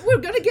 We're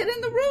gonna get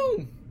in the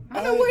room.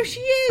 I know where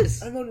she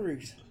is. I'm en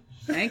route.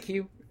 Thank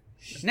you.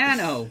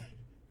 Nano.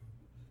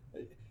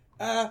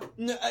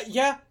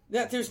 Yeah.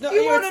 There's no.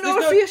 You want an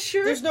Orpheus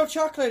shirt? There's no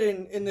chocolate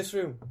in this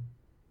room.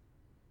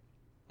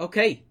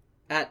 Okay.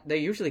 They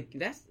usually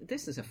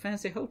this is a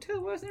fancy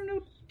hotel. Why is there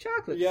no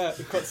chocolate? Yeah,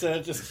 it cuts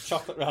just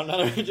chocolate round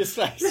Nanoranger's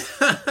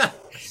face.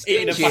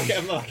 Eating a packet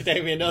of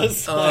macadamia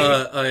nuts.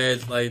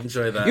 I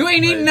enjoy that. You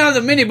ain't eating out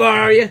of the minibar,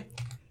 are you?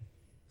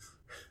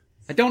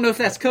 I don't know if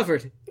that's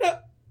covered.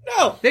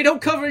 No. They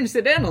don't cover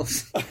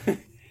incidentals. It's my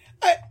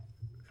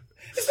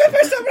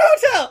first time in a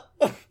hotel.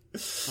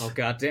 Oh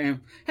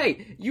goddamn!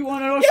 Hey, you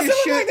want an Yes, Orpheus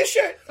I shirt? like this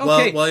shirt.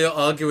 Okay. While you're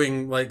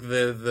arguing, like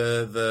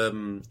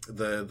the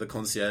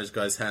concierge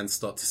guy's hands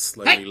start to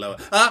slowly Hey! lower.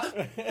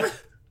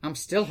 I'm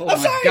still holding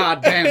my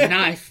goddamn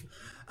knife.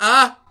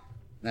 Ah!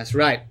 That's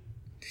right.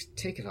 Just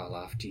take it all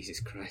off, Jesus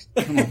Christ.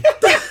 Come on.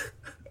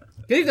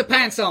 Leave the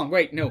pants on.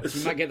 Wait, no,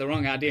 you might get the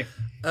wrong idea.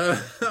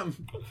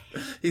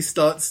 He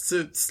starts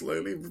to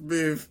slowly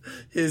remove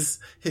his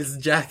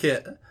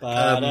jacket. He's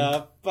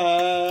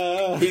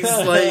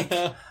like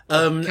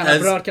I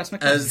broadcast my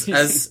as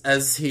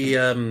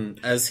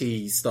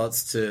he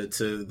starts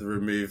to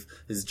remove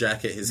his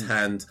jacket, his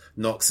hand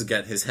knocks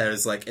again. His hair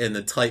is like in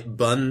a tight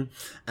bun,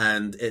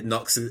 and it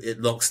knocks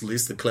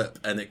loose the clip,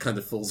 and it kind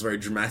of falls very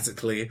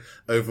dramatically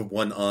over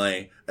one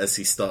eye as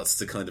he starts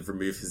to kind of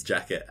remove his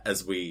jacket.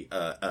 As we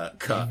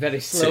cut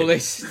Very slowly.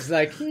 It's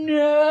like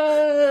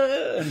no.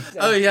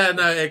 Oh yeah,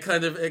 no, it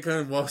kind of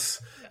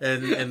was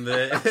in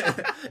the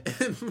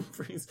it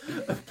brings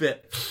a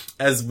bit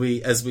as we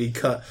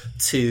cut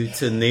to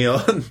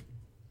Neon,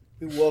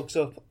 Who walks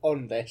up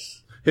on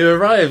this? who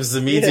arrives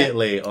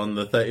immediately on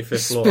the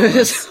 35th floor.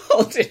 Spurs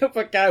holding up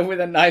a guy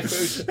with a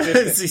knife.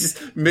 As he's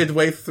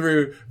midway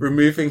through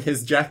removing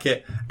his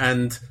jacket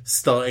and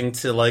starting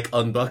to like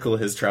unbuckle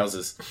his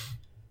trousers.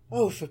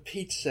 Oh, for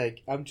Pete's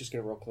sake! I'm just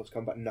gonna roll close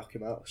combat and knock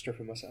him out, strip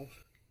him myself.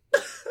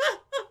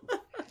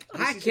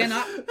 I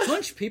cannot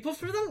punch people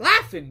for the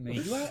laugh in me.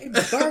 You are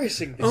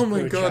embarrassing this Oh my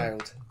poor God.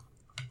 child.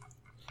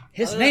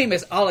 His name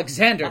is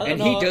Alexander, don't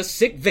and he know. does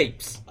sick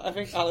vapes. I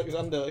think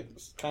Alexander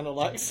kind of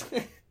likes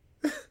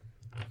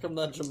from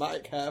that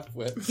dramatic half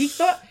whip. He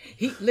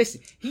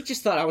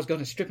just thought I was going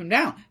to strip him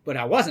down, but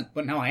I wasn't.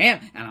 But now I am,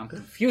 and I'm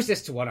confused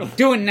as to what I'm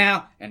doing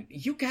now. And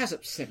you guys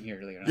upset me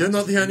earlier. You're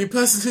not the only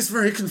person who's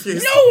very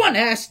confused. No one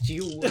asked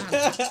you.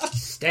 I'll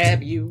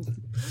stab you.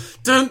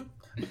 Don't.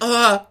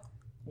 1,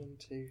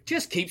 2.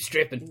 Just keep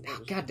stripping.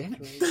 Oh, God damn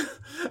it.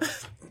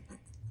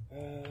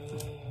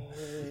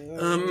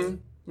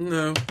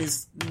 No,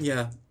 he's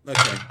yeah.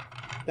 Okay.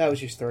 That was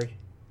just 3.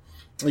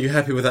 Are you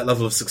happy with that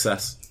level of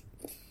success?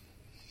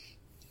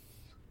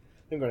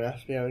 I'm gonna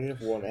ask me. I only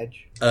have 1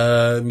 edge.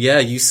 Yeah,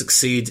 you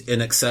succeed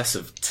in excess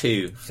of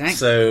 2. Thank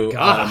so,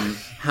 God.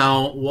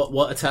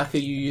 what attack are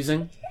you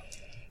using?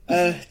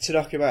 To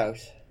knock him out.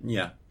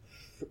 Yeah.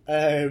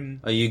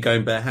 Are you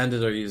going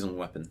barehanded or are you using a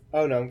weapon?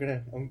 Oh no,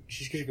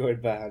 she's gonna go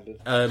in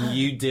barehanded.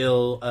 You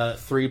deal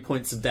 3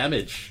 points of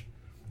damage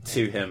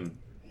to him,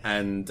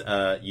 and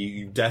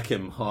you deck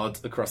him hard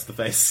across the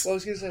face. Well, I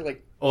was gonna say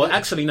like. Or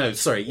actually, no.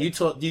 Sorry, you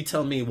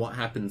tell me what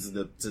happens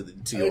to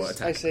your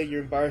attack. I say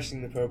you're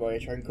embarrassing the poor boy. I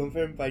try and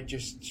comfort him by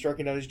just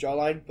striking down his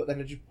jawline, but then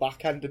I just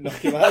backhand and knock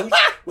him out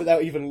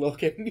without even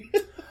looking.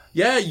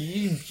 Yeah,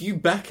 you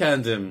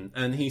backhand him,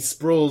 and he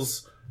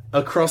sprawls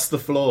across the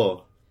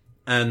floor,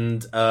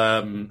 and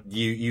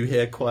you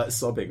hear quiet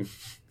sobbing.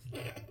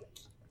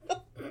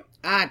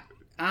 I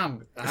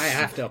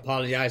have to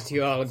apologize to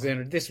you,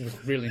 Alexander. This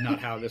was really not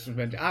how this was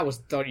meant.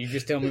 Thought you'd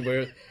just tell me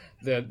where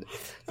the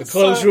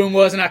clothes room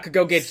was and I could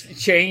go get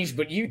changed,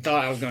 but you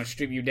thought I was going to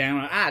strip you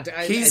down.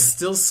 He's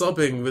still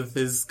sobbing with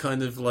his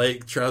kind of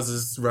like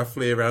trousers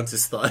roughly around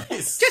his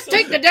thighs. Just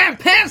take the damn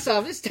pants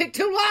off. This take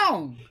too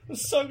long. I'm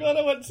so glad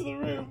I went to the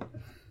room.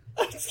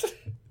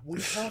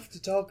 We have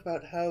to talk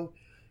about how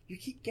you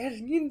keep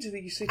getting into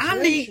these I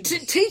need situations.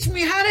 to teach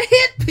me how to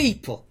hit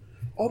people.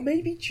 Or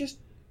maybe just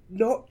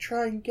not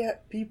try and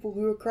get people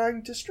who are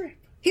crying to strip.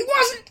 He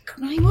wasn't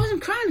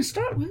crying to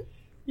start with.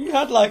 You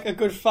had like a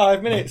good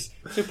 5 minutes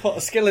to put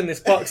a skill in this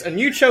box, and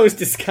you chose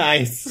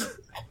disguise.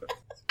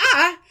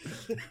 I'm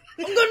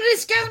going to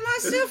disguise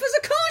myself as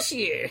a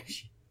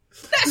concierge.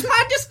 That's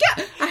my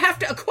disguise. I have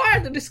to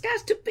acquire the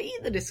disguise to be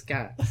the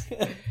disguise.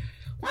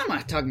 Why am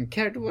I talking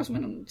character voice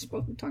when I'm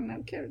supposed to be talking out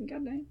of character?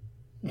 Goddamn.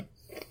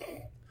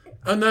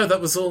 Oh no, that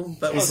was all in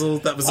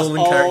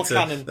all character.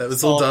 canon. That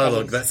was all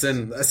dialogue.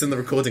 Canon. That's in the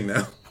recording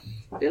now.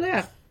 Really?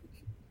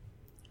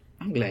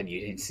 I'm glad you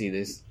didn't see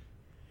this.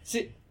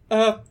 See,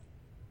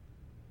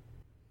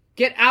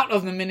 Get out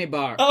of the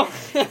minibar. oh,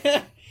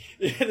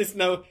 yeah, there's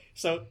no.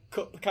 So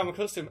the camera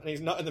cuts him, and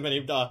he's not in the mini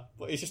bar,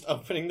 but he's just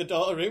opening the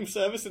door to room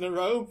service in a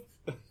robe,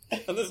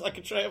 and there's like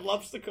a tray of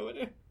lobster coming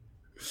in.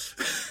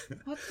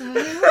 What the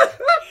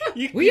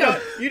hell?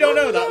 You don't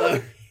know that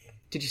though.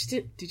 Did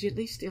you at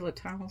least steal the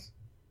towels?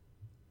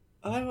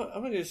 I'm not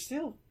going to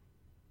steal.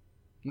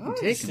 You I can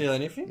didn't take steal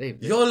them. anything.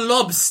 Your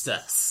lobster,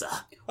 sir.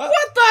 What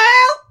the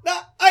hell? No,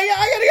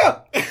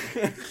 I gotta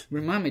go.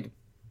 Remind me to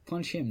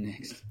punch him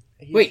next.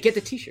 Wait, get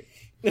the t-shirt.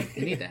 I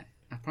need that.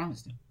 I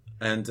promised him.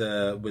 And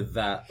with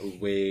that,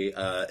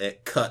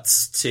 it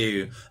cuts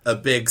to a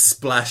big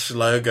splash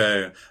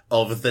logo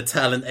of the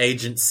talent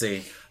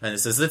agency. And it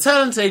says, the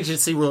talent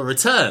agency will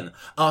return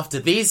after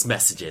these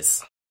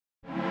messages.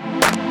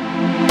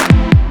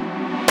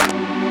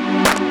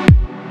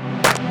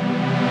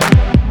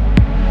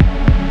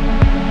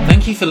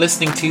 Thank you for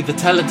listening to The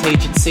Talent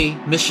Agency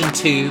Mission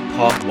 2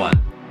 Part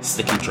 1,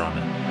 Sticky Drama.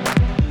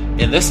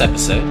 In this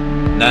episode,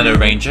 Nano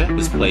Ranger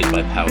was played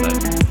by Paolo,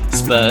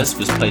 Spurs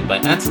was played by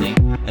Anthony,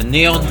 and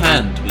Neon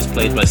Hand was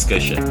played by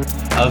Scotia.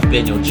 I've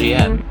been your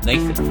GM,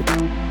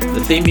 Nathan.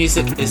 The theme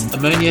music is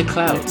Ammonia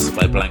Clouds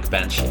by Blank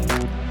Banshee.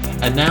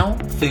 And now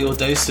for your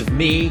dose of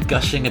me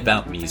gushing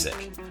about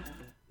music.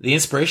 The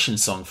inspiration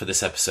song for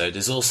this episode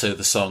is also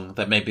the song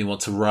that made me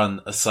want to run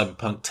a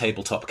cyberpunk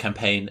tabletop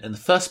campaign in the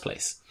first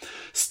place.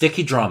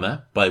 Sticky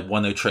Drama by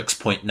Oneotrix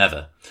Point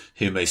Never,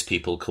 who most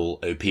people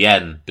call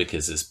OPN,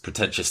 because as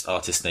pretentious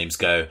artist names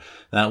go,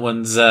 that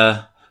one's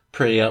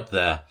pretty up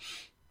there.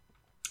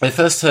 I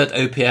first heard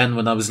OPN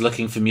when I was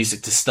looking for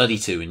music to study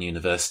to in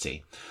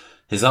university.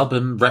 His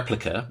album,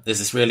 Replica, is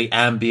this really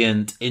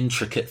ambient,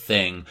 intricate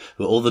thing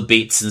where all the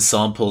beats and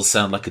samples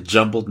sound like a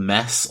jumbled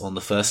mess on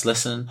the first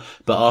listen,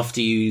 but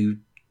after you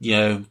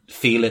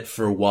feel it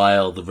for a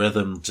while, the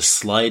rhythm just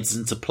slides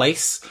into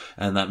place,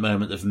 and that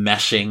moment of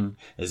meshing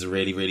is a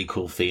really, really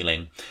cool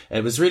feeling.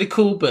 It was really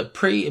cool, but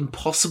pretty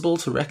impossible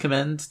to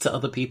recommend to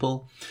other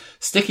people.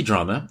 Sticky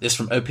Drama is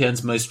from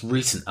OPN's most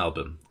recent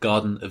album,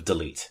 Garden of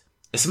Delete.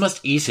 It's a much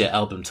easier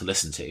album to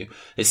listen to.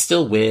 It's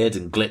still weird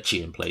and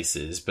glitchy in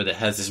places, but it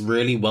has this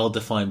really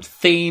well-defined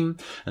theme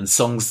and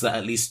songs that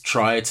at least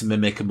try to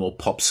mimic a more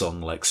pop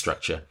song-like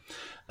structure.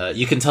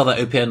 You can tell that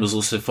OPN was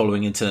also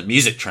following internet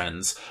music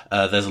trends.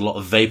 There's a lot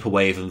of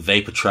vaporwave and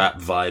vapor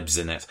trap vibes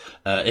in it.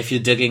 If you're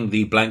digging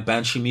the Blank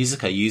Banshee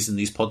music I use in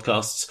these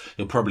podcasts,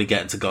 you'll probably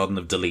get into Garden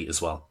of Delete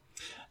as well.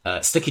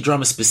 Sticky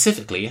Drama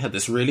specifically had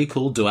this really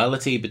cool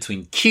duality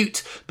between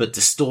cute but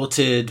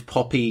distorted,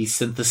 poppy,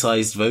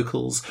 synthesized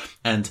vocals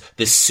and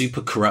this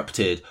super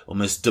corrupted,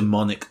 almost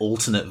demonic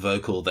alternate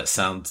vocal that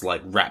sounds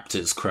like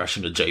raptors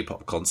crashing a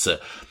J-pop concert.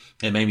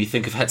 It made me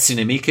think of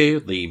Hatsune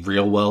Miku, the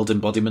real-world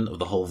embodiment of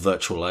the whole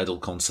virtual idol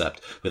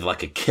concept, with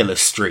like a killer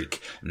streak,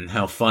 and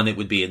how fun it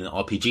would be in an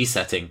RPG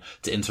setting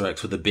to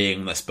interact with a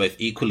being that's both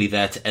equally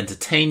there to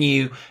entertain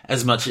you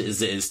as much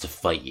as it is to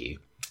fight you.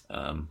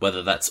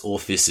 Whether that's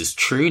Orpheus's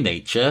true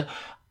nature,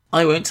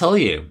 I won't tell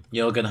you.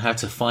 You're going to have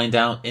to find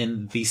out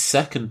in the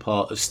second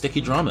part of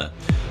Sticky Drama.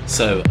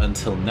 So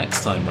until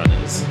next time,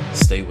 runners,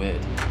 stay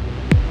weird.